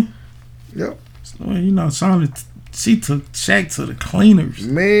 Shawnee? Yep. Well, you know, Shawnee, she took Shaq to the cleaners.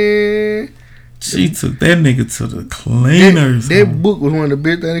 Man. She took that nigga to the cleaners. That book was one of the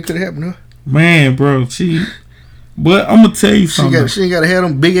best things that could have happened to her. Man, bro, but I'm gonna tell you something. She ain't gotta have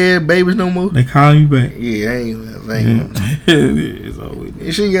them big ass babies no more. They calling you back. Yeah, I ain't. It's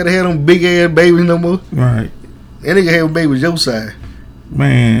always. She ain't gotta have them big ass babies no more. Right. That nigga have babies your side.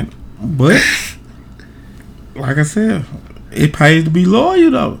 Man, but like I said, it pays to be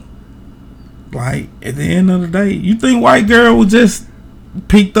loyal though. Like at the end of the day, you think white girl was just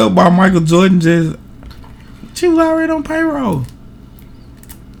picked up by Michael Jordan? She was already on payroll.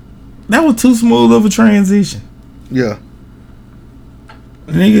 That was too smooth of a transition. Yeah.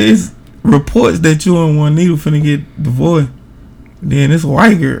 Nigga, it's reports that you and Juanita finna get divorced. Then it's a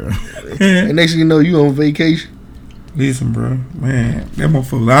white girl. And next thing you know, you on vacation. Listen, bro. Man, that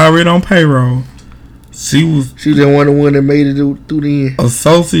motherfucker was already on payroll. She was just one of the one that made it through the end.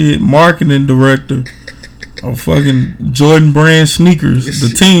 Associate marketing director of fucking Jordan brand sneakers. The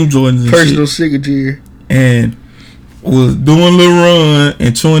team Jordans and personal shit. secretary. And was doing a little run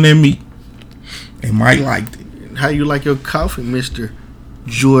and chewing that meat. And Mike liked it. How you like your coffee, Mr.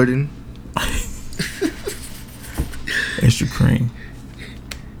 Jordan? Extra cream.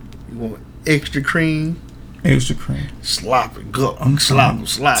 You want extra cream? Extra cream. Sloppy guap. I'm sloppy.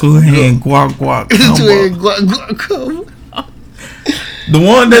 2-hand guac. 2-hand guac combo. The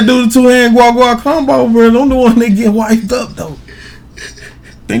one that do the 2-hand guac combo, bro, I'm the one that get wiped up though.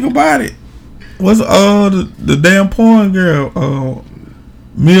 Think about it. What's the damn porn girl?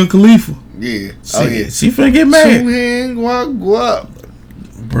 Mia Khalifa. Yeah. She finna get mad. 2-hand guac.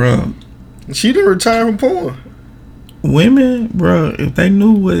 Bruh. She done retired from porn. Women, bruh, if they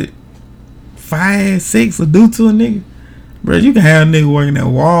knew what 5, 6 will do to a nigga, bruh, you can have a nigga working at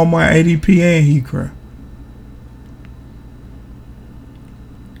Walmart, ADP, and he cry.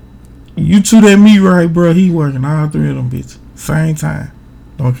 You chew that meat right, bruh, he working all 3 of them bitches. Same time.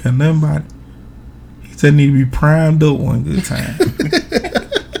 Don't care nothing about it. He just need to be primed up one good time.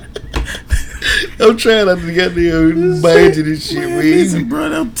 I'm trying not to get there budget and shit, man. Listen,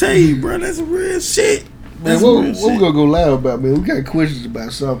 bro, I'm telling you, bro, that's real shit. Man, what we gonna go live about, man? We got questions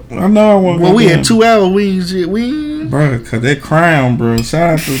about something. I know I want to. Well, we had 2 hours. We ain't. Bro, cause that crown, bro.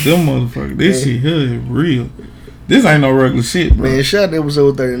 Shout out to them motherfuckers. This shit here is real. This ain't no regular shit, bro. Man, shout out to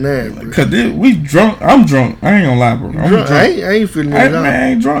episode 39, bro. Cause we drunk. I'm drunk. I ain't gonna lie, bro. I'm drunk. I ain't feeling that. Man, I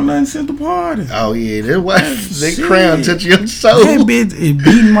ain't drunk nothing since the party. Oh yeah, that's why that crown touch your soul. That bitch is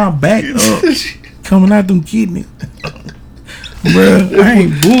beating my back up. Coming out them kidneys. Bruh, I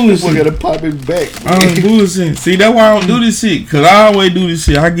ain't bullshit. We gotta pop it back. I ain't bullshit. See, that's why I don't do this shit. Cause I always do this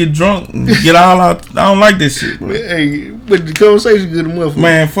shit. I get drunk and get all out. I don't like this shit, bro. Hey, but the conversation good enough.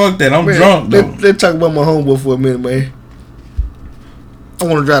 Man, fuck that. I'm drunk, though. Let's talk about my homeboy for a minute, man. I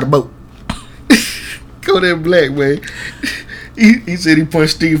want to drive the boat. Kodak Black, man. He said he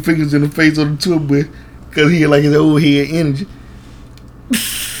punched Steve Fingers in the face on the tour bus because he had like his old head energy.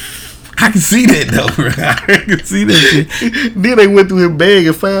 I can see that though, bro. I can see that shit. Then they went through his bag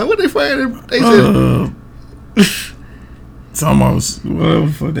and found what they find. They said it's almost whatever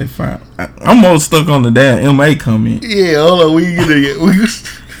the fuck they found. I'm almost stuck on the damn MA comment. Yeah, hold on, we get there.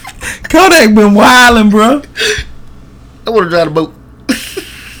 Kodak been wildin', bro. I want to drive the boat.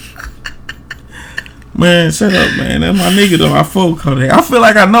 Man, shut up, man. That's my nigga though. I fuck Kodak. I feel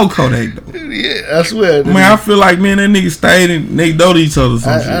like I know Kodak though. Yeah, I swear. Man, I feel like me and that nigga stayed and they know each other.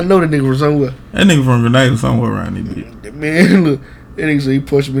 I know that nigga from somewhere. That nigga from Grenada somewhere around here. Bitch. Man, look, that nigga said he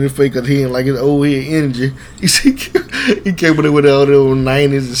punched me in the face because he ain't like his old head energy. He said he came in there with all the old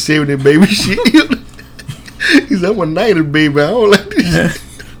 90s and 70s baby shit. He said, I'm a 90s baby. I don't like this.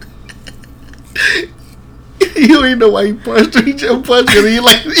 You don't even know why he punched him. He just punched him. He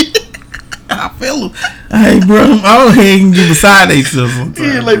like I feel him. Hey, bro, all head can get beside themselves sometimes.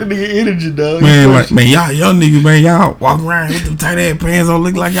 Yeah, like the nigga energy, dog. Man, like, man, y'all young niggas, man, y'all walk around with them tight ass pants on,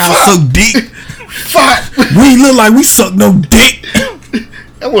 look like y'all suck dick. Fuck. We look like we suck no dick.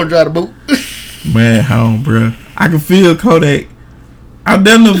 I want to drive the boat. Man, home, bro. I can feel Kodak. I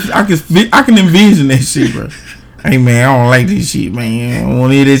can envision that shit, bro. Hey, man, I don't like this shit, man. I don't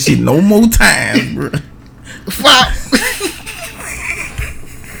want to hear that shit no more times, bro. Fuck.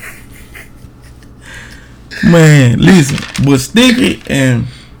 Man, listen, but Sticky and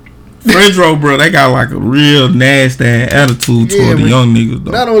Fredro, bro, they got like a real nasty attitude toward the young niggas,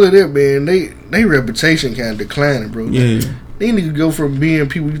 though. Not only that, man, they reputation kind of declining, bro. Yeah. They niggas go from being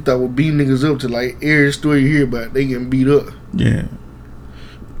people you thought would beat niggas up to like every story you hear about, they getting beat up. Yeah.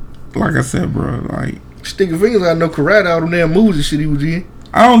 Like I said, bro, like Sticky Fingers, I know karate, all them damn moves and shit he was in.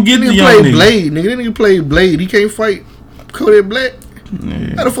 I don't get the young play nigga. Blade, nigga. That nigga play Blade. He can't fight Kodak Black.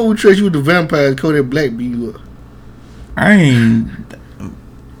 Yeah. How the fuck we trust you with the vampires? Kodak Black beat you up. I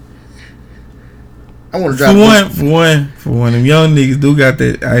want to drive. For one, them young niggas do got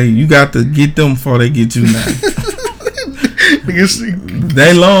that. Hey, you got to get them before they get you now.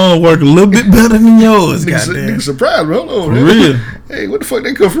 They long work a little bit better than yours. Nigga surprised, bro. Hold on, for real. Hey, what the fuck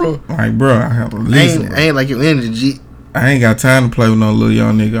they come from? Like, bro, I have to listen. I ain't like your energy, G. I ain't got time to play with no little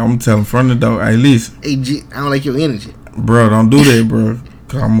young nigga. I'm gonna tell him from the door. Hey, listen. Hey, G, I don't like your energy. Bro, don't do that, bro.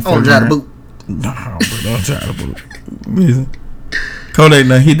 Cause I'm gonna drive the boot. Nah, bro, don't try to boot. Listen. Kodak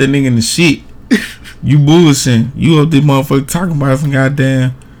done hit that nigga in the shit. You bullshitting. You up this motherfucker talking about some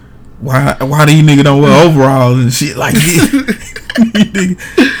goddamn why these niggas don't wear overalls and shit like this. These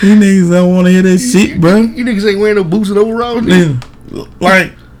niggas don't want to hear that shit, bro. You niggas ain't wearing no boots and overalls. Listen,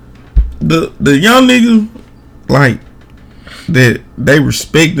 like the young niggas, like that they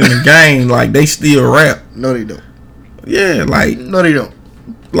respect in the game, like they still rap. No, they don't. Yeah, like no, they don't.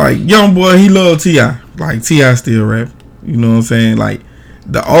 Like young boy, he love T.I. Like T.I. still rap. You know what I'm saying? Like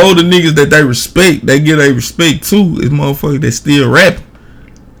the older niggas that they respect, they get a respect too. Is motherfuckers that still rapping.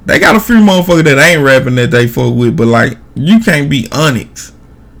 They got a few motherfuckers that ain't rapping that they fuck with, but like you can't be Onyx.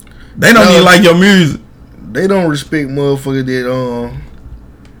 They don't even like your music. They don't respect motherfuckers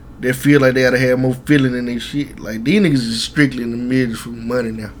that feel like they gotta have more feeling in their shit. Like these niggas is strictly in the middle for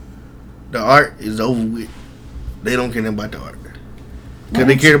money now. The art is over with. They don't care about the art. Cause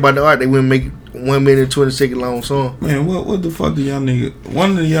they cared about the art, they wouldn't make 1 minute 20-second long song. Man, what the fuck the young nigga?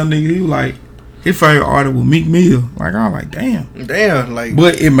 One of the young niggas, he was like, his favorite artist was Meek Mill. Like I was like, damn, like.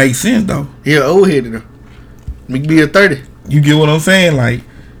 But it makes sense though. He an old headed though. Meek Mill 30. You get what I'm saying? Like,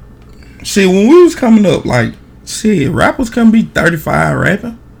 shit, when we was coming up, like, shit, rappers couldn't be 35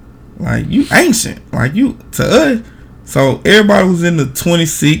 rapping. Like you ancient, like you to us. So everybody was in the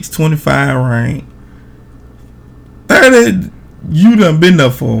 26, 25 range. 30. You done been there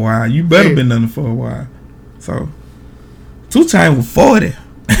for a while. You better been there for a while. So 2 Chainz was 40.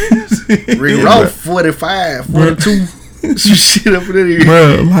 Rick Ross 45, 42. You shit up in there.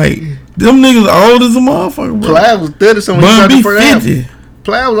 Bro, like them niggas old as a motherfucker, bro. Plies was 30 something when he dropped the first 50. album.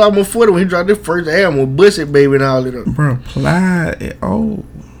 Plies was almost 40 when he dropped his first album with Busted Baby and all that. Bro, Plies old.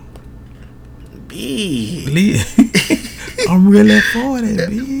 Big. I'm really 40,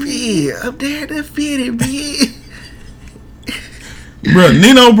 big. I'm there to 50, big. Bro,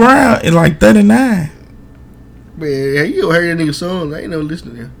 Nino Brown is like 39. Man, you heard that nigga songs. I ain't never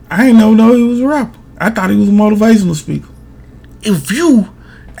listened to him. I ain't never know he was a rapper. I thought he was a motivational speaker. If you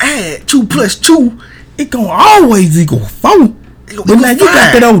add 2 + 2, it gonna always equal 4. But now you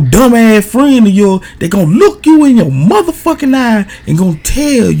got that old dumbass friend of yours that gonna look you in your motherfucking eye and gonna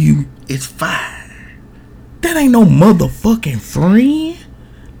tell you it's 5. That ain't no motherfucking friend.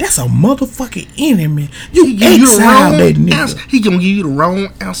 That's a motherfucking enemy. You exile that nigga. Answer. He gonna give you the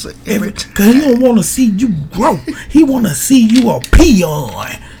wrong answer every time. Cause he don't wanna see you grow. He wanna see you a peon.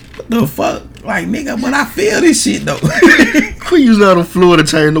 What the fuck? Like, nigga, but I feel this shit though. Quit using all the Florida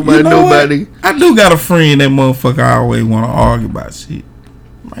term. Nobody. I do got a friend that motherfucker always wanna argue about shit.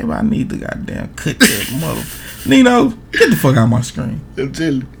 Maybe I need to goddamn cut that mother. Nino, get the fuck out of my screen. I'm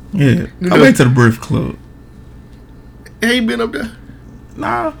telling you. Yeah. I went to the Breath Club. Ain't been up there.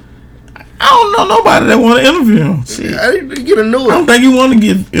 Nah, I don't know nobody that want to interview him. Shit. I didn't get annoyed. I don't think he want to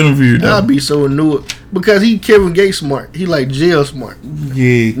get interviewed though. I'd be so annoyed because he Kevin Gates smart. He like jail smart.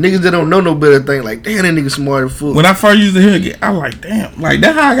 Yeah, niggas that don't know no better think like, damn, that nigga smart as fuck. When I first used to hear it, I was like, damn, like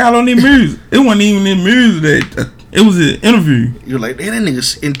that's how I got on the music. It wasn't even in music that it was an interview. You're like, damn, that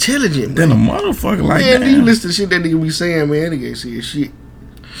nigga's intelligent. Then a motherfucker like man, that. You listen to shit that nigga be saying, man, that nigga ain't saying shit.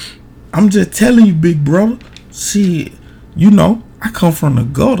 I'm just telling you, big brother. Shit, you know. I come from the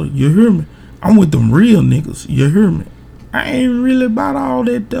gutter, you hear me? I'm with them real niggas, you hear me? I ain't really about all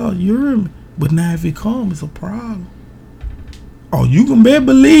that, you hear me? But now if it comes, it's a problem. Oh, you can better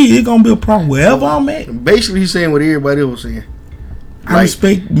believe it's gonna be a problem wherever I'm at. Basically, he's saying what everybody else was saying. I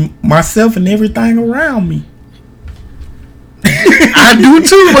respect myself and everything around me. I do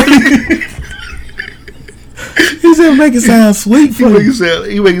too, buddy. He said make it sound sweet for He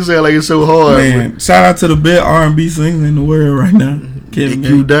you. make it sound like it's so hard. Man, shout out to the best R&B singer in the world right now. Kevin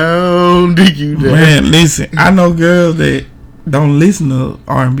Dig you down. Man, listen, I know girls that don't listen to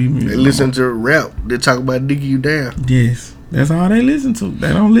R&B music. They listen to rap. They talk about digging you down. Yes, that's all they listen to.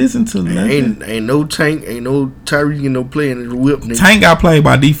 They don't listen to nothing. Ain't no Tank, ain't no Tyreek, and no playing the whip. Nigga. Tank got played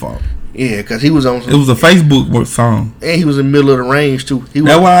by default. Yeah, because he was on. It was a Facebook song, and he was in the middle of the range too.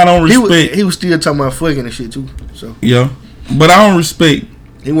 That's why I don't respect. He was still talking about fucking and shit too. So yeah, but I don't respect.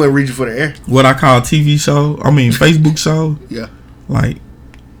 He wasn't reaching for the air. What I call TV show. I mean Facebook show. Yeah, like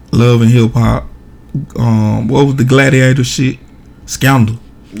Love and Hip Hop. What was the Gladiator shit? Scandal.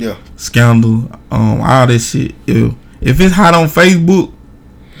 Yeah, Scandal. All that shit. If it's hot on Facebook,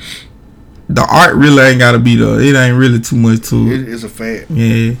 the art really ain't gotta be there. It ain't really too much to it. It's a fact.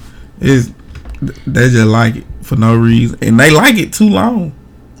 Yeah, they just like it for no reason, and they like it too long.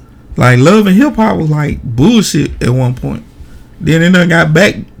 Like Love and Hip Hop was like bullshit at one point. Then it done got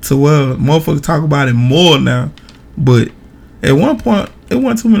back to where motherfuckers talk about it more now. But at one point, it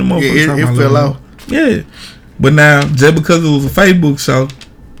wasn't too many motherfuckers talking about it. It fell out. Yeah, but now just because it was a Facebook show,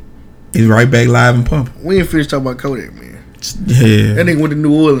 it's right back live and pumping. We ain't finished talking about Kodak, man. Yeah, that nigga went to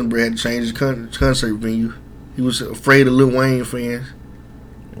New Orleans, bro. Had to change his concert venue. He was afraid of Lil Wayne fans.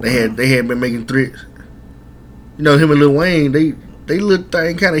 They had been making threats. You know, him and Lil Wayne, they little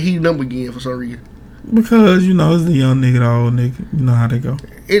thing kind of heated up again for some reason. Because you know it's the young nigga, the old nigga. You know how they go.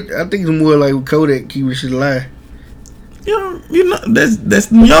 I think it's more like with Kodak keeping shit alive. You know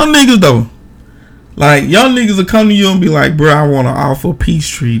that's young niggas though. Like young niggas will come to you and be like, "Bro, I want to offer a peace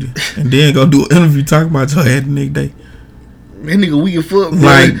treaty," and then go do an interview talking about your head the next day. That nigga weak as fuck.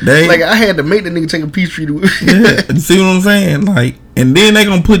 Like I had to make the nigga take a peace treaty with. Yeah, see what I'm saying? Like, and then they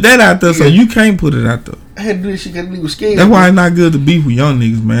gonna put that out there, so you can't put it out there. I had to do this shit because the nigga was scared. That's why it's not good to beef with young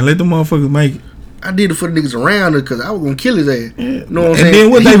niggas, man. Let them motherfuckers make it. I did it for the niggas around her because I was gonna kill his ass. Yeah. You know what I'm and saying?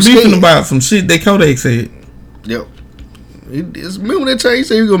 then what He they was beefing scared. about? Some shit that Kodak said. Yep. Remember that time he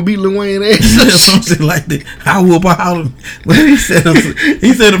said he was gonna beat Lil Wayne ass? Something like that. I whoop out him. But he said a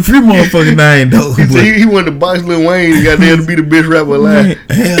few motherfucking name though. He said he wanted to box Lil Wayne and got there to be the best rapper alive.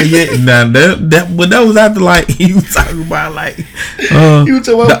 Hell yeah. Now that was after like he was talking about like he was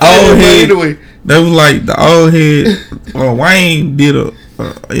talking about the old head. Anyway. That was like the old head. Wayne did a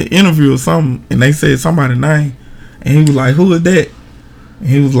interview or something, and they said somebody's name, and he was like, "Who is that?" And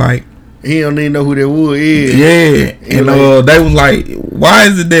he was like, he don't even know who that was. Yeah. And like, they was like, why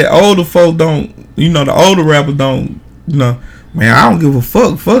is it that older folk don't, the older rappers don't, man, I don't give a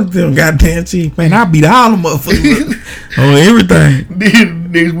fuck. Fuck them goddamn cheap. Man, I beat all them motherfuckers on everything.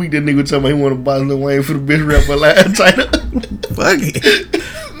 Then next week that nigga talking about he want to box Lil Wayne for the best rapper alive. Fuck it.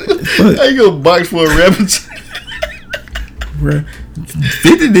 Fuck. How you gonna box for a rapper? Bruh,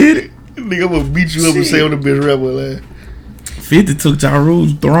 50 did it. Nigga, I'm gonna beat you up and say I'm the best rapper alive. 50 took Ja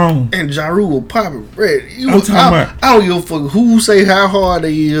Rule's throne. And Ja Rule was popping. I don't give a fuck who say how hard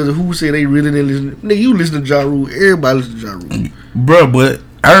they is or who say they really didn't listen. Nigga, you listen to Ja Rule. Everybody listen to Ja Rule. Bruh, but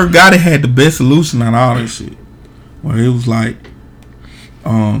Irv Gotti had the best solution on all this shit. Where it was like,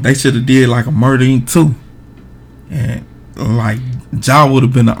 they should have did like a Murder Inc. 2. And like, Ja would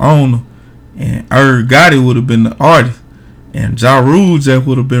have been the owner. And Irv Gotti would have been the artist. And Ja Rule just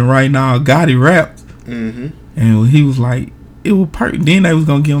would have been writing all Gotti raps. Mm-hmm. And he was like, it was perfect. Then they was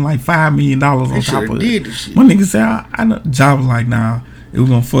gonna give him like $5 million on top of it. My nigga said, I know. Ja was like, nah, it was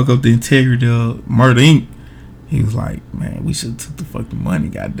gonna fuck up the integrity of Murder Inc. He was like, man, we should have took the fucking money,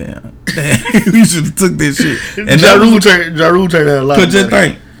 goddamn. We should have took this shit. And Ja Rule turned out a lot. Cause just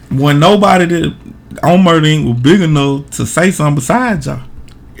think, when nobody that on Murder Inc. was big enough to say something besides Ja.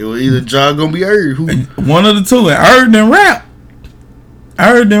 It was either Ja gonna be Irv. One of the two. And Irv didn't rap.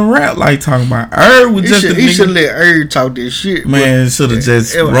 Irv didn't rap like talking about. Irv was just he should let Irv talk this shit. Man, should have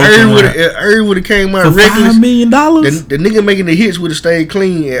just if Irv would have came out for reckless. $5 million. The nigga making the hits would have stayed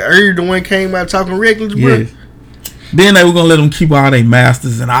clean. And Irv the one came out talking reckless, bro. Yeah. Then they were gonna let them keep all their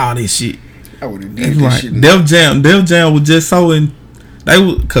masters and all this shit. I would have did this shit. Def Jam was just so in.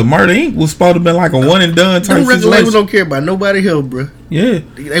 Cause Murder Inc. was supposed to be like a one and done type situation. Record labels don't care about nobody else, bro. Yeah,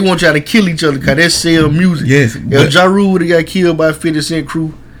 they want y'all to kill each other cause they sell music. Yes, if Ja Rule would have got killed by 50 Cent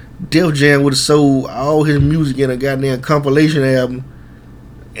crew, Def Jam would have sold all his music in a goddamn compilation album,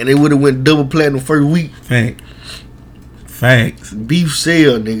 and they would have went double platinum first week. Facts. Beef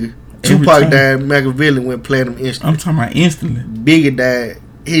sell, nigga. Tupac died, Machiavelli went platinum instantly. I'm talking about instantly. Biggie died,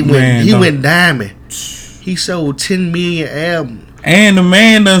 He went diamond. He sold 10 million albums. And the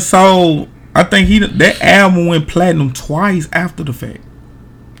man done sold. I think that album went platinum twice after the fact.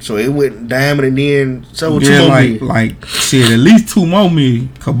 So it went diamond and then sold 2 more million. Like shit, at least 2 more million.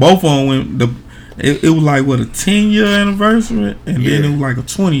 Cause both of them went. It was like what, a 10-year anniversary, and then it was like a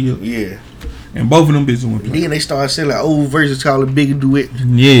 20-year. Yeah. And both of them bitches went platinum. Then they started selling old versions called the Biggie Duet.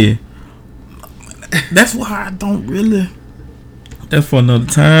 Yeah. That's why I don't really. That's for another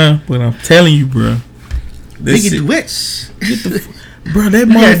time. But I'm telling you, bro. Biggie Duets. Bro, that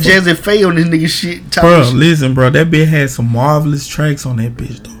got Jazzy Faye on this nigga shit. Bro, listen, bro. That bitch had some marvelous tracks on that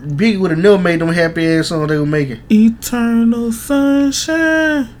bitch, though. Biggie would have never made them happy ass songs they were making. Eternal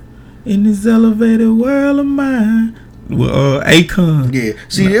sunshine in this elevated world of mine. With Akon. Yeah.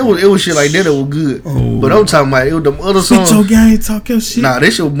 See, it was shit like that was good. Oh. But I'm talking about it was them other songs. Switch your game, talk your shit. Nah,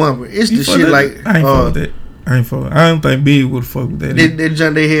 that shit was bumping. It's the shit that? like I ain't fuck with that. I don't think Big would fuck with that. That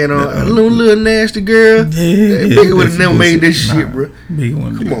junk they had on a little nasty girl. Yeah, Big would have never made this shit, bro. Big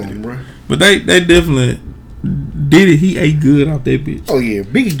one. Come on, bro. But they definitely did it. He ate good off that bitch. Oh yeah,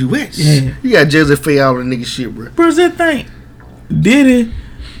 Biggie Duets. Yeah, you got Jazzy Faye out of the nigga shit, bro. Bro, that thing did it.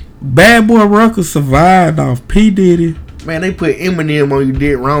 Bad Boy Rucker survived off P Diddy. Man, they put Eminem on You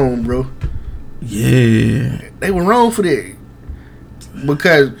Did Wrong, bro. Yeah, they were wrong for that.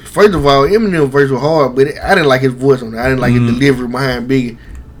 Because first of all, Eminem verse was hard, but I didn't like his voice on it. I didn't like his delivery behind Biggie.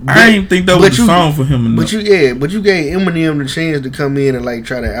 But, I didn't think that was a song for him enough. But you gave Eminem the chance to come in and like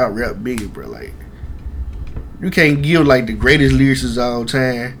try to out rap Biggie, bro. Like, you can't give like the greatest lyricists of all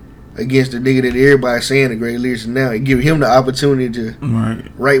time against the nigga that everybody's saying the greatest lyricist now, and give him the opportunity to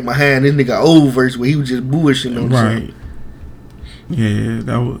right behind this nigga old verse where he was just bullshitting on something. Yeah,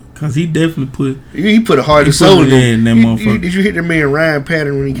 that was because he definitely put a heart and soul in that motherfucker. Did you hit the man Ryan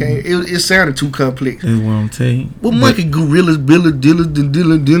Pattern when he came? It sounded too complex. That's what I'm telling you. What monkey gorillas, Dilla.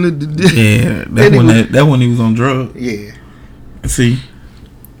 Yeah, that when he was on drugs. Yeah. See,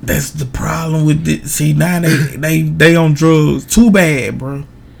 that's the problem with it. See, now they on drugs too bad, bro.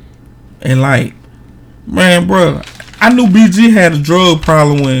 And like, man, bro, I knew BG had a drug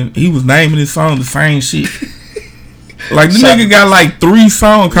problem when he was naming his song the same shit. Like, the nigga got like 3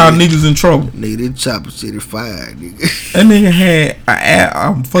 songs called Niggas in Trouble. Nigga, that Chopper City Fire, nigga. That nigga had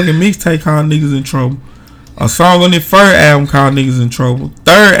a fucking mixtape called Niggas in Trouble. A song on the first album called Niggas in Trouble.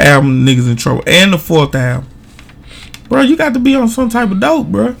 3rd album, Niggas in Trouble. And the 4th album. Bro, you got to be on some type of dope,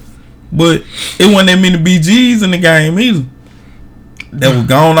 bro. But it wasn't that many BGs in the game either. That was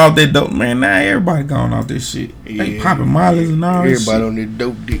gone off that dope. Man, now everybody gone off this shit. Yeah. They popping mollies and all that shit. Everybody on that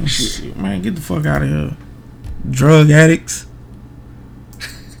dope dick shit. Man, get the fuck out of here. Drug addicts.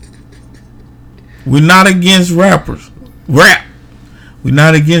 We're not against rappers. We're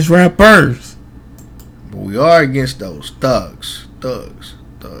not against rappers. But we are against those thugs.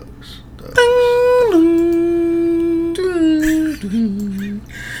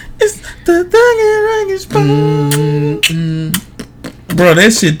 It's the thug and bro,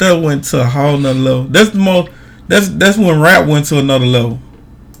 that shit that went to a whole nother level. That's when rap went to another level.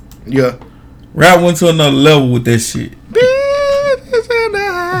 Yeah. Rap went to another level with that shit. Boy,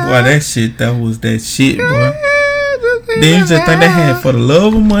 that shit, that was that shit, boy. Then you just think they had For the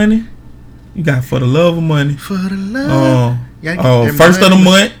Love of Money. You got For the Love of Money. For the love. First of the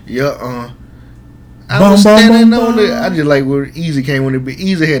month. Yeah. I was standing on it. I just like where Easy came on it, but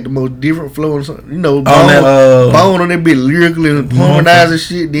Easy had the most different flow and something. You know, Bone on that bit lyrically and harmonizing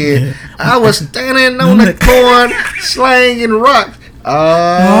shit. Then I was standing on the corn, slanging rocks.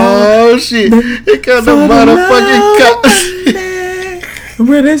 Oh shit! Here comes the motherfucking cops.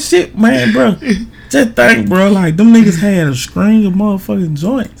 Bro, that shit, man, bro. Just think, bro, like them niggas had a string of motherfucking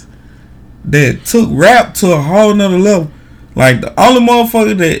joints that took rap to a whole nother level. Like the only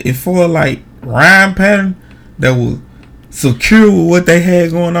motherfucker that if for like rhyme pattern that was secure with what they had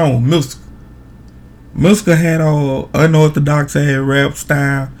going on with Mystical. Mystical had all unorthodox had rap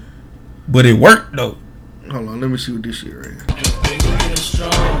style, but it worked though. Hold on, let me see what this shit right here.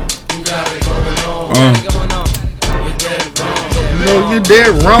 No, you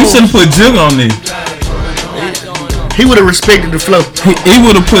dead wrong. He should have put Jig on there. He would have respected the flow. He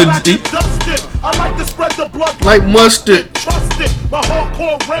would have put like mustard.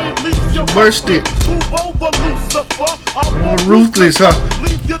 Burst it. Ruthless, huh?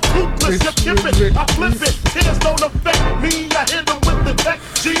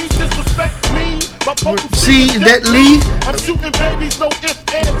 See that Lee?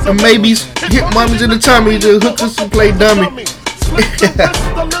 And maybes hit mommies in the tummy to hook us and play dummy.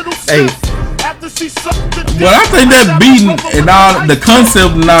 Hey. Well, I think that beating and all the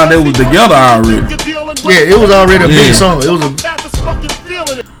concept and all that was together already. Yeah, it was already a big song. It was a.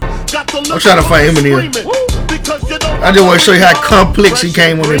 I'm trying to find Eminem. I just want to show you how complex he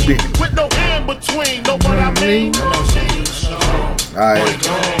came on that bitch. With no hand between, know what I mean? Alright.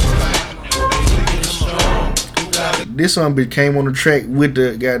 This song bitch came on the track with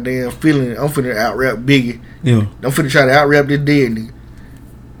the goddamn feeling. I'm finna out rap Biggie. Yeah. I'm finna try to out rap this dead nigga.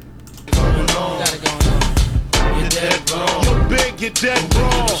 You're big, you're dead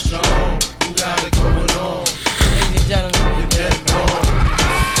wrong. You got it going on. Ladies and gentlemen, you're dead wrong.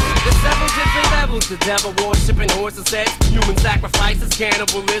 There's several different levels to devil worshiping, horses, sex, human sacrifices,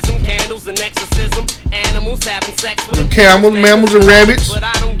 cannibalism, candles and exorcism, animals having sex with camels, mammals, and rabbits. But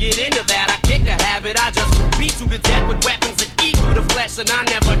I don't get into that. I kick a habit. I just beat you to death with weapons that eat through the flesh, and I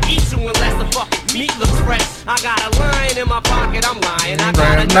never eat you unless the fucking meat looks fresh. I got a lion in my pocket. I'm lying. I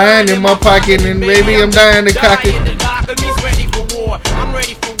got a nine in my pocket, and baby, I'm dying to cock it. The doctor, he's ready for war. I'm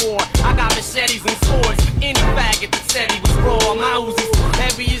ready for war. I got machetes and swords for any faggot that said he was raw. My Uzi's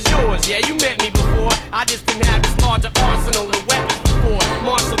heavy as yours. Yeah, you met me before. I just didn't have this larger arsenal of weapons before.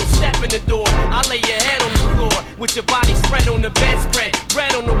 Marshall, step in the door. I lay your head on the floor with your body spread on the bedspread.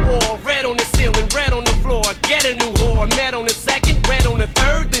 Red on the wall, red on the ceiling, red on the floor. Get a new whore. Met on the second, red on the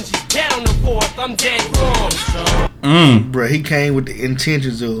third, then she's dead on the fourth. I'm dead wrong. Bruh, he came with the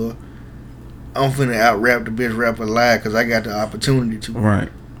intentions of I'm finna out rap the best rapper alive because I got the opportunity to. Right.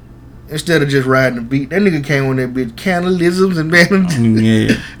 Instead of just riding the beat, that nigga came on that bitch cannibalisms and man,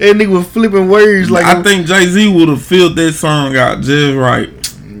 Yeah. that nigga was flipping words like. I think Jay-Z would have filled that song out just right.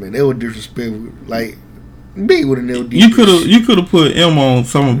 Man, they were disrespectful. Like Big would have never did. You could have put M on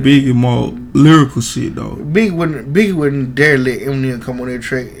some of Biggie's more lyrical shit though. Big wouldn't dare let Eminem come on that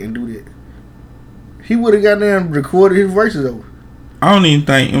track and do that. He would have got down and recorded his verses over. I don't even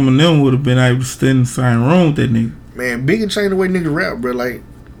think Eminem would have been able to stay in the same room with that nigga. Man, Big changed the way niggas rap, bro. Like,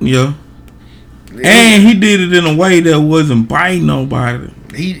 yeah. And he did it in a way that wasn't biting nobody.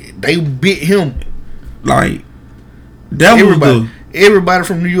 They bit him. Like, that everybody, was everybody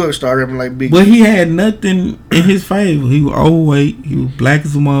from New York started rapping like Big. But he had nothing in his favor. He was overweight. He was black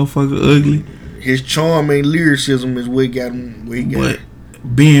as a motherfucker, ugly. His charm and lyricism is what got him where he got him.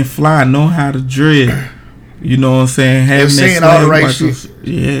 Being fly, know how to dress. You know what I'm saying? Having that saying all the right shit.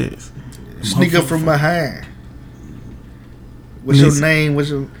 Yes. Sneak up from behind. What's your name? What's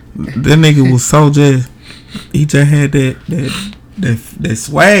your... That nigga was so just. He just had that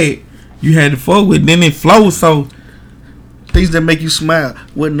swag. You had to fuck with. Then it flowed so. Things that make you smile.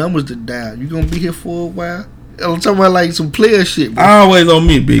 What numbers to dial? You gonna be here for a while? I'm talking about like some player shit, bro. I always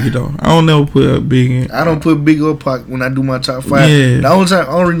omit Biggie though. I don't never put Biggie in. I don't put Biggie or Pac when I do my top 5. Yeah. The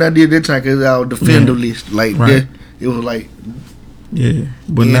only reason I did that time because I was defender list. Like right. It was like. Yeah,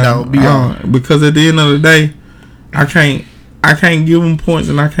 but now because at the end of the day, I can't give them points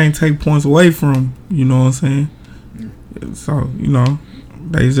and I can't take points away from them. You know what I'm saying? So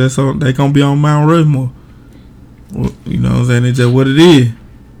they gonna be on Mount Rushmore. Well, you know what I'm saying? It's just what it is.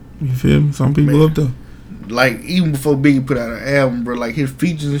 You feel me? Some people up there. Like even before Biggie put out an album, bro, like his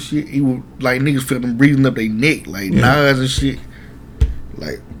features and shit, he would like niggas felt them breathing up their neck, like Nas and shit.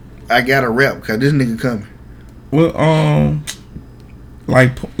 Like I gotta rap because this nigga coming. Well,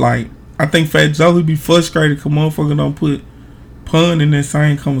 like I think Fat Joe would be frustrated because motherfucker don't put Pun in that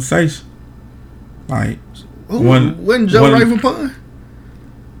same conversation. Like wasn't Joe right for Pun?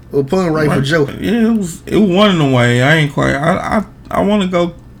 Or Pun right for Joe? Yeah, it was one in a way. I ain't quite. I want to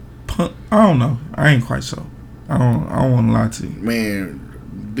go. Pun. I don't know. I ain't quite sure. I don't want to lie to you.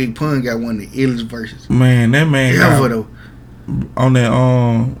 Man, Big Pun got one of the illest verses. Man, that man got though. On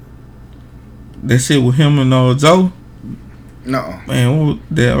that shit with him and Joe. No. Man,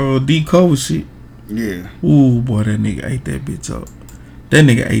 that D Cole shit. Yeah. Ooh, boy, that nigga ate that bitch up. That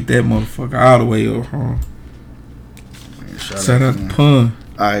nigga ate that motherfucker all the way up, huh? Shout out to Pun.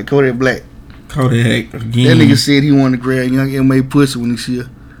 Alright, Kodak Black. Kodak again. That nigga said he wanted to grab young M.A. pussy when he see her.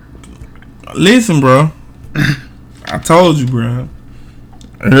 Listen, bro. I told you, bro.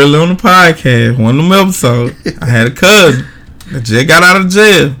 Early on the podcast, one of them episodes, I had a cousin that just got out of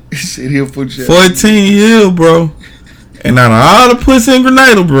jail. He said he'll put you 14 years, bro. And out of all the pussy in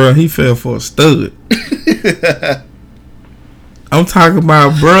Grenada, bro, he fell for a stud. I'm talking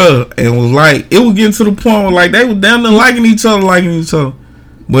about, bro, and was like, it was getting to the point where like they was down there liking each other.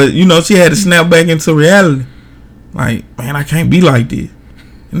 But you know, she had to snap back into reality. Like, man, I can't be like this.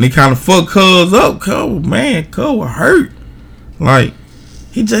 And they kind of fucked Cuz up. Cuz was hurt. Like,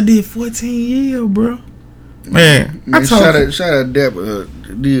 he just did 14 years, bro. Man, shout out Dapper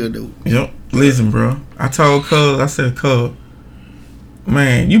deal though. Yep. Listen, bro. I told Cuz, I said, Cuz,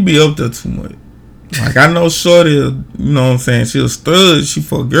 man, you be up there too much. Like, I know Shorty, you know what I'm saying, she a stud, she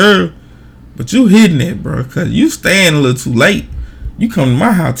for a girl, but you hitting it, bro, because you staying a little too late. You come to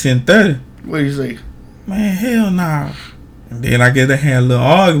my house 10:30. What do you say? Man, hell nah. And then I guess they had a little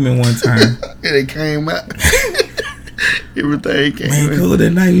argument one time. And it came out. Everything came out. Man, cool that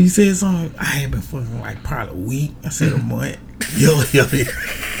night when you said something. I ain't been fucking like probably a week. I said a month. Yo.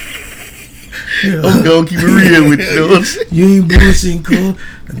 I'm gonna keep it real with you. You ain't bullshitting, cool.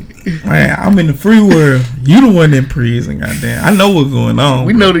 Man, I'm in the free world. You the one in prison, goddamn. I know what's going on.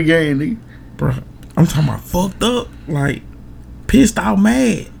 We know the game, nigga. Bro, I'm talking about fucked up, like pissed off,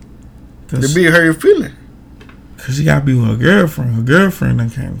 mad. To be hurt your feeling. Cause she gotta be with her girlfriend. Her girlfriend done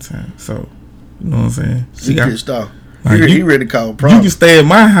came to town. So, you know what I'm saying? She got pissed off. Like, he ready to call a problem. You can stay at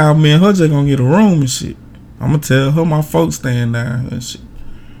my house, me and her just gonna get a room and shit. I'm gonna tell her my folks staying down and shit.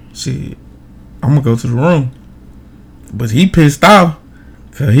 Shit. I'm gonna go to the room. But he pissed off.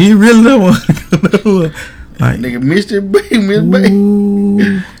 Cause he really don't want to go nowhere. Like, nigga missed it, Miss Bay.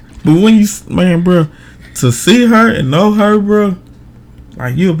 But when you, man, bro, to see her and know her, bro,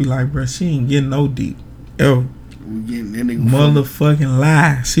 like, you'll be like, bro, she ain't getting no deep. Yo, motherfucking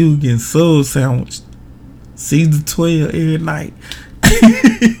lie. She was getting soul sandwiched. Season 12 every night.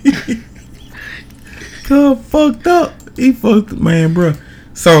 God fucked up. He fucked up, man, bro.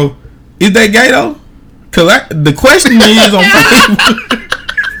 So, is that gay though? Cause the question is on Facebook.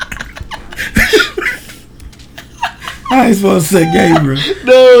 I ain't supposed to say gay, bro.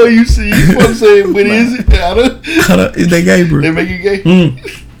 No, you see, you supposed to say, but is it? I don't. Is that gay, bro? They make you gay?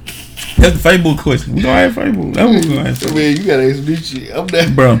 That's the Facebook question. We gonna have Facebook. That's what we gonna ask. Man, you gotta ask me shit. I'm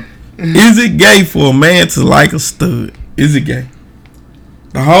not. Bro, is it gay for a man to like a stud? Is it gay?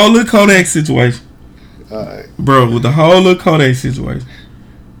 The whole little Kodak situation. Alright. Bro, with the whole little Kodak situation.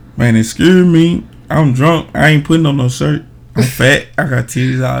 Man, excuse me. I'm drunk. I ain't putting on no shirt. I'm fat. I got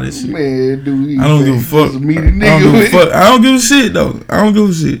titties, all this shit. Man, dude, I don't give a fuck. I don't give a fuck. I don't give a shit though. I don't give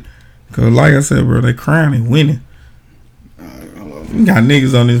a shit. Cause like I said, bro, they crying and winning. You got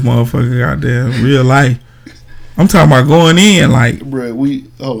niggas on this motherfucker goddamn real life. I'm talking about going in like, bro.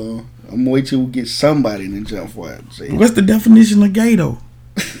 Hold on. I'm gonna wait till we get somebody in the jump for it. What's the definition of gay though?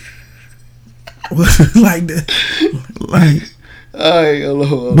 Like that, like. Alright,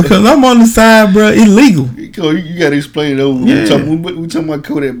 hello. Because I'm on the side, bro. Illegal. You gotta explain it over. Yeah. We talking about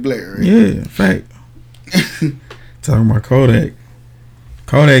Kodak Black, right? Yeah, fact. Talking about Kodak.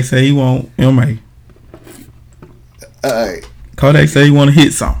 Kodak say he want MA. Alright. Kodak say he want to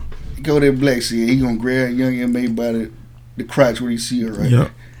hit something. Kodak Black said he gonna grab young MA by the crotch when he see her, right?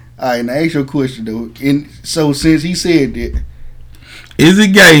 Yep. Alright, now ask your question though. And so since he said that, is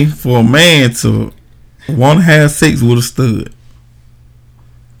it gay for a man to want to have sex with a stud?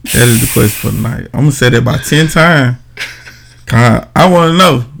 That is the question for tonight. I'm gonna say that about 10 times. I want to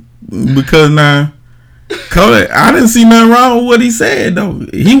know because now Kodak, I didn't see nothing wrong with what he said though.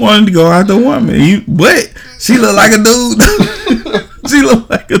 He wanted to go out the woman, but she looked like a dude. She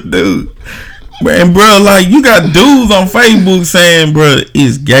looked like a dude. And bro, like you got dudes on Facebook saying, bro,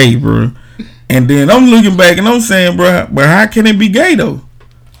 it's gay, bro. And then I'm looking back and I'm saying, bro, but how can it be gay though?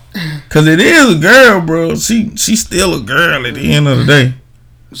 Cause it is a girl, bro. She's still a girl at the end of the day.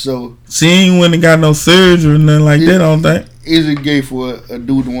 So she ain't went and got no surgery or nothing like that, I don't think. Is it gay for a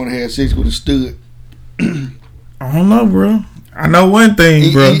dude to want to have sex with a stud? I don't know, bro. I know one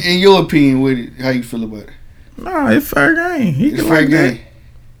thing, bro. In your opinion, how you feel about it? Nah, it's fair game. It's fair game.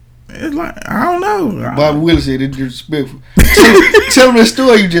 It's like, I don't know. Bobby Willis said it's disrespectful. Tell me the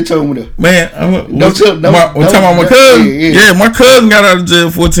story you just told me though. Man, I'm talking about my cousin. Yeah, my cousin got out of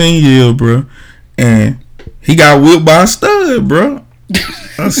jail 14 years, bro. And he got whipped by a stud, bro.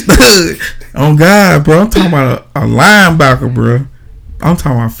 A stud. On God, bro. I'm talking about a linebacker, bro. I'm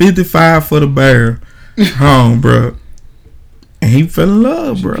talking about 55 for the Bears. Home, bro. And he fell in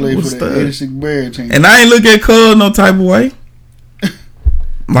love, bro. Played for the 86 Bears team. And I ain't look at Cuz no type of way.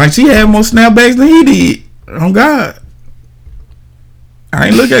 Like she had more snapbacks than he did. On God. I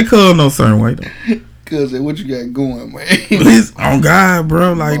ain't look at Cuz no certain way though. Cuz what you got going, man? Listen, on God,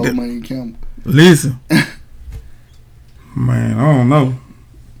 bro. Like that. Listen. Man, I don't know.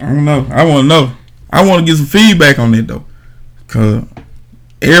 I want to know. I want to get some feedback on it though. Cause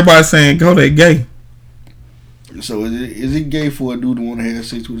everybody saying Kodak gay. So is it gay for a dude to want to have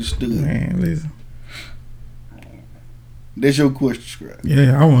sex with a stud? Man, listen. That's your question, Scrap.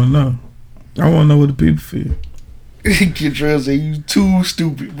 Yeah, I want to know. I want to know what the people feel. Get trying to say you too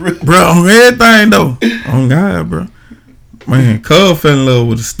stupid, bro. Bro, on everything though. On God, bro. Man, Cub fell in love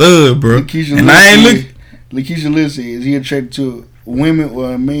with a stud, bro. Lakeisha and I ain't look. Lakeisha Liz said, is he attracted to women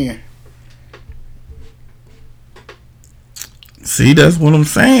or a man? See, that's what I'm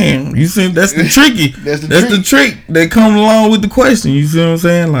saying. You see, that's the tricky. that's the trick that comes along with the question. You see what I'm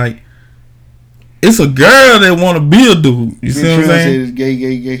saying? Like, it's a girl that want to be a dude. You see what I'm saying? Said it's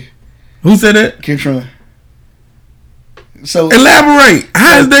gay. Who said that? Kentron. So elaborate.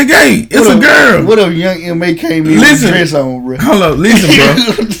 How is that gay? It's a girl. What if young M.A. came in with a dress on, bro? Hold up, listen,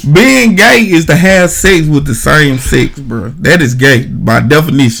 bro. Being gay is to have sex with the same sex, bro. That is gay by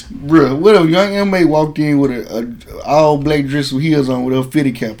definition. Bro, what if young M.A. walked in with a all black dress with heels on with a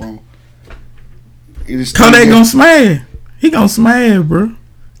fitted cap on? Kodak gonna smash. He gonna smash, bro.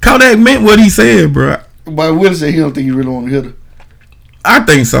 Kodak meant what he said, bro. But Will said he don't think he really want to hit her. I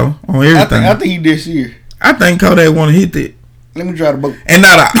think so on everything. I think he this year. I think Kodak want to hit that. Let me try the boat. And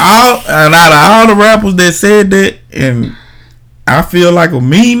out of all the rappers that said that, and I feel like I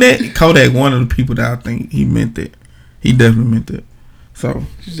mean that, Kodak one of the people that I think he meant that. He definitely meant that. So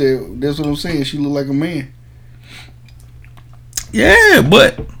she said, "That's what I'm saying. She look like a man." Yeah,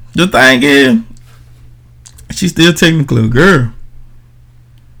 but the thing is, she's still technically a girl.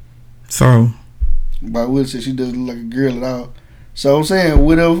 So, but Will said she doesn't look like a girl at all. So I'm saying,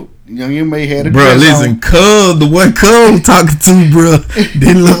 whatever. Young M.A. had a bro, dress listen, on. Cuz, the one Cuz was talking to, bro,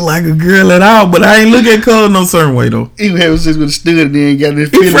 didn't look like a girl at all. But I ain't look at Cuz no certain way though. He was having sex with a stud and then got this.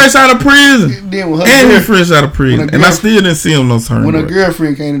 He fresh out of prison. Then with and he fresh out of prison, and I still didn't see him no certain when way. a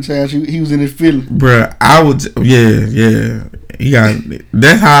girlfriend came to town, he was in his feelings. Bro, I would, yeah. He got.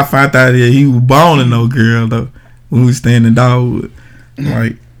 That's how I found out that he was boning no girl though. When we was staying in Dogwood,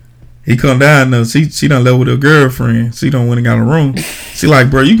 like. He come down though. She done left with her girlfriend. She done went and got a room. She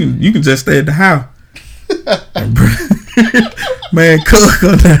like, bro, you can just stay at the house. Man, Cuz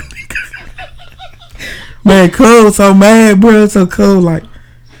come down. Man, Cuz so mad, bro. So Cuz like,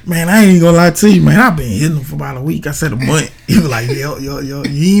 man, I ain't gonna lie to you, man. I've been hitting him for about a week. I said a month. He was like, yo, you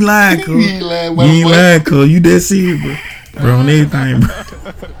ain't lying, Cuz. You ain't lying, Cuz. You that serious, bro. Bro, on everything, bro.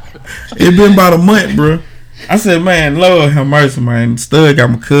 It been about a month, bro. I said, man, Lord have mercy, man. Stud got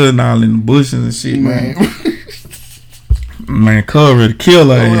my cousin all in the bushes and shit, man. Man, Cuz ready to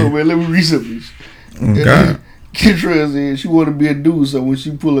kill her. Hold on, man. Let me read something. Oh, God. Kentra said she want to be a dude, so when she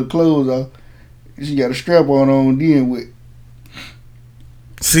pull her clothes off, she got a strap on then with.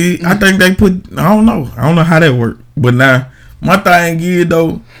 See, I think they put. I don't know how that work. But now, my thing is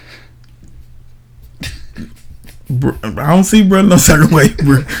though. Bro, I don't see bro no certain way,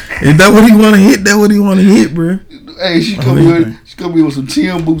 bro. Is that what he want to hit? That what he want to hit, bro? Hey, she come be with some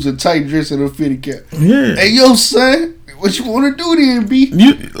Tim boots, a tight dress, and a fitted cap. Yeah. Hey, yo, son, what you want to do then, B?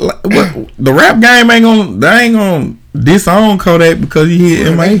 The rap game ain't gonna disown Kodak because he hit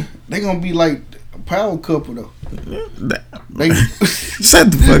M.A. They gonna be like a power couple though.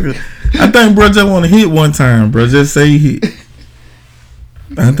 Shut the fuck up. I think bro just want to hit one time, bro. Just say he hit.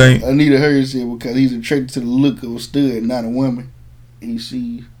 I think Anita Hurd said because he's attracted to the look of a stud, not a woman. He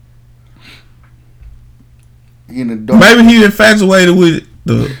sees in the dark. Maybe he infatuated with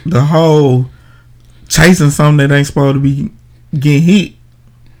the whole chasing something that ain't supposed to be getting hit.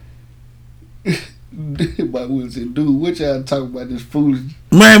 My Will said, dude, what y'all talking about this foolishness?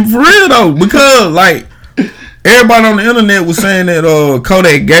 Man, for real though, because like everybody on the internet was saying that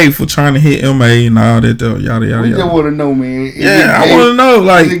Kodak gay for trying to hit M.A. and all that though, yada yada. We yada. just want to know, man. I want to know,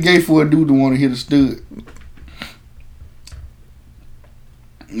 like, is it gay for a dude to want to hit a stud?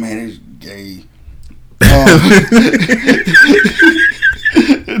 Man, it's gay.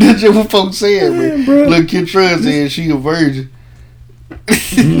 That's just what folks saying, man. Look, Kid Trud said she a virgin.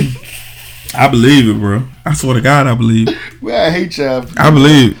 I believe it, bro. I swear to God, I believe it. Man, I hate y'all. I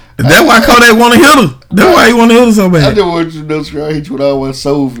believe it. That's why Kodak want to hit her. That's why he want to hit her so bad. I just want you to know, Scott, I hate you with all my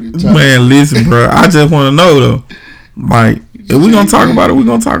soul for the time. Man, listen, bro. I just want to know, though. Like, if we going to talk about it, we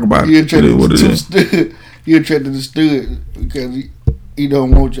going to talk about it. He attracted to the stud because he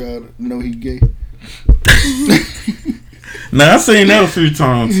don't want y'all to know he gay. Now, I seen that a few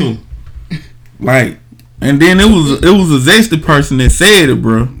times, too. Like, and then it was a zesty person that said it,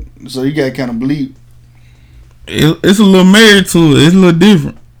 bro. So you got to kind of believe. It's a little married to it. It's a little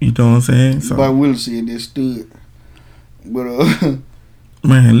different. You know what I'm saying? So, but Will said that stud. But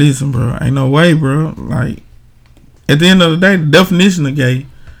man, listen, bro. Ain't no way, bro. Like, at the end of the day, the definition of gay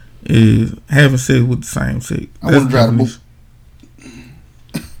is having sex with the same sex. I want to try the book.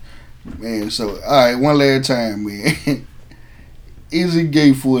 Man, so alright, one last time, man. Is it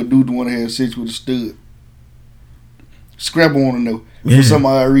gay for a dude to want to have sex with a stud? Scrap want to know. Yeah. For some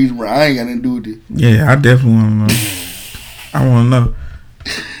odd reason, bro. I ain't got nothing to do with it. Yeah, I definitely want to know. I want to know.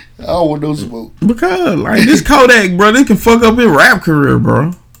 I don't want no smoke. Because, like, this Kodak, bro, this can fuck up his rap career,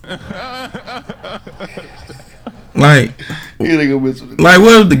 bro. Like, what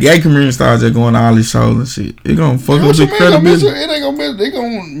if the gay community starts just going to all these shows and shit? It gonna fuck up his credibility. It ain't gonna miss. They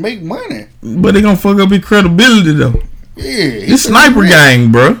gonna make money. But they gonna fuck up his credibility, though. Yeah. It's Sniper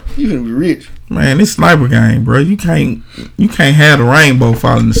Gang, bro. You gonna be rich. Man, this sniper game, bro. You can't have the rainbow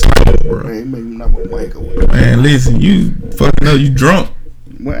falling the sniper, bro. Man, make me knock my mic over. Man, listen, you fucking know you drunk.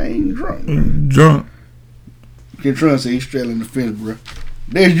 Well, I ain't drunk. Drunk. Can't try to say he's straddling the fence, bro.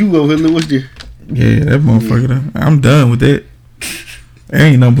 There's you over here. Look, what's this? Yeah, that motherfucker. Yeah. I'm done with that. That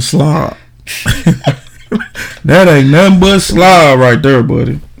ain't nothing but slob. That ain't nothing but slob right there,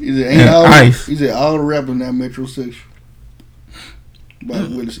 buddy. He said, ain't all ice. He said all the rappers now metrosexual.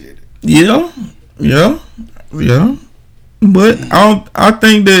 Bob Willis said it. Yeah. But I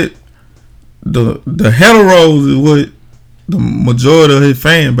think that the heteros is what the majority of his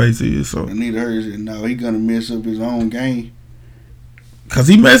fan base is. So Anita Hurd said, no, he gonna mess up his own game. Cause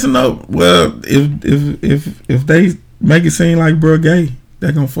he messing up. Well, if they make it seem like bro gay,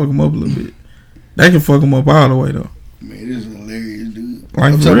 that gonna fuck him up a little bit. They can fuck him up all the way though. Man, this is hilarious, dude.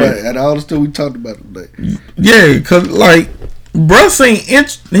 Like, I'm talking about all the stuff we talked about today. Yeah, cause like, bro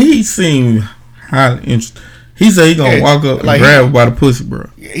he seemed highly interested. He said he gonna walk up and grab her by the pussy, bro.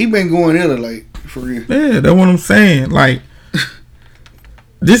 Yeah, he been going in there like for real. Yeah, that's what I'm saying. Like,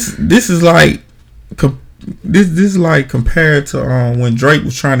 this is like this is like compared to when Drake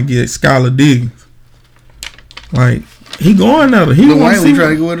was trying to get Skylar Diggins. Like, he going out. He was trying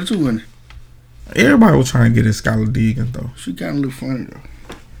to go in there too, wasn't he? Everybody was trying to get at Skylar Diggins though. She kind of look funny though.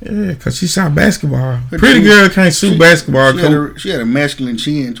 Yeah, cause she shot basketball. Pretty girl can't shoot basketball. She had a masculine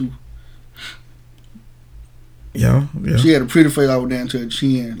chin too. Yeah. She had a pretty face all down to her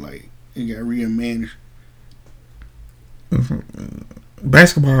chin, like it got real mannish.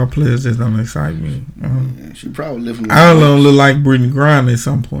 Basketball players just don't excite me. Yeah, she probably living. I don't look like Brittany Griner at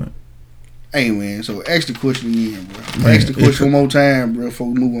some point. Hey man, so ask the question again, bro. Ask the question one more time, bro, before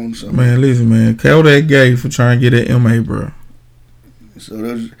we move on to something. Man, listen, man. Kodak gay for trying to get that MA, bro.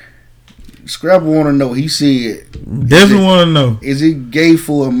 So Scrapper want to know. He said, definitely want to know. Is it gay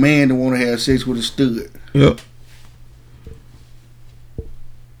for a man to want to have sex with a stud? Yep.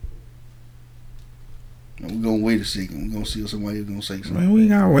 We're gonna wait a second. We're gonna see if somebody's gonna say something. Man, we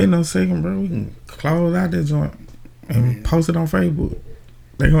ain't gotta wait no second, bro. We can close out that joint and post it on Facebook.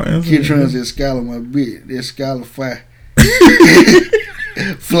 They gonna answer. Kid Trans said Skylar my bitch. That's Skylar fire.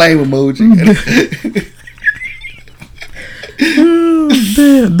 Flame emoji. Oh,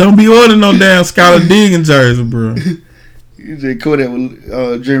 damn. Don't be ordering no damn Skylar Diggins jersey, bro. You said Kodak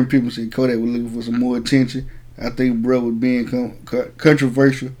was Jeremy people said Kodak was looking for some more attention. I think bro was being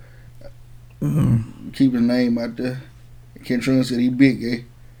controversial. Keep his name out there. Kid Trans said he big gay.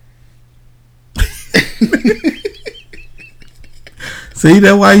 See,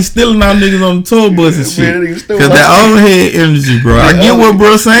 that's why he's stealing our niggas on the tour bus and shit. Cause that old head energy, bro. I get what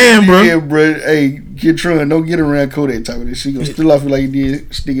bro saying, bro. Yeah, bro. Hey, Kid Tron, don't get around Kodak type of this shit. Gonna steal off you like he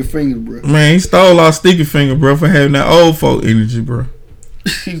did Sticky Fingers, bro. Man, he stole our Sticky Finger, bro, for having that old folk energy, bro.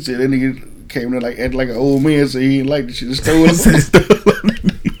 He said that nigga came in like acting like an old man, so he didn't like the shit. And stole it.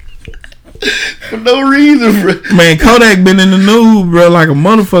 For no reason, bro. Man, Kodak been in the news, bro, like a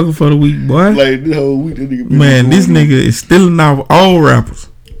motherfucker for the week, boy. Like this whole week, that nigga. Man, this nigga is stealing off all rappers.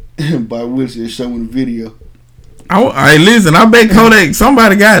 By Wilson showing the video. Hey, listen, I bet Kodak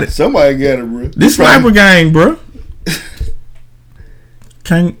somebody got it. Somebody got it, bro. This sniper game, bro.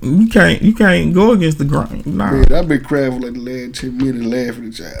 You can't go against the grind. Nah. Man, I've been crying for like the last 10 minutes laughing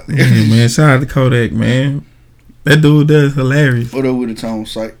at y'all. Yeah, man, shout out to Kodak, man. That dude does hilarious. What up with the tone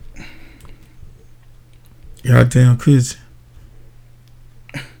site? Goddamn Coochie.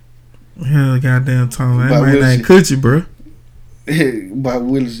 Hell, goddamn tone. That man ain't Coochie, bro. Bob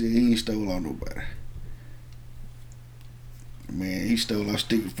Willis said he ain't stole on nobody. Man, he stole our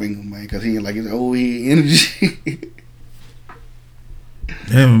Sticky Finger, man, because he ain't like his old head energy.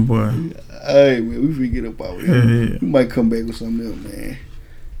 Damn, boy. Hey, man, we forget about it. Yeah. We might come back with something else,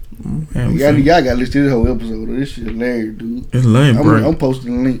 man. Y'all got to listen to this whole episode. This shit hilarious, dude. It's lame break. I'm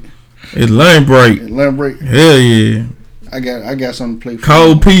posting the link. It's lame break. It's lame break. Hell yeah. I got something to play for.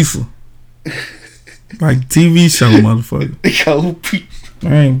 Cold Pizza. Like TV show, motherfucker. Cold Pizza.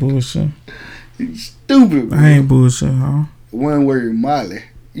 I ain't bullshit. Stupid, bro. I ain't bullshit, huh? One word, Molly.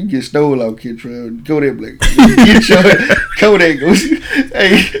 You get stole out, Kid Trail. Kodak Black. Get your Kodak goes.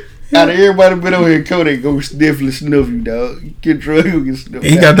 Hey, out of everybody been over here, Kodak go definitely snuff you, dog. Kid Trail go get snuffed.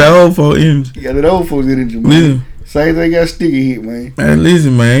 He got that old folks energy. He got that old folks energy, man. Yeah. Same thing got Sticky hit, man. Man,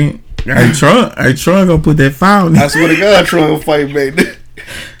 listen, man. Hey, Trump gonna put that file in. I swear to God, Trump gonna fight back.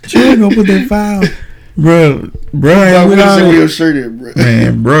 Trump gonna put that file. Bro ain't with all that. Bro.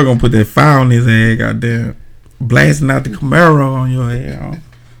 Man, bro gonna put that file on his head, goddamn. Blasting out the Camaro on your head.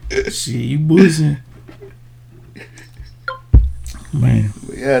 Shit, you bullshit. Man.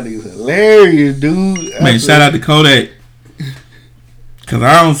 Yeah, niggas hilarious, dude. Man, shout out to Kodak. Cause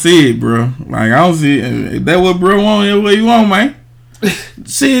I don't see it, bro. Like I don't see it. If that what bro want, that's what you want, man.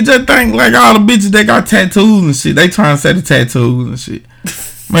 Shit, just think like all the bitches that got tattoos and shit. They trying to say the tattoos and shit.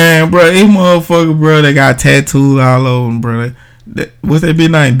 Man, bro, these motherfuckers, bro, they got tattoos all over them, bro. What's that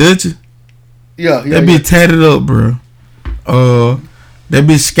bitch name? Dutchie? Yeah. That bitch tatted up, bro. That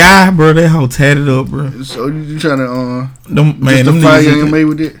bitch Sky, bro, that hoe tatted up, bro. So you trying to them justify Young May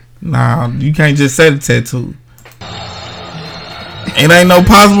with it? Nah, you can't just say the tattoo. It ain't no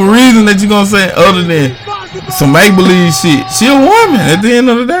possible reason that you gonna say other than some make believe shit. She a woman at the end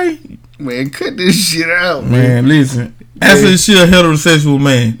of the day. Man, cut this shit out, man. Listen, ask her if she a heterosexual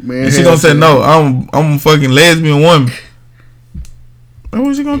man. And she gonna say no. I'm a fucking lesbian woman. That's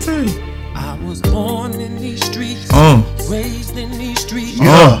what she gonna tell you. I was born in these streets, raised in these streets,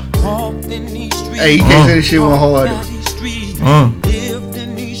 walked in these streets. Hey, you can't say this shit one hard. Lived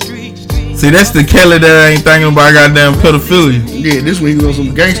in these streets. See, that's the Kelly that ain't thinking about goddamn pedophilia. Yeah, this one he on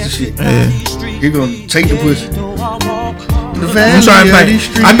some gangster shit. Yeah. He gonna take the pussy. I'm trying to think.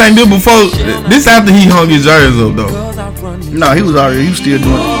 I think this before. This after he hung his jerseys up though. No, he was already. He was still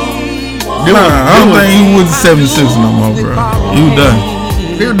doing it. I don't think he was 76 no more, bro. He was done.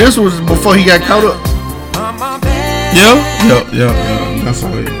 This was before he got caught up. Yeah. That's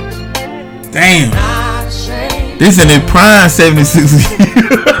what it is. Damn. This in his prime 76.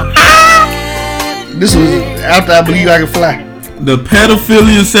 This was after I Believe I Can Fly. The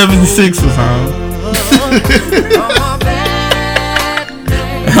pedophilia 76 was on.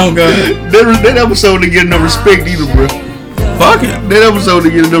 Oh god. That episode didn't get no respect either, bro. Fuck it. That episode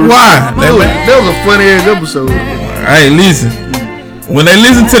didn't get no respect. Why? That was a funny ass episode. Hey, listen. When they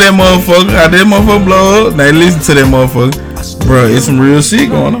listen to that motherfucker, how that motherfucker blow up, they listen to that motherfucker. Bro, it's some real shit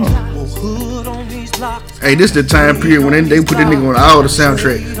going on. Hey, this the time period when they put that nigga on all the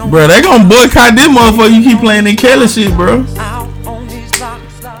soundtrack. Bro, they gonna boycott this motherfucker. You keep playing that Kelly shit, bro.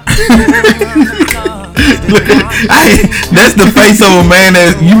 Hey, that's the face of a man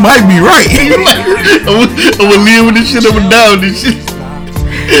that you might be right. I'm gonna live with this shit up and down. This shit.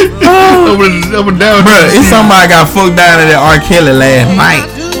 Up and down. Bro, it's somebody got fucked down at that R. Kelly last night.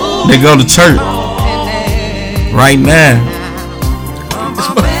 They go to church right now.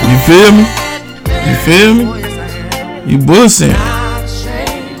 You feel me? You feel me? You bullshit.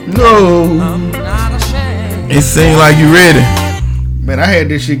 No. It seems like you ready. Man, I had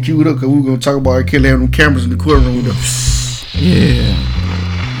this shit queued up because we were gonna talk about R. Kelly having them cameras in the courtroom with us. Yeah.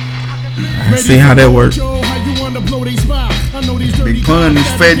 I see how that works. Big Pun, this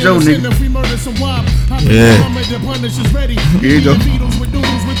Fat Joe nigga. Yeah. Here you go.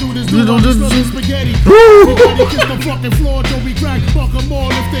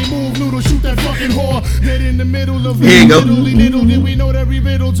 Here you go. We know every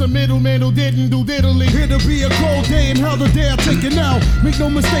riddle to middleman who didn't do diddly. Here to be a cold day in hell, the day I take it now. Make no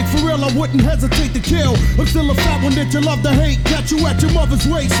mistake, for real, I wouldn't hesitate to kill. I'm still a fat one that you love to hate. Catch you at your mother's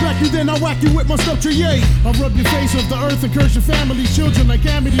waist. Smack you, then I whack you with my stuff to yay. I rub your face off the earth and curse your family's children like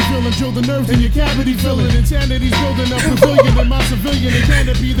Amityville and drill the nerves in your cavity filling. Insanity's building a pavilion in my civilian. It can't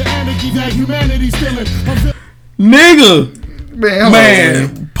be the anarchy that humanity's stealing. Nigga.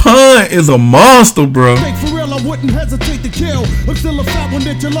 Man, Pun is a monster, bro. For real, I wouldn't hesitate to kill. I'm still a fat one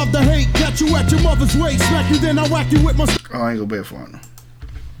that you love to hate. Catch you at your mother's waist. Smack you, then I whack you with my. Oh, I ain't go bad for him.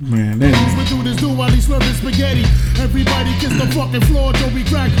 Man, that while he's slurping spaghetti. Everybody kiss the fucking floor. Don't we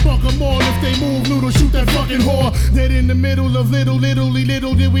crack fuck them all. If they move, noodle, shoot that fucking whore. Dead in the middle of little did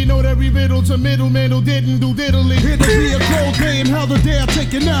we know every riddle to middleman who didn't do diddly. Here to be a cold day and how the day I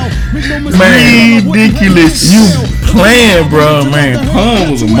take it now. Make no mistake. Man, ridiculous. You playing, bro. Man, Pun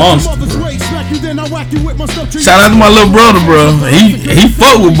was a monster, bro. Shout out to my little brother, bro. He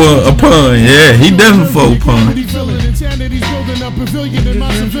fuck with a Pun. Yeah, he definitely fuck with Pun. Insanity's building a pavilion in my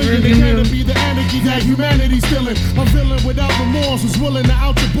civilian. It can't be the anarchy that humanity's stealing. I'm villain without remorse, was willing to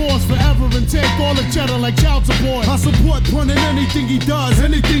out your boss forever and take all the cheddar like child support. I support Pun in anything he does,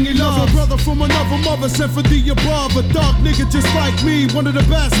 anything he loves. A brother from another mother sent for the above. A dark nigga just like me, one of the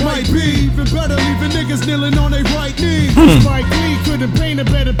best might be. Even better, leaving niggas kneeling on their right knee. Spike Lee couldn't paint a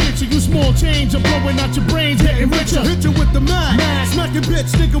better picture. You small change, I'm blowing out your brains, getting richer. Hit you with the mag, smacking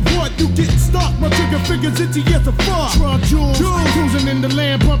bitch, nigga, what? You getting stuck, my trigger fingers itchy as a fuck. Truck jewels, cruising in the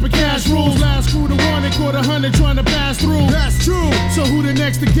land, pumping cash rules. Last crew to one and caught 100 trying to pass through. That's true. So who the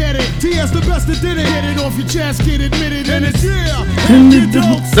next to get it? TS the best that did it. Get it off your chest, get admitted, and it's yeah. And you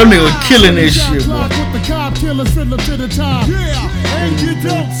don't them niggas killing this shit, bro. With the cop killers, fiddler to the top. Yeah, and you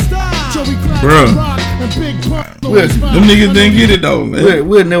don't stop. Bro, them niggas didn't get it though, man.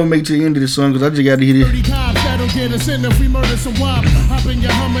 We'll never make to the end of the song because I just got to hear this. get us in if we murder some wop. Hop in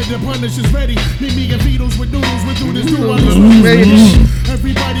your Hummer, the punish is ready. Meet me and Beatles with noodles, we do this do while this.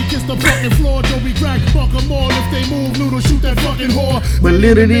 Everybody kiss the fucking floor, don't be crack, fuck them all. If they move, noodle, shoot that fucking whore. But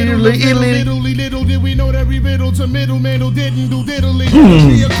little did we know that we riddle to middleman who didn't do diddly.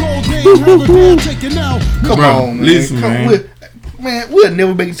 Be a cold game, have a girl taken out. Come on, man. Listen, man. Man, we'll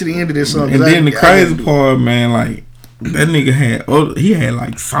never make it to the end of this song. And then the crazy part, man, like that nigga had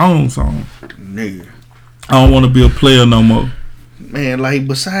like songs on. Nigga, I don't want to be a player no more. Man, like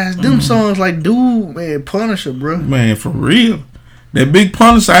besides them songs, like dude, man, Punisher, bro. Man, for real. That big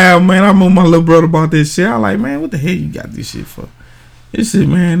Punisher album, man. I remember my little brother about this shit. I like, man, what the hell you got this shit for? This shit,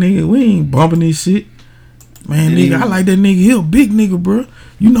 man, nigga, we ain't bumping this shit. Man, nigga, I like that nigga. He a big nigga, bro.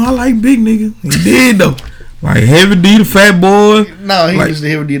 You know I like big nigga. He did though. Like Heavy D, the Fat Boy. No, he like, was the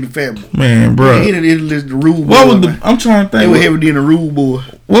Heavy D, the Fat Boy. Man, bro. He did the Rude Boy. What was the? I'm trying to think. They were Heavy D and the Rude Boy.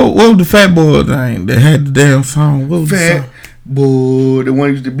 What was the Fat Boy thing that had the damn song? What was Fat the song? Boy, the one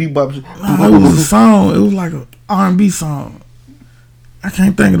who used to beatbox. No, it was a song. It was like a R&B song. I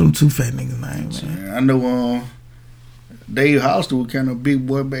can't think of them two fat niggas' names, man. I know Dave Hollister was kind of a big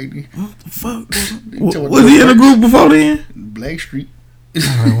boy back then. What the fuck? Was he in a group before then? Blackstreet.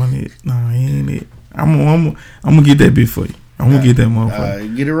 No, he ain't it. I'm gonna get that bit for you. I'm gonna get that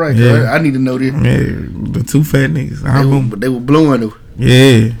motherfucker. Get it right, yeah. I need to know this. Yeah, the two fat niggas. They were blowing though.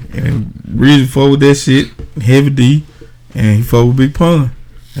 Yeah, and Reason fuck with that shit. Heavy D, and he fuck with Big Pun.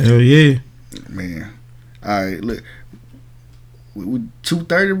 Hell yeah, man. All right, look, we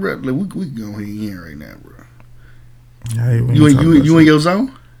 2:30, bro. Look, we can go ahead and right now, bro. You in your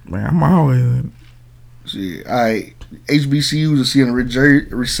zone? Man, I'm always in. Shit. All right. HBCUs are seeing a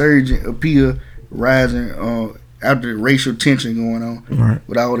resurgent appeal rising after racial tension going on, right,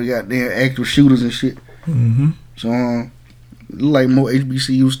 with all the goddamn active shooters and shit. Mm-hmm. So look like more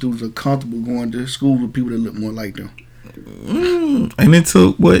HBCU students are comfortable going to schools with people that look more like them. And it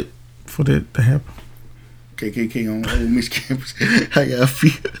took what for that to happen? KKK on Ole Miss campus. How y'all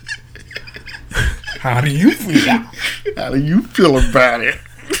feel? How do you feel? How do you feel about it?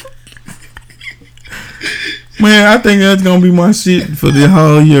 Man, I think that's gonna be my shit for the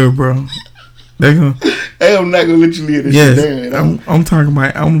whole year, bro. They gonna. Hey, I'm not gonna let you live this shit down. I'm talking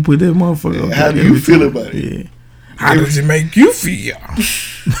about. I'm gonna put that motherfucker. Yeah, how do you feel about it? Yeah. How does it make you feel,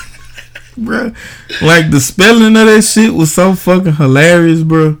 bro? Like the spelling of that shit was so fucking hilarious,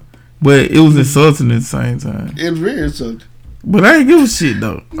 bro. But it was insulting at the same time. It's very insulting. But I ain't give a shit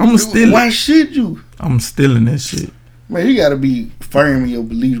though. I'm still. Why should you? I'm stealing that shit. Man, you gotta be firm in your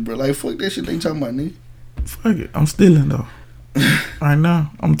beliefs, bro. Like fuck that shit they talking about, nigga. Fuck it. I'm stealing though. Right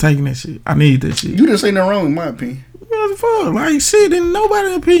now, I'm taking that shit. I need that shit. You didn't say nothing wrong in my opinion. What the fuck? Like shit, ain't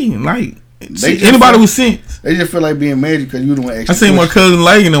nobody opinion. Like shit, anybody with sense. They just feel like being magic because you the one. I seen my cousin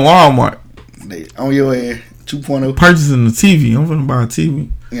Lagan in Walmart. They on your ass 2.0. Purchasing the TV. I'm finna buy a TV.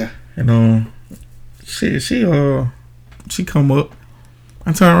 Yeah. And she come up.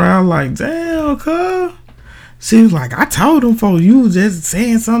 I turn around like, damn, cuz. She was like, I told them for you was just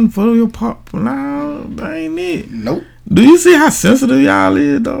saying something for your pop. No, that ain't it. Nope. Do you see how sensitive y'all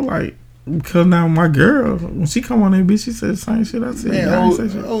is though? Like, because now my girl, when she come on that bitch, she said the same shit I said.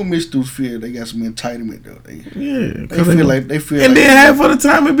 Man, old Miss dudes feel they got some entitlement though. They feel. And then half of the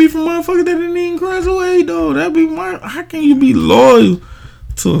time it be from motherfuckers that didn't even graduate though. That be how can you be loyal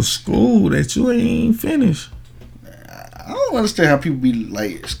to a school that you ain't finished? I don't understand how people be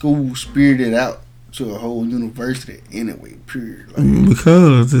like school spirited out to a whole university anyway, period. Like,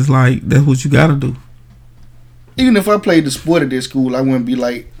 because it's like that's what you gotta do. Even if I played the sport at this school, I wouldn't be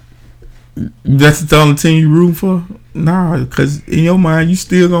like, that's the only team you root for? Nah, because in your mind you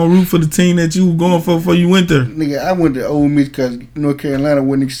still gonna root for the team that you were going for before you went there. Nigga, I went to Ole Miss because North Carolina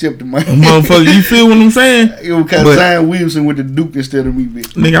wouldn't accept my motherfucker. You feel what I'm saying? It was because Zion Williamson went to Duke instead of me,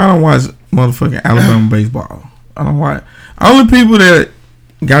 bitch. Nigga, I don't watch motherfucking Alabama baseball. I don't watch. Only people that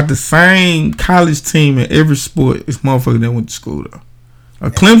got the same college team in every sport is motherfuckers that went to school though. A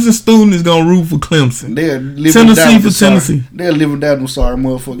Clemson student is gonna root for Clemson. Tennessee for Tennessee. They'll live without them sorry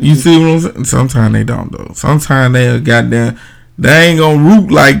motherfuckers. You see what I'm saying? Sometimes they don't though. Sometimes they goddamn. They ain't gonna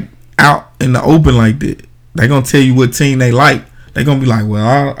root like out in the open like that. They gonna tell you what team they like. They gonna be like,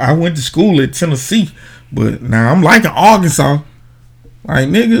 well, I went to school at Tennessee, but now I'm liking Arkansas. Like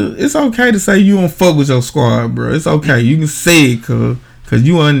nigga, it's okay to say you don't fuck with your squad, bro. It's okay. You can say it, cause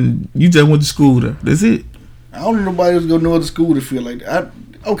you just went to school there. That's it. I don't know nobody else go to no other school to feel like that.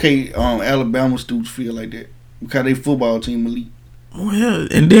 Alabama students feel like that because they football team elite. Well,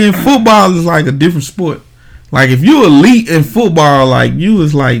 and then football is like a different sport. Like if you elite in football, like you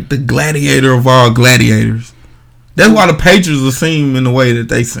is like the gladiator of all gladiators. That's why the Patriots are seen in the way that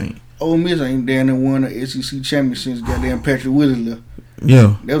they seen. Ole Miss ain't down and won the SEC championship since goddamn Patrick Willis left.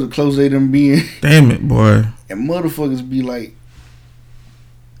 Yeah. That was the closest they done been. Damn it, boy. And motherfuckers be like,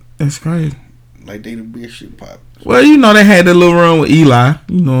 that's crazy. Like they the best shit pop. Well, you know, they had that little run with Eli.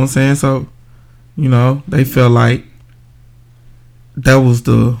 You know what I'm saying? So, you know, they felt like that was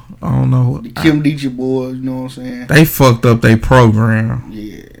the, I don't know. The Kim Deitcher boys, you know what I'm saying? They fucked up their program.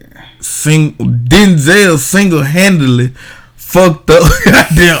 Yeah. Denzel single-handedly fucked up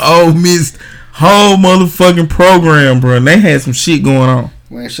goddamn Ole Miss whole motherfucking program, bro. And they had some shit going on.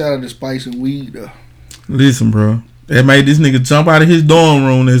 Man, shout out to Spice and Weed, though. Listen, bro. That made this nigga jump out of his dorm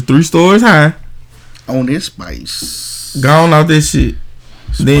room that's 3 stories high. On this Spice. Gone out that shit.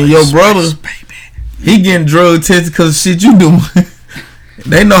 Spice, then your brother, Spice, he getting drug tested because of shit you doing.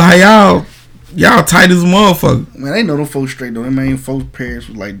 They know how y'all tight as a motherfucker. Man, they know them folks straight though. Them main folks' parents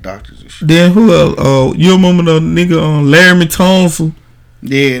was like doctors and shit. Then who else? You remember the nigga Larry Tonsil?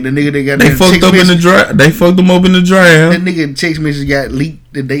 Yeah, the nigga that got they fucked up in the draft. They fucked him up in the draft. That nigga text message got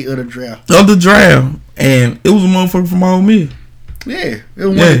leaked the day of the draft. And it was a motherfucker from Ole Miss. Yeah, it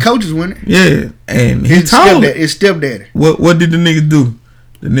was one of the coaches winning. Yeah, and he his told it. His stepdaddy. What did the nigga do?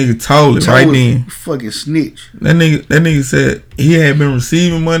 The nigga told it right then. Fucking snitch. That nigga said he had been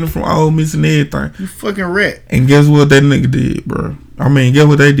receiving money from Ole Miss and everything. You fucking rat. And guess what that nigga did, bro? I mean, guess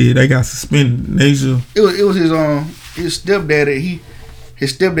what they did? They got suspended. It was his stepdaddy.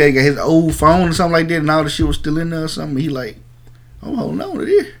 His stepdaddy got his old phone or something like that, and all the shit was still in there or something. He like, I'm holding on to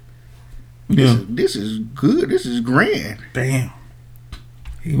this. Yeah. This is good. This is grand. Damn.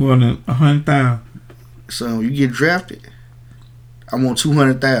 He wanted 100,000. So you get drafted. I want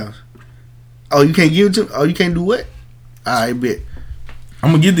 200,000. Oh, you can't give it to me? Oh, you can't do what? I bet.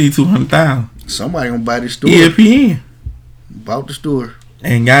 I'm gonna get these 200,000. Somebody gonna buy this store. ESPN bought the store.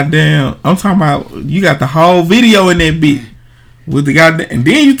 And goddamn, I'm talking about you got the whole video in that bitch with the goddamn, and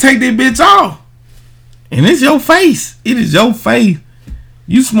then you take that bitch off, and it's your face. It is your face.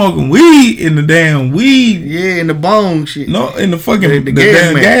 You smoking weed in the damn weed. Yeah, in the bone shit. No, in the fucking the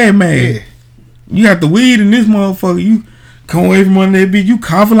damn gas man. Yeah. You got the weed in this motherfucker. You come away from under that bitch. You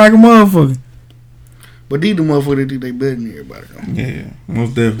coughing like a motherfucker. But these the motherfuckers think they better than everybody. Though. Yeah,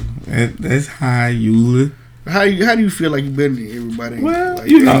 most definitely. That's how you look. How do you feel like you better than everybody? Well, like,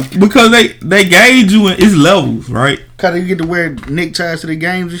 you know, because they gauge you in its levels, right? Cause you get to wear neckties to the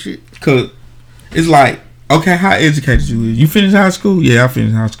games and shit. Cause it's like, okay, how educated you is? You finished high school? Yeah, I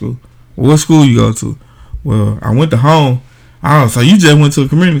finished high school. What school you go to? Well, I went to home. Oh, so you just went to a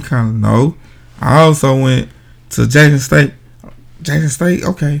community college? No, I also went to Jackson State. Jackson State,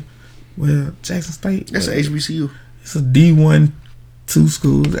 okay. Well, Jackson State. That's an HBCU. It's a D1. 2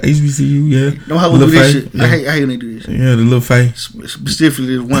 schools, HBCU, yeah. Know how we do this shit. Yeah. I hate when they do this shit. Yeah, the little face.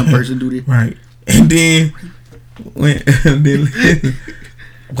 Specifically, this one person do this. Right. And then,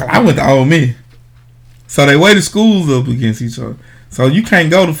 I went to Ole Miss. So they weigh the schools up against each other. So you can't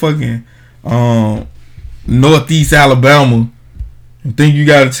go to fucking Northeast Alabama and think you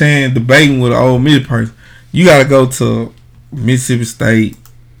got a chance debating with an Ole Miss person. You got to go to Mississippi State,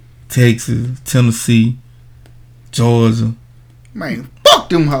 Texas, Tennessee, Georgia. Man, fuck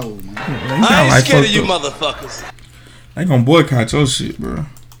them hoes, man. I ain't scared of you motherfuckers. They gonna boycott your shit, bro.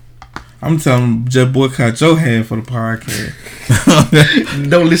 I'm telling them, just boycott your head for the podcast.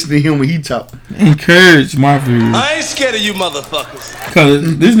 Don't listen to him when he talk. Encourage my viewers. I ain't scared of you motherfuckers.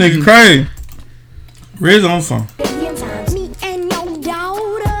 Cause this nigga crazy. Red's on some.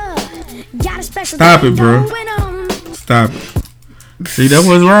 Stop it, bro. Stop it. See, that's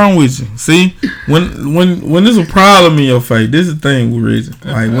what's wrong with you. See, when there's a problem in your face, this is the thing with Reggie.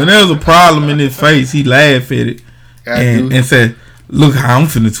 Like, when there's a problem in his face, he laugh at it and say, look how I'm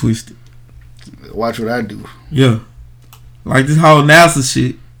finna twist it. Watch what I do. Yeah. Like this whole NASA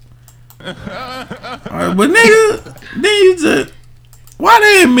shit. Right, but nigga, then you just, why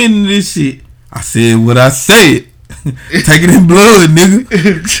they admitting this shit? I said what I said. Take it in blood, nigga.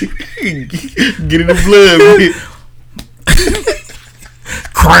 Get it in blood, man.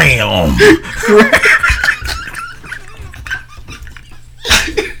 Cram.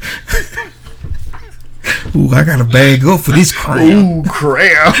 Ooh, I got a bag up for this cram. Ooh,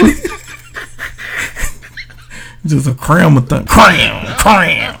 cram. Just a cram-a-thon. Cram.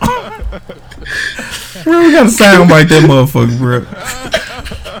 Bro, we gotta sound like that motherfucker, bro.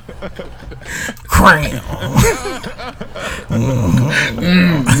 Cram.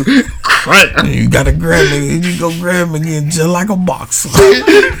 Cram. You gotta grab me. You go grab me again just like a boxer.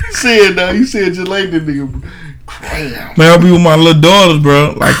 Say it now. You said just like that nigga. Cram. Man, I'll be with my little daughters,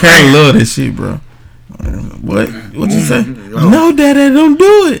 bro. Like, I ain't love that shit, bro. What you say? No, daddy, don't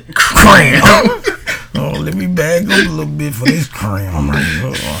do it. Cram. Oh, let me back up a little bit for this cram right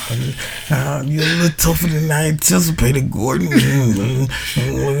here. You're a little tougher than I anticipated, Gordon.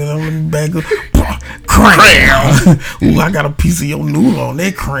 Let me back up. Cram. Ooh, I got a piece of your noodle on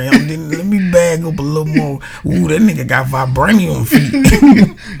that cram. Then let me bag up a little more. Ooh, that nigga got vibranium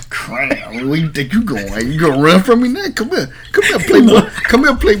feet. Cram. Where you think you going? You gonna run from me now? Come here, playboy. Come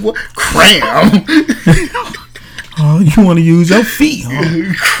here, playboy. Cram. Oh, you want to use your feet,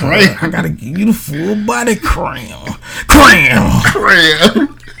 huh? Cram. I gotta give you the full body cram.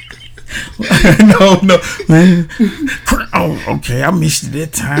 Cram. No. Oh, okay. I missed it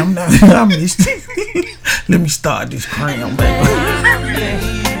that time. I missed it. Let me start this cram, baby.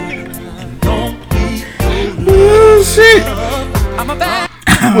 Oh, shit.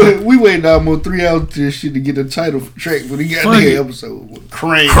 We waited almost 3 hours to this shit to get a title track for the goddamn episode.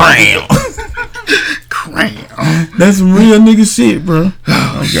 Cram. That's some real nigga shit, bro.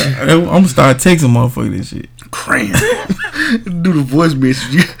 I'm gonna start texting motherfucker this shit. Cram. Do the voice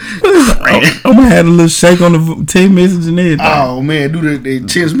message. I'm gonna have a little shake on the text message and everything. Oh man, do the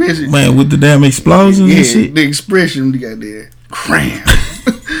text message. Man, with the damn explosions and shit. The expression you got there. Cram.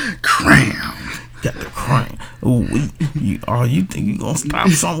 Got the cram. Oh, you think you gonna stop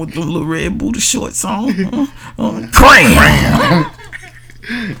something with them little red booty shorts on? Cram.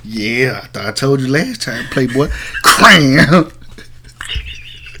 Yeah, I thought I told you last time, playboy. Cram.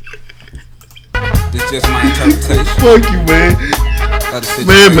 This just my interpretation. Fuck you, man.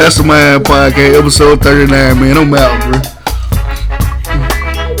 Man, Mastermind Podcast, episode 39, man. I'm out, bro.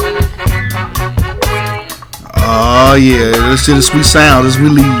 Oh, yeah. Let's see the sweet sound as we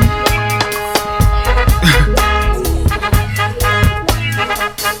leave.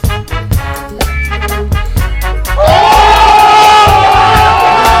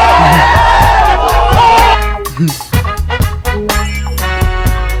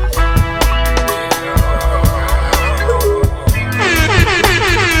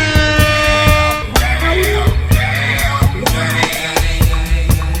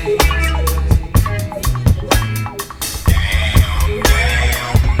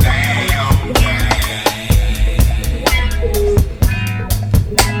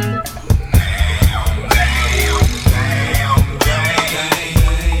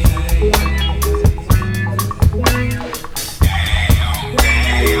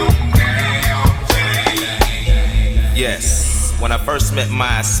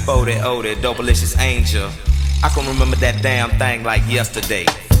 Dope-alicious angel. I can remember that damn thing like yesterday.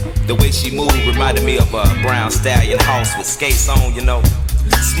 The way she moved reminded me of a brown stallion horse with skates on, you know.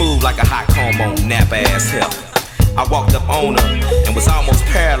 Smooth like a hot comb on nap ass hair. I walked up on her and was almost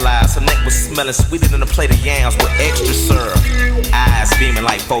paralyzed. Her neck was smelling sweeter than a plate of yams with extra syrup. Eyes beaming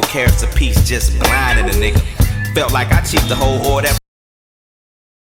like 4 carats a piece, just blinding a nigga. Felt like I cheaped the whole order.